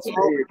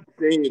to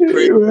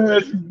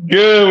That's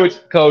good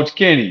with Coach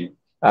Kenny.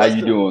 How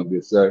you doing,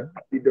 good sir?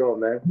 How you doing,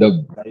 man?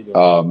 How you doing?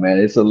 Oh man,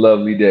 it's a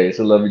lovely day. It's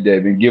a lovely day.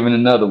 Been given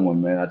another one,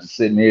 man. I just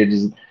sitting here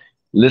just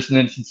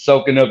listening to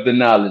soaking up the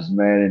knowledge,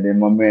 man. And then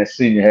my man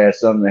Senior had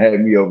something that had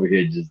me over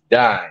here just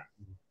dying.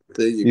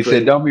 So you He crazy.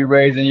 said, "Don't be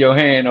raising your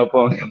hand up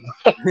on him."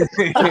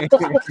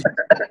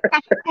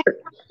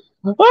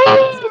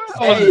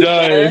 I'm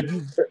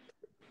dying.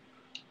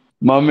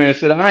 My man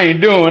said, "I ain't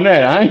doing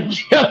that. I ain't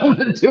trying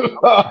to do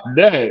all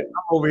that."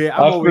 I'm over here I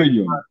trying feel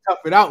you. to tough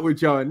it out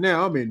with y'all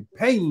now. I'm in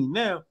pain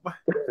now.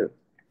 Man.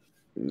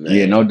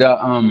 Yeah, no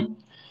doubt.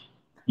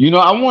 You know,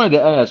 I wanted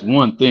to ask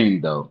one thing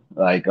though.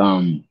 Like,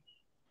 when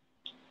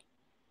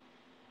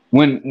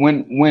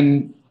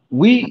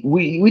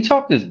we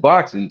talk this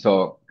boxing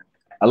talk,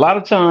 a lot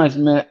of times,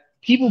 man,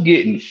 people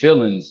get in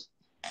feelings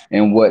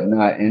and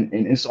whatnot, and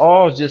it's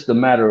all just a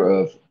matter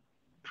of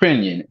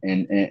opinion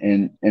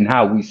and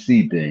how we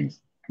see things.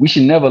 We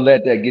should never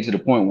let that get to the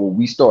point where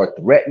we start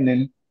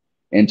threatening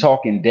and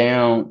talking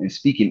down and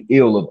speaking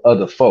ill of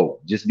other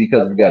folk just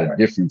because we got a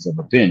difference of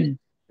opinion.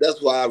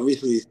 That's why I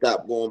recently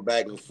stopped going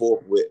back and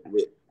forth with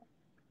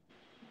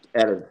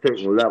at a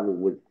certain level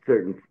with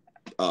certain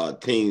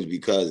teams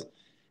because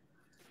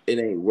it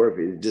ain't worth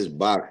it. It's just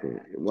boxing.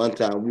 One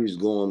time we was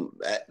going,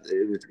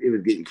 it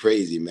was getting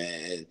crazy,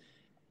 man.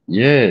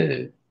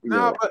 Yeah.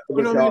 Nah, but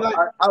you know what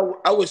I mean?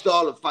 I wish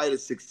all the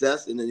fighters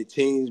success and any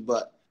teams,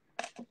 but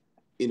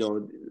you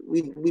know,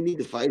 we need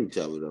to fight each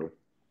other though.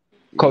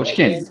 Coach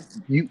Kenny,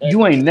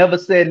 you ain't never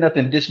said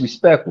nothing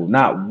disrespectful.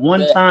 Not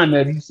one time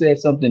have you said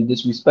something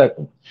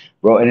disrespectful,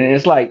 bro. And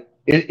it's like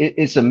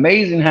it's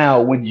amazing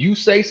how when you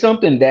say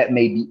something that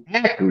may be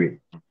accurate,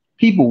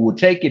 people will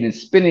take it and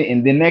spin it,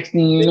 and the next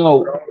thing you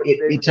know,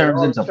 it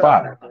turns into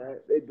fodder.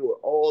 They do it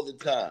all the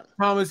time.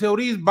 Thomas Hill,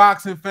 these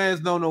boxing fans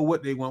don't know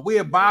what they want.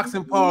 We're a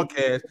boxing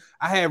podcast.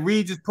 I had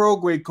Rize's pro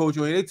grade coach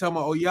on here. They talking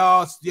about, oh,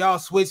 y'all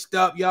switched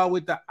up, y'all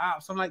with the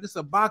ops. I'm like, this is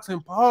a boxing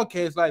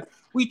podcast. Like,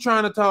 we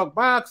trying to talk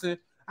boxing.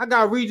 I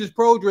got Rize's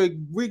pro grade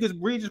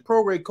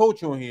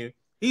coach on here.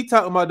 He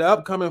talking about the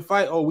upcoming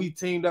fight. Oh, we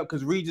teamed up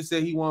because Rize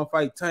said he want to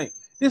fight Tank.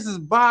 This is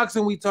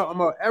boxing we talking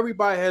about.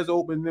 Everybody has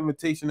open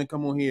invitation to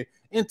come on here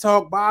and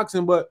talk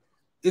boxing, but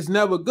it's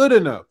never good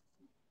enough.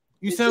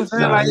 You see what I'm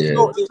saying? Like,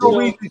 it's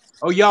so easy.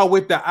 Oh, y'all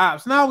with the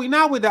ops. No, we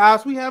not with the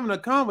ops. We having a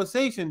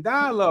conversation,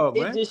 dialogue,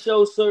 man. It just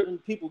shows certain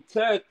people's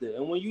character.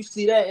 And when you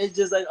see that, it's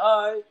just like,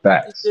 all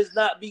right, it's just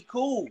not be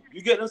cool.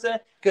 You get what I'm saying?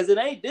 Because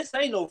this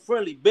ain't no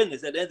friendly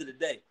business at the end of the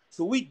day.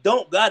 So we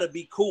don't gotta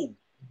be cool.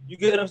 You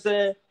get what I'm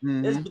saying?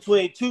 Mm-hmm. It's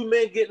between two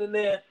men getting in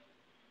there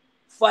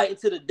fighting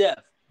to the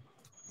death.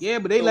 Yeah,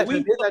 but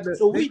we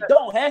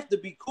don't have to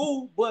be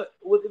cool, but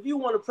if you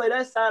want to play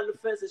that side of the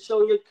fence and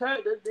show your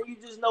character, then you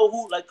just know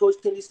who, like Coach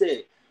Kenny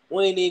said,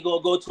 we ain't even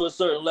gonna go to a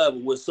certain level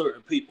with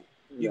certain people.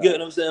 You get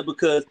what I'm saying?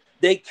 Because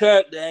their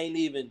character ain't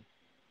even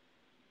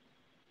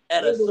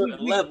at a certain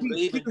level to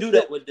even do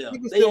that with them.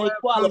 They ain't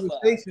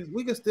qualified.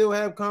 We can still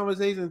have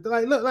conversations.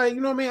 Like, look, like,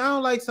 you know what I mean? I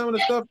don't like some of the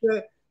stuff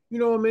that, you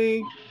know what I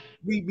mean,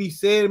 we be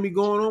said and be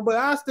going on, but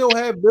I still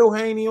have Bill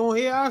Haney on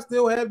here. I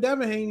still have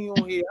Devin Haney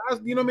on here.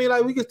 You know what I mean?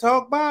 Like, we can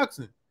talk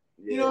boxing.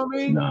 You know what I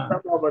mean?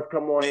 Some of us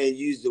come on here and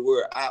use the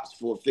word ops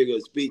for a figure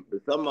of speech,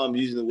 but some of them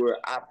using the word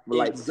ops for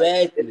like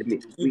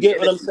exactly. You get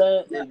what I'm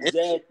saying?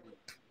 Exactly.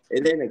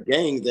 It ain't a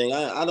gang thing.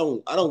 I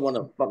don't want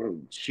to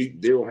fucking shoot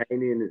Bill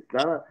Haney in his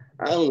son.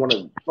 I don't want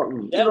to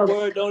fucking.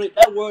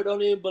 That word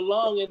don't even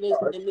belong in this.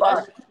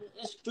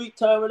 It's street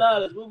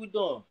terminology. What we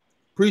doing?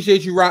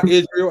 Appreciate you, Rock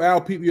Israel. Al,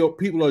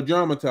 people are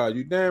dramatized.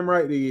 You damn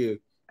right they is.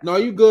 No,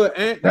 you good,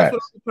 Ant. That's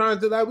what I'm trying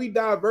to do. Like, we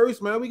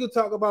diverse, man. We can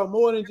talk about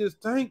more than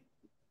just Tank.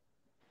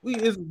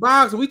 It's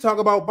boxing. We talk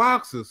about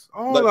boxers.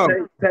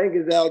 Tank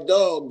is our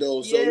dog,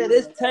 though. So yeah,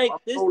 this Tank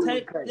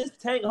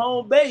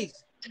home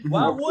base.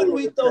 Why wouldn't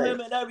we throw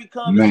him in every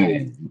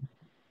conversation?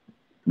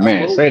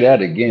 Man, say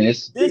that again.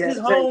 This is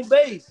home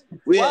base.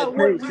 We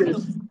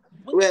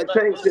had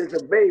Tank since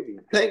a baby.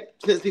 Tank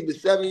since he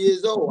was 7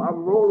 years old.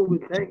 I'm rolling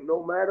with Tank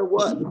no matter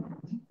what.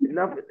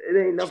 It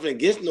ain't nothing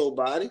against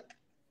nobody.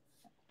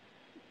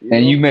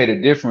 You made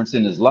a difference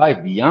in his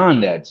life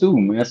beyond that too,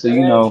 man. So you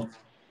know,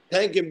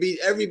 Tank can beat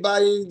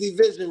everybody in the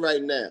division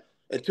right now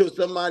until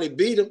somebody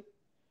beat him.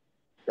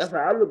 That's how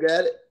I look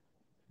at it.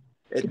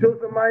 Until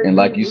somebody and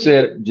like you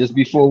said just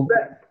before,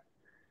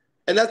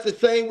 and that's the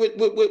same with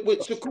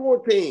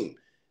Shakur team.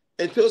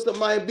 Until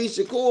somebody beats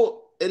Shakur,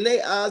 in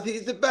their eyes,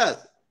 he's the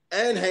best.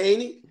 And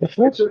Haney.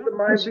 Until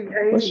somebody beats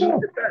Haney, he's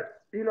the best.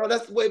 You know,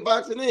 that's the way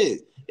boxing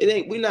is.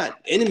 We're not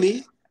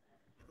enemies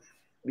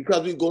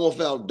because we going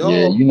for our dog.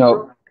 Yeah, you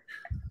know,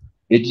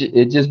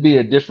 it just be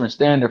a different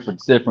standard for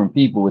different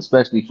people,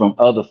 especially from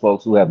other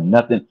folks who have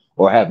nothing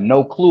or have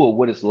no clue of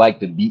what it's like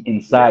to be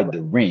inside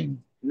the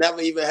ring.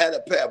 Never even had a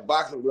pair of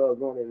boxing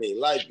gloves on in their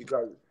life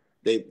because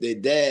their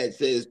dad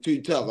says it's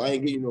too tough. I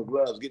ain't getting you no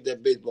gloves. Get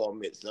that baseball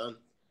mitt, son.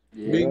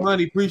 Yeah. Big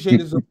money. Appreciate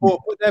the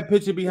support. Put that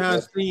picture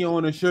behind Senior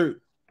on the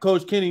shirt.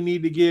 Coach Kenny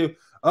need to give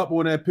up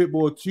on that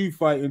Pitbull 2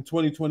 fight in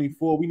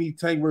 2024. We need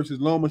Tank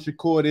versus Loma,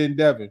 Shakur, and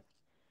Devin.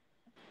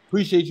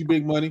 Appreciate you,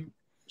 Big Money.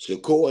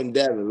 Shakur and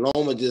Devin.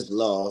 Loma just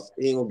lost.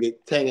 Tank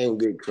ain't gonna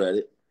get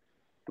credit.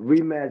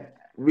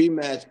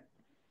 rematch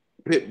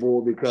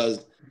Pitbull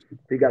because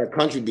he got a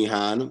country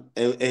behind him,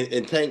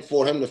 and Tank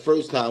fought him the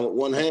first time with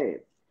one hand,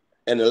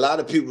 and a lot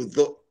of people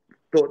thought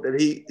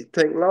that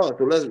Tank lost.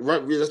 So let's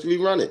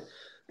rerun it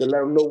to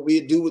let him know what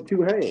we do with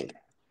two hands.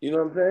 You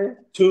know what I'm saying?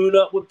 Tune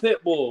up with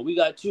Pitbull. We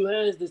got two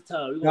hands this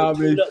time. We're gonna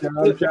tune up with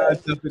I'm trying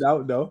to Pitbull. tough it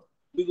out though.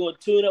 We're gonna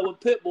tune up with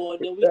Pitbull,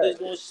 and then we just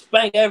gonna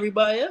spank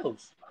everybody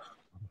else.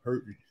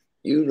 Hurt me.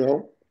 You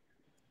know.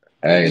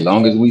 Hey,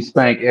 long as we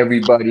spank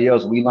everybody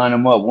else, we line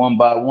them up one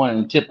by one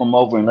and tip them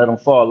over and let them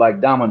fall like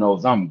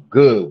dominoes. I'm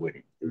good with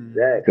it.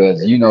 Exactly.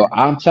 Because, you know,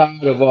 I'm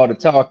tired of all the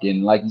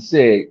talking. Like you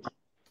said,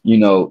 you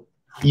know,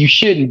 you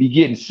shouldn't be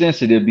getting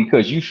sensitive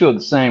because you feel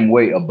the same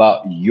way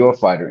about your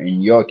fighter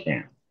in your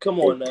camp. Come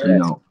on, man. You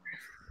know,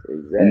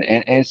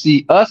 Exactly. and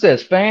see, us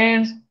as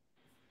fans,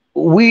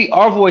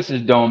 our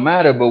voices don't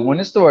matter. But when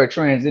it started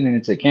transitioning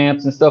into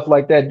camps and stuff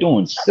like that,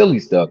 doing silly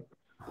stuff,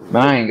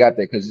 man, I ain't got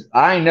that because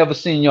I ain't never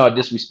seen y'all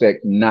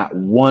disrespect not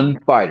one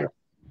fighter.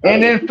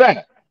 And in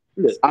fact,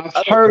 I've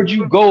heard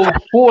you go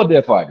for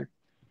their fighter.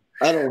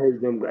 I don't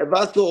hate them. If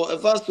I saw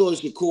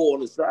Shakur on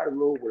the side of the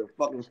road with a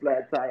fucking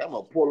flat tire, I'm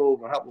gonna pull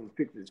over and help him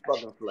fix his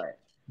fucking flat.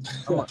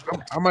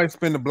 I might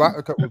spin the block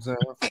a couple times.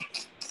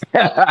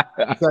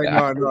 It's like,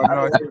 no.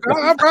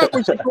 I rock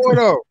with Shakur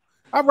though.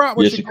 I rock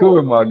with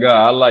Shakur, my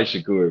guy. I like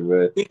Shakur,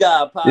 man. He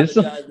gotta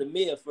apologize to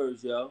Mia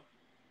first, yo.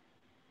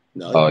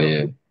 No,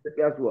 yeah.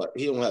 Guess what?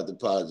 He don't have to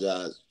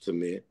apologize to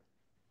me.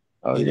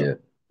 Oh yeah.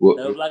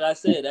 Well, like I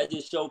said, that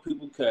just show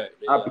people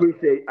character. I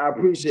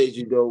appreciate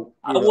you though.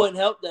 I wouldn't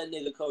help that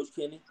nigga, Coach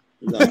Kenny.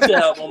 No. You can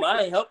help him.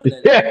 I ain't helping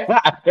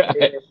that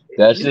nigga.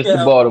 That's just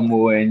the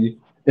Baltimore in you.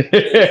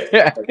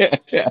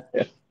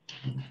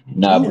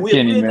 Nah, but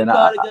Kenny, man.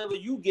 Together,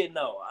 you getting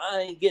out.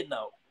 I ain't getting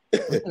out.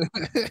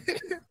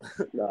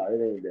 Nah,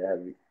 it ain't that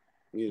heavy.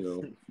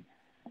 You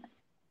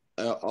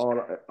know.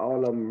 All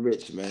of them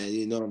rich, man.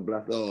 You know, I'm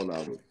blessed all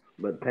of them.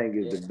 But Tank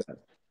is the best.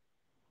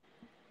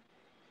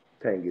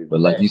 But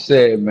like you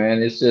said,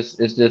 man, it's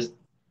just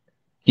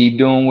keep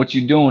doing what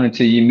you're doing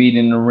until you meet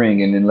in the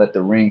ring, and then let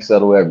the ring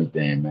settle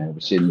everything, man.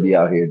 We shouldn't be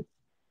out here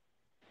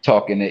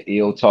talking the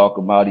ill talk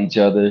about each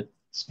other,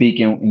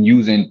 speaking and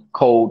using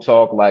cold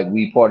talk like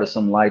we part of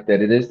something like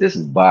that. This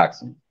is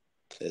boxing.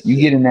 You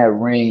get in that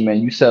ring,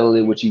 man, you settle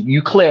it with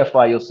you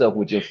clarify yourself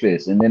with your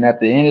fists, and then at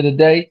the end of the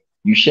day,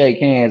 you shake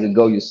hands and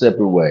go your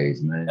separate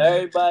ways, man.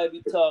 Everybody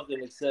be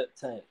talking except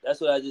Tank. That's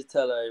what I just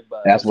tell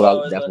everybody. That's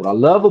what I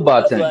love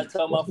about Tank. That's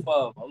what I tell my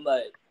father. I'm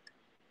like,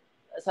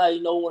 that's how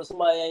you know when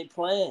somebody ain't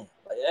playing.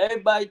 Like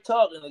everybody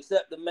talking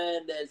except the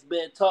man that's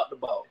been talked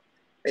about.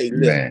 Hey,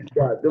 listen,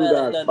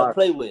 them guys to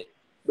play with.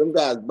 Them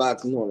guys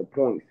boxing on a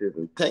point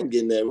system. Tank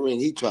in that ring,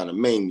 he trying to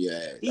maim your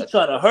ass. He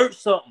trying to hurt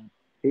something.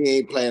 He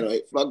ain't playing on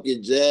fuck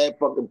your jab,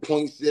 fucking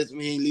point system.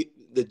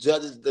 The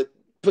judges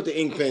put the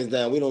ink pens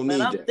down. We don't need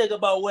that. I'm thinking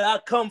about where I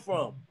come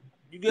from.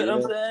 You get what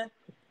I'm saying?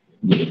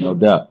 Yeah, no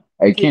doubt.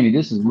 Hey, Kenny,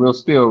 this is real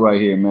spill right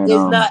here, man. It's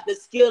not the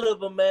skill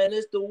of a man,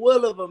 it's the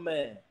will of a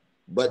man.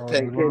 But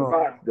Tank can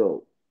box,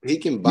 though. He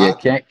can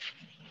box. Yeah,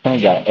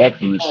 Tank got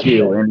excellent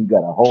skill, and he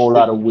got a whole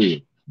lot of will.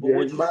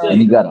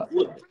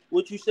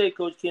 What you say,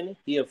 Coach Kenny?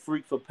 He a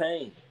freak for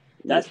pain.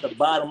 That's the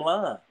bottom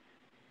line.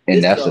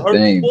 And that's the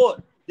thing.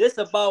 Sport. This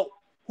about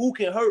who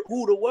can hurt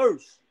who the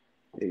worst.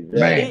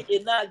 Exactly. Hit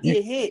and not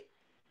get hit.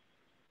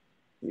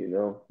 You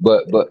know.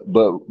 But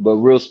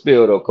real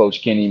spill though,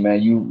 Coach Kenny,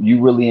 man, you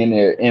really in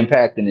there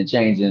impacting and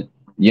changing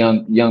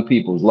young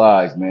people's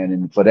lives, man.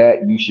 And for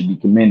that, you should be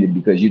commended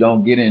because you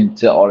don't get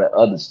into all that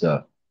other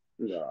stuff.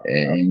 No,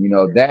 and you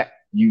know that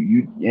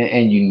you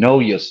know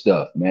your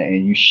stuff, man,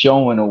 and you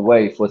showing a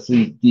way for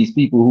these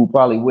people who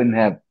probably wouldn't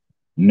have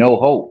no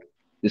hope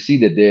to see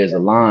that there's a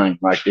line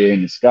right there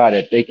in the sky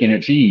that they can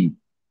achieve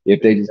if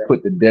they just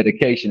put the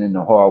dedication and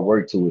the hard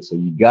work to it. So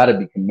you got to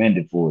be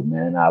commended for it,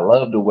 man. I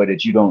love the way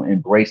that you don't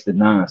embrace the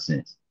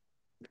nonsense.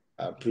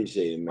 I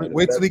appreciate it, man.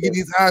 Wait till he get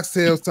these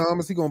oxtails,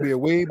 Thomas. He gonna be a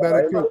way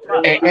better cook.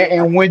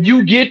 And when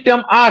you get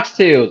them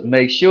oxtails,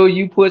 make sure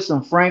you put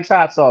some Frank's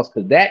hot sauce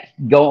because that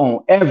go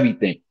on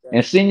everything.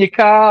 And Senior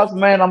Cobbs,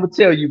 man, I'm gonna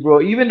tell you, bro.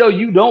 Even though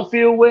you don't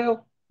feel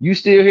well, you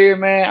still here,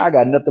 man. I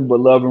got nothing but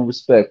love and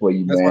respect for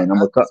you, man.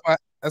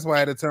 That's why I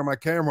had to turn my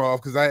camera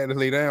off because I had to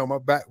lay down. My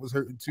back was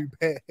hurting too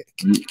bad.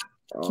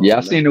 Yeah,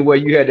 I seen the way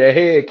you had that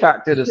head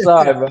cocked to the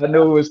side, but I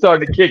knew it was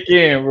starting to kick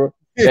in, bro.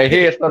 That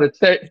head started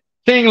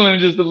tingling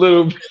just a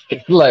little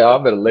bit. Like, oh,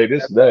 I better lay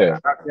this down.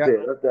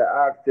 That's that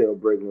oxtail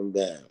breaking them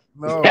down.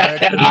 No,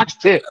 that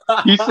oxtail.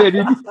 He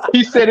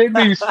said it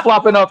be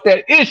flopping off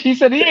that itch. He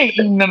said he ain't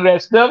eating none of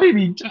that stuff. He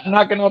be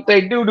knocking off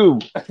that doo-doo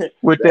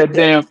with that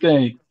damn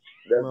thing.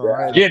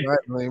 I had to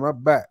lay my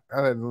back.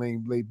 I had to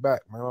lay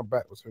back, man. My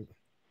back was hurting.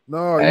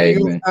 No, hey,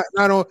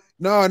 not on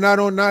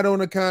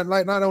the kind,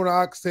 like not on the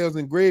oxtails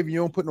and gravy.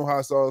 You don't put no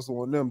hot sauce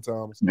on them,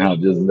 Thomas. No, I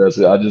just mess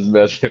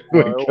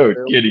with Coach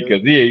Kitty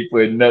because he ain't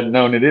putting nothing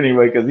on it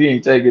anyway because he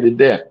ain't taking it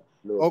down.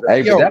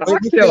 Okay, hey, that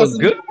oxtail's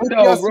good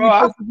though,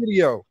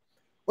 bro.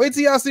 Wait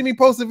till y'all see me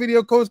post a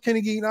video, Coach Kenny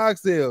eating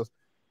oxtails.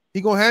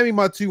 He gonna hand me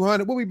my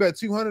 200. What we bet,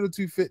 200 or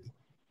 250?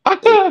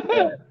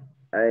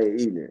 I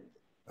ain't eating it.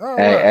 All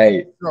Hey, right.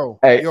 hey, So,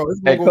 hey, yo,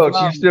 it's hey, gonna go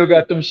coach, you viral. still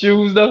got them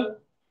shoes though?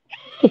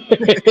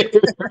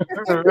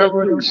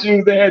 Remember them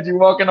shoes that had you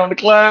walking on the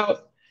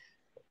clouds?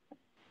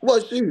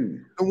 What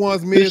shoes? The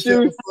ones The me said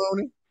shoes? was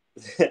phony.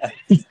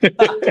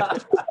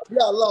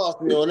 Y'all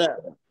lost me on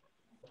that one.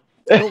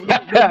 The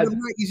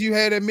Nikes you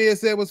had that me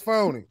said was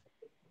phony.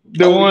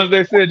 The Oh, ones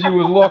they said you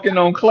was walking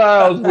on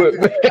clouds with.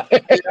 yeah,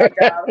 I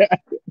got it.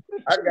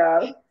 I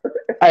got it.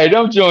 Hey,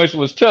 them joints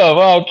was tough.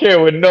 I don't care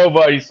what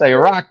nobody say.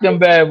 Rock them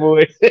bad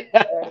boys. Yeah,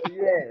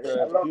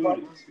 I love my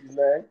shoes,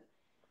 man.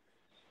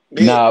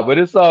 Yeah. Nah, but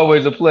it's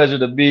always a pleasure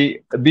to be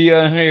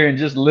on here and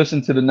just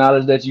listen to the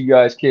knowledge that you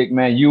guys kick,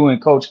 man. You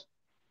and Coach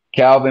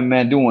Calvin,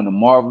 man, doing a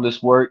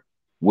marvelous work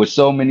with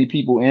so many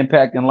people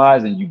impacting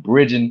lives and you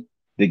bridging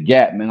the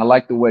gap, man. I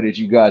like the way that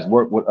you guys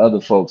work with other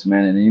folks,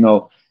 man.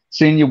 And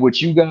seeing what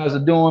you guys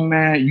are doing,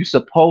 man, you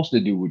supposed to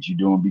do what you're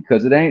doing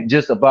because it ain't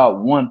just about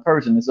one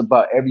person. It's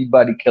about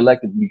everybody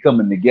collectively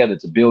coming together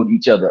to build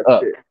each other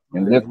up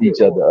and Man, lift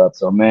each other up.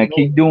 So, man, you know,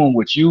 keep doing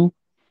what you,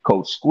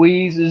 Coach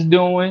Squeeze, is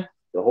doing.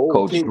 The whole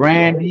Coach team.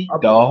 Grandy,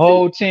 the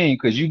whole team,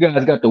 because you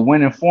guys got the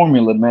winning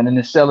formula, man, and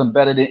it's selling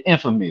better than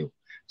Infamil.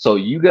 So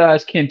you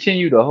guys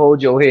continue to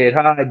hold your head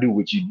high, do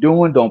what you're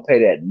doing, don't pay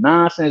that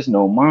nonsense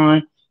no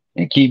mind,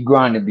 and keep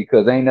grinding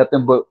because ain't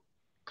nothing but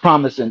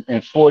promise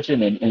and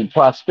fortune and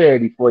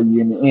prosperity for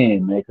you in the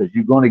end, man, because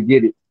you're gonna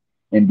get it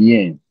in the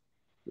end.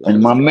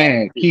 And my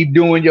man, keep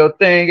doing your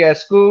thing at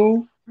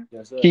school.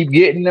 Yes, sir. Keep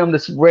getting them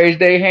to raise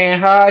their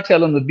hand high. Tell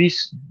them to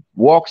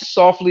walk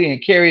softly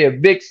and carry a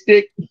big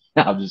stick.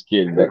 I'm just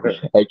kidding, man.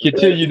 Hey,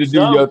 continue to do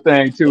your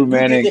thing too,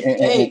 man.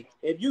 Hey,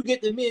 if you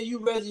get to me and you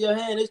raise your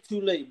hand, it's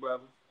too late,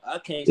 brother. I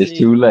can't It's see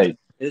too you. late.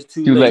 It's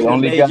too Too late. late. You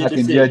Only made God your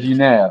can judge you decision.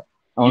 now.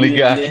 Only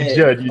God can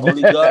judge you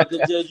Only now. God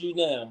can judge you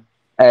now.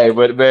 Hey,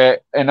 but man,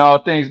 in all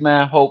things,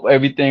 man, hope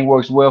everything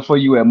works well for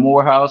you at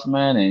Morehouse,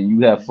 man, and you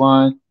have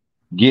fun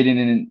getting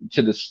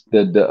into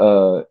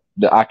the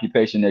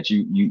occupation that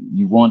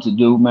you want to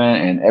do,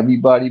 man. And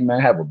everybody,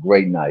 man, have a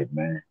great night,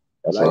 man.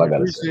 That's all I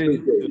gotta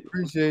say.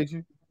 Appreciate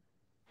you.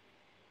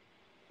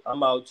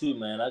 I'm out too,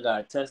 man. I got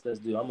a test that's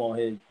due. I'm on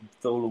here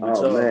solo with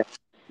Oh, y'all. man.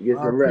 Get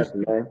some rest,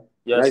 man.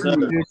 Yes, sir.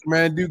 Appreciate you,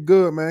 man. Do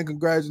good, man.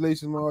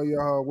 Congratulations on all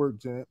your hard work,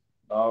 champ.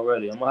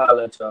 Already. I'm gonna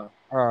holler at y'all.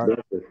 All right.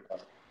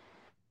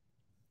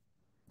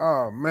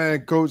 Oh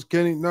man, Coach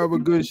Kenny, another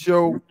good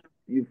show.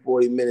 You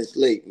 40 minutes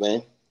late,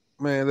 man.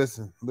 Man,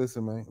 listen,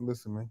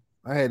 man.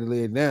 I had to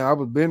lay it down. I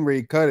was been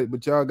ready to cut it,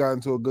 but y'all got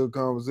into a good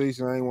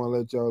conversation. I ain't want to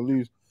let y'all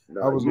lose.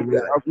 No,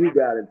 you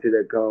got into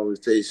that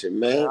conversation,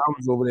 man. I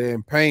was over there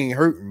in pain,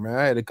 hurting, man.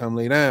 I had to come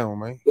lay down,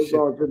 man. What's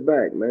on your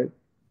back, man?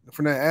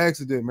 From that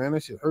accident, man,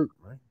 that shit hurt,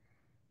 man.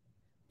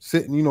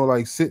 Sitting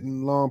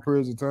long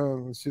periods of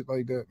time and shit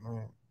like that,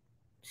 man.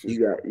 Shit.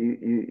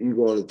 You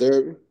going to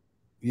therapy?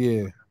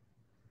 Yeah.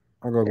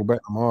 I gotta go back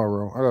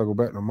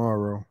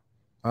tomorrow.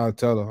 I'll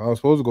tell her. I was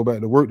supposed to go back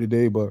to work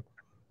today, but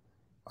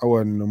I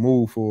wasn't in the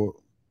mood for it.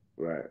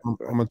 Right. I'm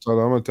gonna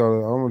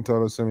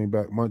tell her send me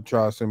back.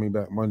 Try to send me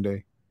back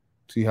Monday.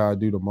 See how I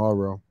do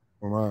tomorrow.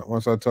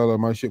 Once I tell her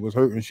my shit was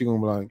hurting, she gonna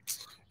be like,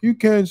 "You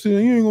can't sit. You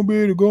ain't gonna be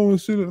able to go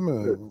and sit it,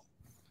 man."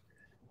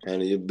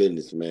 Handle your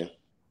business, man.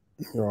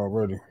 You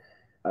already.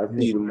 I'll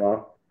see you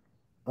tomorrow.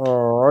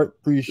 All right,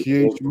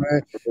 appreciate you,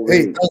 man.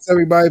 Hey, thanks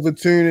everybody for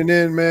tuning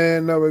in,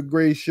 man. Another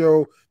great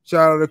show.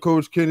 Shout out to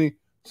Coach Kenny.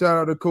 Shout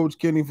out to Coach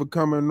Kenny for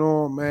coming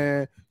on,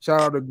 man. Shout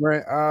out to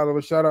Grant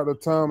Oliver. Shout out to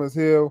Thomas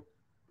Hill.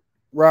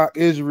 Rock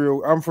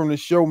Israel. I'm from the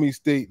Show Me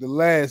State, the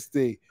last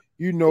state.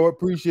 You know it.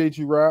 Appreciate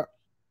you, Rock.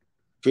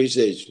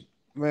 Appreciate you.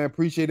 Man,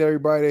 appreciate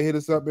everybody that hit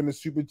us up in the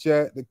super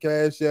chat, the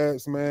cash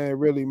apps, man. It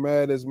really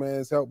matters,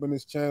 man. It's helping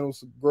this channel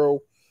grow.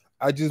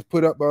 I just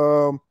put up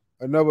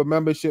another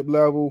membership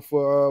level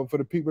for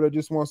the people that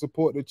just want to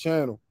support the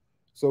channel.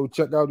 So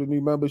check out the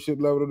new membership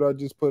level that I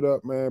just put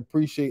up, man.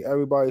 Appreciate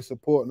everybody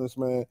supporting us,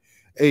 man.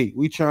 Hey,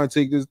 we trying to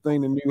take this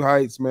thing to new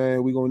heights,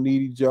 man. We gonna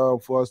need each other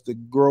for us to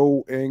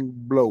grow and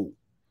blow.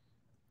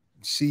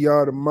 See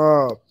y'all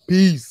tomorrow.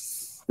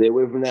 Peace. Stay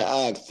away from that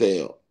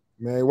oxtail.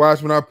 Man,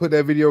 watch when I put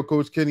that video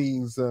Coach Kenny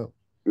eating some.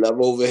 Love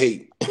over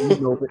hate. You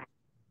know it.